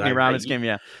me. Cockney rhyming scheme,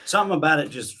 yeah. Something about it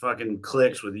just fucking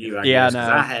clicks with you, I guess.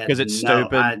 Because it's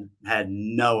stupid. I had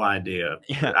no idea.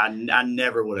 Yeah. I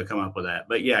never would have come up with that.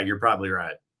 But yeah, you're probably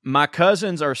right. My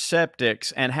cousins are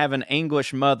septics and have an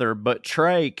English mother, but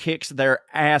Trae kicks their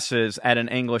asses at an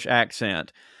English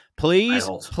accent. Please,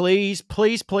 please,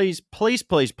 please, please, please,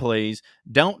 please, please,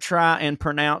 don't try and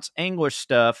pronounce English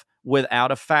stuff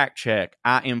without a fact check.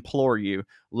 I implore you.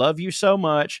 Love you so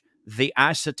much. The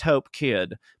Isotope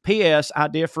Kid. P.S.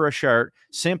 Idea for a shirt.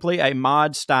 Simply a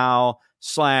mod style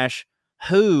 /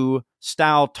 Who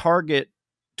style target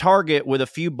with a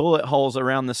few bullet holes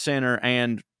around the center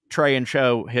and Trae and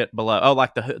Show hit below. Oh,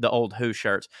 like the old Who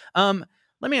shirts. Let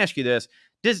me ask you this.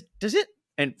 Does it,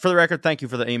 and for the record, thank you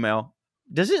for the email.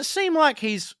 Does it seem like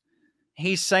he's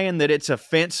saying that it's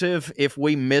offensive if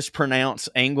we mispronounce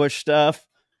English stuff?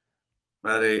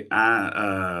 Buddy,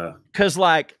 cause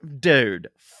like, dude,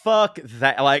 fuck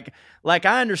that. Like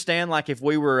I understand, like if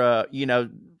we were,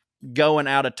 going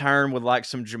out of turn with like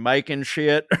some Jamaican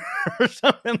shit or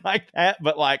something like that,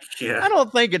 but like, I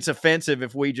don't think it's offensive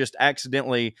if we just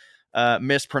accidentally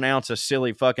mispronounce a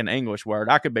silly fucking English word.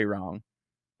 I could be wrong.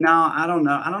 No, I don't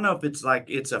know. I don't know if it's like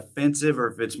it's offensive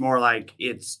or if it's more like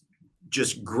it's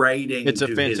just grating. It's to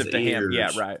offensive his to ears. him.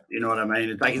 Yeah, right. You know what I mean?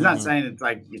 It's like he's not saying it's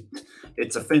like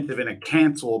it's offensive in a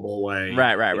cancelable way.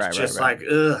 Right. It's just like,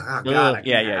 ugh, oh God, I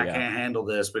can't handle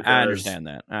this. Because I understand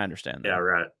that. Yeah,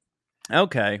 right.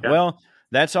 Okay. Yeah. Well,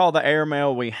 that's all the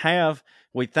airmail we have.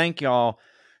 We thank y'all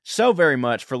so very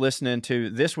much for listening to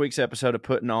this week's episode of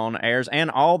Puttin On Airs and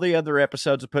all the other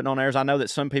episodes of Puttin On Airs. I know that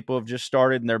some people have just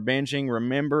started and they're binging.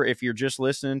 Remember, if you're just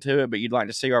listening to it, but you'd like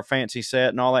to see our fancy set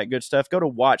and all that good stuff, go to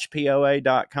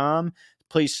watchpoa.com.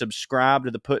 Please subscribe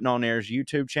to the Puttin On Airs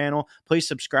YouTube channel. Please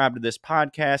subscribe to this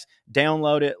podcast,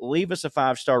 download it, leave us a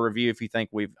 5-star review if you think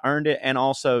we've earned it, and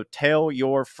also tell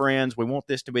your friends. We want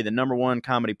this to be the #1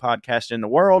 comedy podcast in the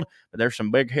world, but there's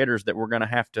some big hitters that we're going to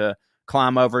have to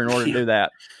climb over in order to do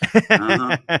that.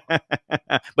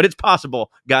 But it's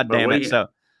possible. God damn it. So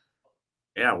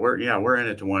we're in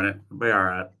it to win it. We'll be all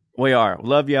right. We are.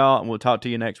 Love y'all, and we'll talk to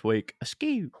you next week.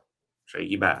 Askew. See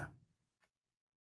you. Bye.